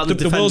 What about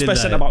the world's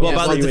best centre back? What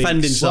about the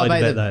defending side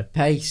of it, though?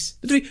 Pace.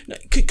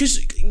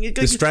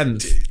 The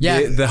strength,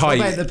 the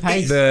height, the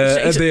pace,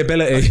 the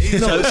ability.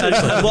 So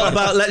what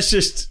about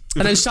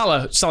And then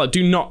Salah,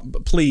 do not,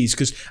 please,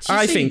 because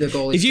I think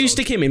if you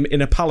stick him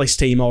in a Palace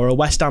team or a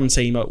West Ham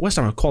team, West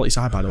Ham are a quality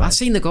side, by the way. I've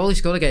seen the goal he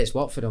scored against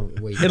Watford on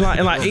the weekend.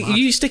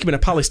 You stick him in a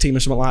Palace team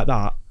or something like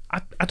that,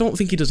 I don't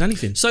think he does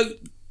anything. So,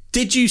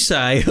 did you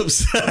say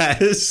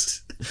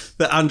upstairs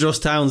that Andros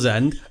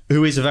Townsend,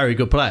 who is a very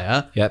good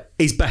player,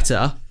 is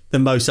better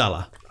than Mo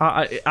Salah?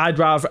 I'd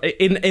rather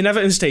in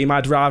Everton's team.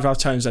 I'd rather have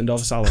Townsend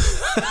over Salah.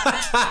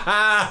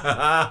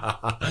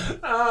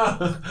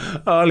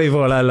 Ollie,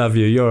 I love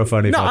you. You're a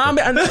funny. I'm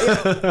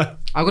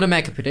going to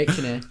make a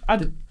prediction here.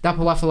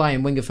 Dapper Waffle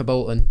winger for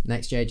Bolton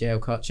next year, JJ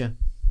Okocha.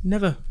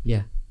 Never.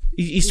 Yeah.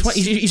 He's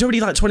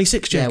already like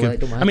 26,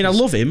 Jacob. I mean, I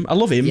love him,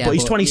 but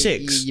he's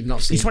 26. You've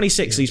not seen he's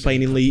 26. He's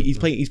playing in league. He's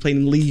playing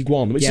in League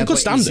One, which is a good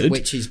standard.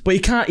 But he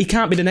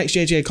can't be the next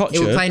JJ Okocha. He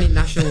was playing in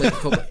National League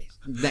Cup.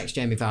 Next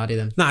Jamie Vardy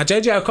then. Nah,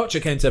 JJ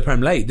Okocha came to the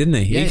Prem late, didn't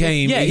he? He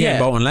came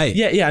Bolton late.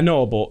 Yeah, I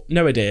know, but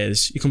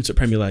nowadays you come to the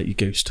Premier League, you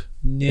goosed.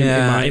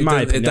 Yeah, in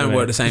my opinion, it don't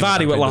work the same.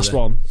 Vardy was last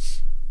one.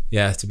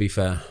 Yeah, to be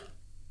fair.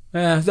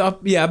 Yeah,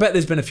 I bet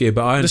there's been a few,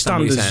 but I understand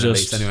what you're saying at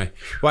least anyway.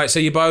 Right,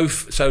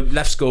 so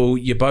left school,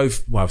 you're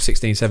both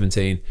 16,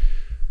 17.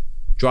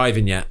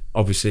 Driving yet?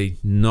 Obviously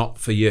not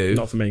for you.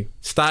 Not for me.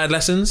 Started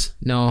lessons?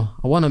 No,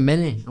 I want a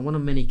Mini. I want a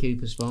Mini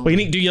Cooper Sport. Well, you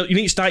need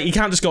to start. You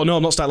can't just go. No,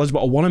 I'm not starting lessons,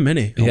 but I want a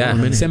Mini.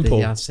 Simple.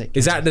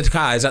 Is that the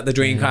car? Is that the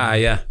dream car?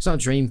 Yeah. It's not a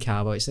dream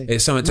car, but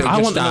it's something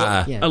to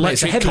start.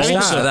 Electric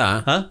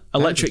Corsa. Huh?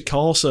 Electric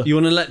Corsa. You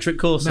want an electric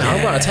Corsa? No,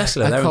 I've got a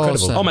Tesla. They're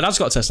incredible. Oh, my dad's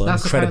got a Tesla.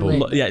 That's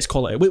incredible. Yeah, it's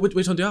quality.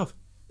 Which one do you have?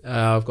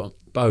 I've got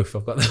both.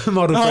 I've got the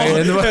Model 3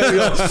 and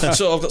the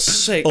So I've got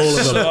 6. All of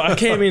them. So I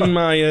came in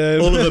my...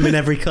 all of them in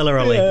every colour,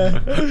 Ollie.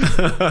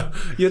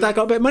 Your dad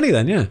got a bit of money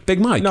then, yeah? Big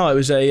Mike? No, it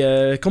was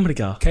a company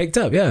car. Caked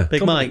up, yeah.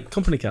 Big Mike.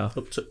 Company car.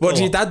 What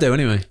did your dad do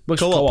anyway?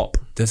 Co-op.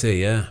 Does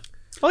he, yeah?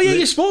 Oh yeah,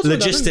 you're sports.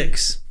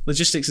 Logistics.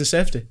 Logistics and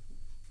safety.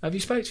 Have you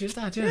spoke to his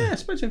dad, yeah? Yeah, I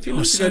spoke to him a few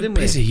months ago, so didn't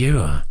we? busy you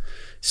are.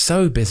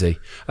 So busy.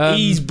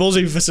 He's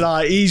buzzing for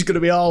tonight. He's going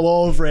to be all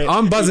over it.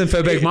 I'm buzzing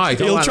for Big Mike.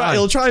 He'll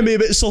try and be a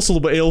bit subtle,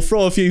 but he'll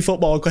throw a few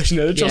football questions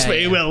in. Trust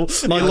me, he will.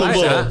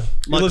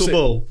 Michael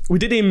Bull. We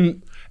did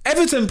him...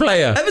 Everton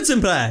player.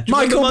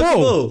 Michael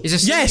Bull. He's a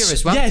singer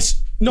as well.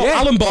 Yes. No,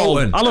 Yeah, Alan Ball.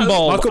 Bolton. Alan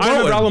Ball. Michael I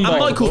remember Bolton. Alan And Ball.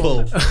 Michael Ball.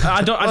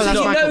 I don't. that's I,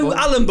 You Michael know Ball.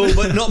 Alan Ball,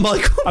 but not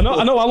Michael. I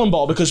know Alan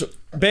Ball because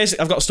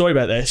basically I've got a story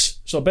about this.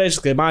 So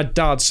basically, my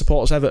dad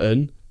supports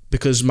Everton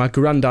because my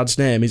granddad's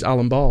name is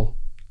Alan Ball,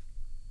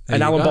 and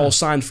you Alan go. Ball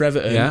signed for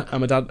Everton. Yeah. And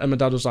my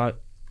dad was like,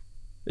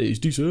 "It's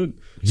decent."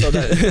 So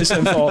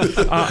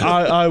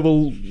I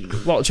will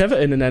watch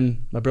Everton, and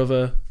then my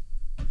brother,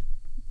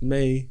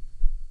 me.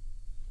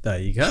 There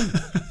you go.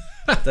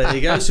 There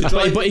you go. So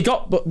But he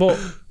got but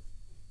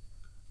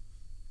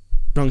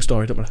wrong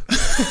story. Don't matter.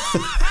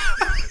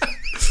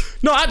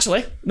 No,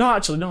 actually,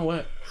 no,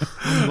 wait.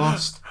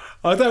 Lost.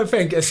 I don't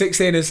think a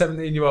 16 and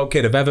 17-year-old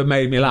kid have ever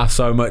made me laugh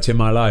so much in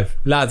my life.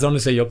 Lads,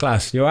 honestly, you're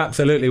class. You're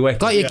absolutely wicked.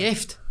 Got your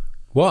gift.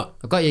 What?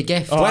 I got your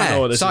gift. Oh, I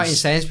know what this Started in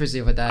is. Sainsbury's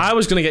the other day. I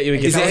was going to get you a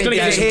gift. Is I was it, going to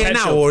get you some here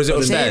ketchup. now or is it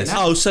It's here upstairs?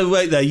 now. Oh, so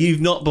wait there.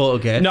 You've not bought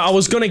a gift. No, I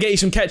was going to get you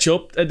some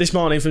ketchup this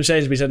morning from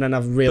Sainsbury's, and then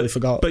I've really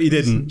forgot. But you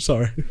didn't.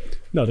 Sorry.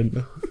 No, I didn't.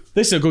 No.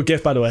 This is a good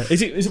gift, by the way.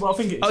 Is it what I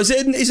think it is? Oh,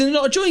 is it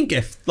not a joint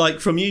gift? Like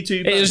from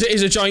YouTube? It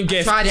is a joint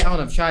gift.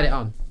 I've tried it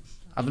on.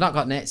 I've not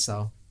got nits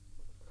though.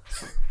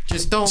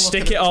 Just don't look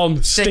Stick at it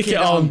on. Stick it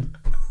on.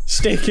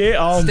 Stick it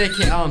on. Stick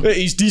it on. It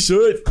is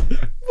decent.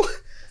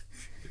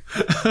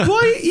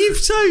 Why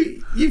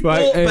you've Right,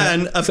 bought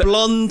Ben a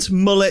blonde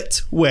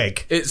mullet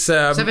wig? It's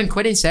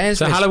 £7 in Sainsbury's.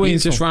 so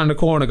Halloween's just Beautiful. round the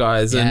corner,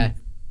 guys. Yeah. And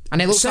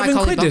And it looks £7 like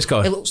Ollie this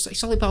guy? It looks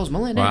like Ollie Ball's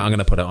mullet. right, I'm going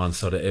to put it on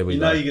so that here we You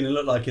go. know you're going to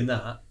look like in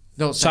that.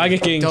 Don't say, Tiger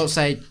King. Don't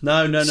say.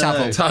 No.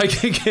 Savile.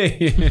 Tiger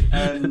King.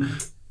 Um,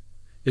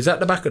 Is that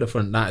the back or the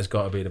front? That has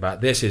got to be the back.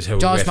 This is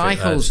horrific. George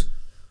Michaels.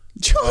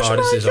 George Oh,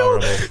 this is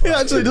Michael. horrible. It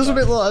actually does a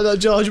bit like that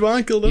George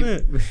Michael,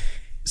 doesn't it?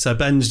 so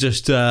Ben's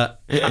just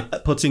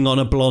putting on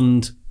a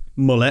blonde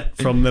mullet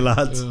from the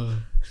lads.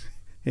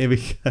 Here we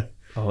go.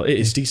 Oh, it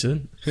is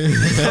decent.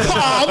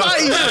 that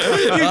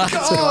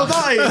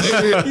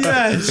is.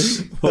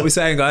 Yes. What are we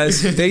saying,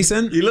 guys?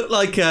 Decent? You look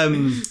like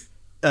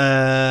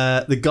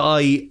the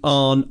guy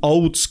on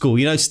Old School.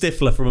 You know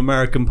Stifler from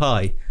American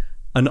Pie?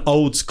 An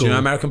Old School. Do you know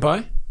American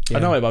Pie? I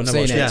know it, but I've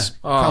never Seen watched it. it.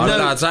 Oh, No.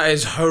 lads, that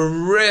is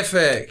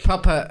horrific.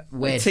 Proper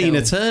weird.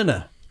 Tina film.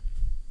 Turner.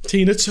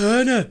 Tina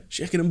Turner.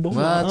 Shaking and bum.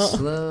 What's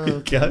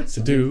love? Go. To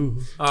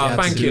do. Oh, Yeah,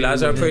 thank you,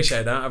 lads. I absolutely.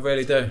 appreciate that. I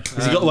really do.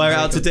 Has he got to wear it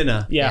out to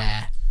dinner?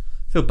 Yeah.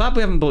 Feel bad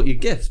we haven't bought you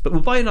gifts, but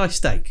we'll buy a nice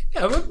steak.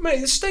 Yeah, but mate,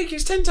 the steak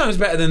is 10 times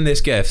better than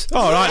this gift.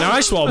 All right,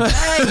 nice one.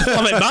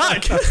 Have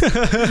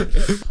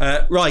it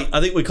back. Right, I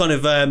think we kind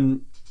of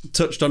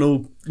touched on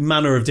all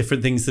manner of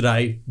different things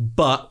today,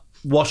 but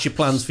what's your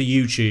plans for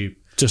YouTube?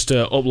 Just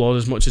upload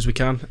as much as we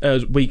can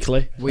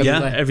weekly.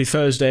 Yeah. Every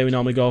Thursday we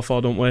normally go for,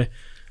 don't we?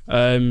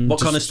 What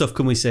kind of stuff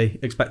can we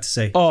expect to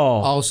see?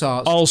 All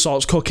All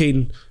sorts.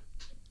 cooking,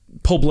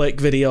 public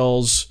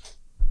videos,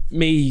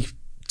 me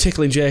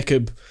tickling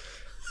Jacob.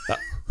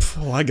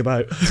 Lag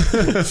about.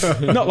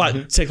 Not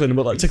like tickling him,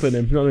 but like tickling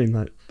him. You know what I mean?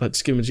 Like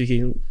just give him a cheeky.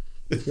 You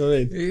know what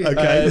I mean?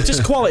 Okay.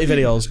 Just quality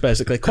videos,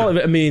 basically. Quality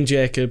of me and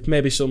Jacob.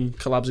 Maybe some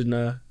collabs in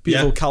there.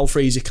 Beautiful Yeah. Cal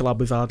Freezy collab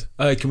we've had.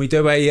 Can we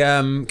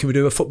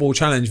do a football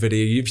challenge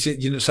video? You've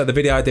seen, so the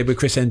video I did with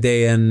Chris ND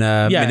and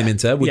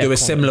Miniminter, we'll Yeah, do a quality.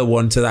 similar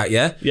one to that.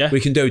 Yeah, Yeah. We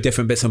can do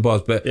different bits and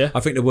bobs, but Yeah. I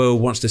think the world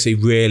wants to see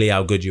really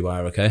how good you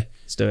are. Okay,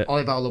 Let's do it.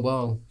 Ollie Ball the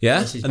wall. Yeah?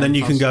 This is And then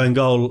you can go fantastic. and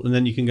goal, and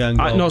then you can go and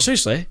goal. No,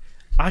 seriously,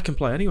 I can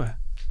play anywhere.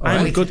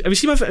 I'm Right. good. Have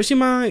you seen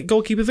my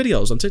goalkeeper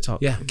videos on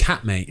TikTok? yeah,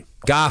 cat mate,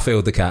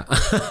 Garfield the cat.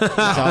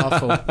 It's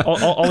awful.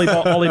 Ollie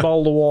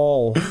Ball the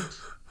wall.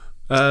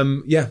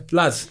 Yeah,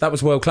 lads, that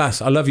was world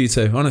class. I love you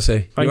two,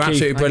 honestly. Thank You're you.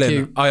 absolutely Thank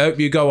brilliant. you. I hope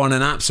you go on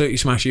and absolutely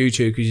smash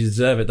YouTube because you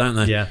deserve it, don't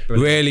they? Yeah,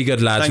 brilliant. really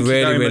good lads. Thank you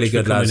really, very really much for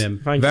good coming lads. in.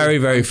 Thank Very, you.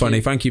 very Thank funny.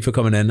 you. Thank you for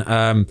coming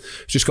in.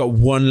 Just got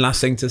one last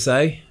thing to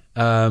say.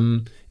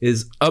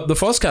 Is up the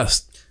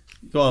Fozcast.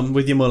 Go on,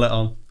 with your mullet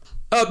on.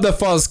 Up the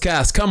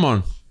Fozcast. Come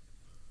on.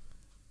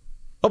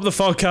 Up the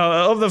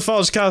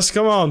Fozcast,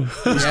 come on.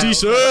 It's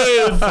decent.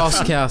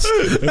 Foscast.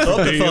 Up the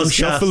I'm Fozcast.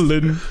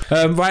 shuffling.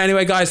 Right,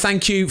 anyway, guys,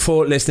 thank you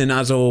for listening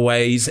as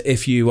always.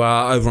 If you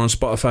are over on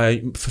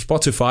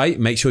Spotify,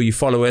 make sure you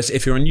follow us.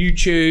 If you're on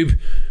YouTube,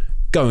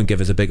 go and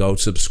give us a big old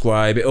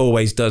subscribe. It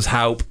always does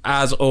help.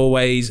 As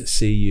always,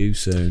 see you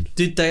soon.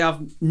 Did they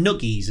have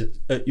nuggies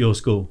at your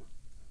school?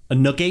 A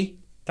nuggie?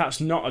 That's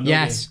not a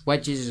Yes,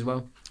 wedges as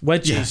well.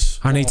 Wedges.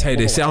 I need to tell you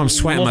this. I'm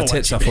sweating my Love a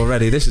tits wedgie. off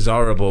already. This is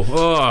horrible.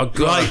 Oh,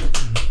 God.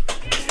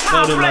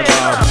 Well done, lads.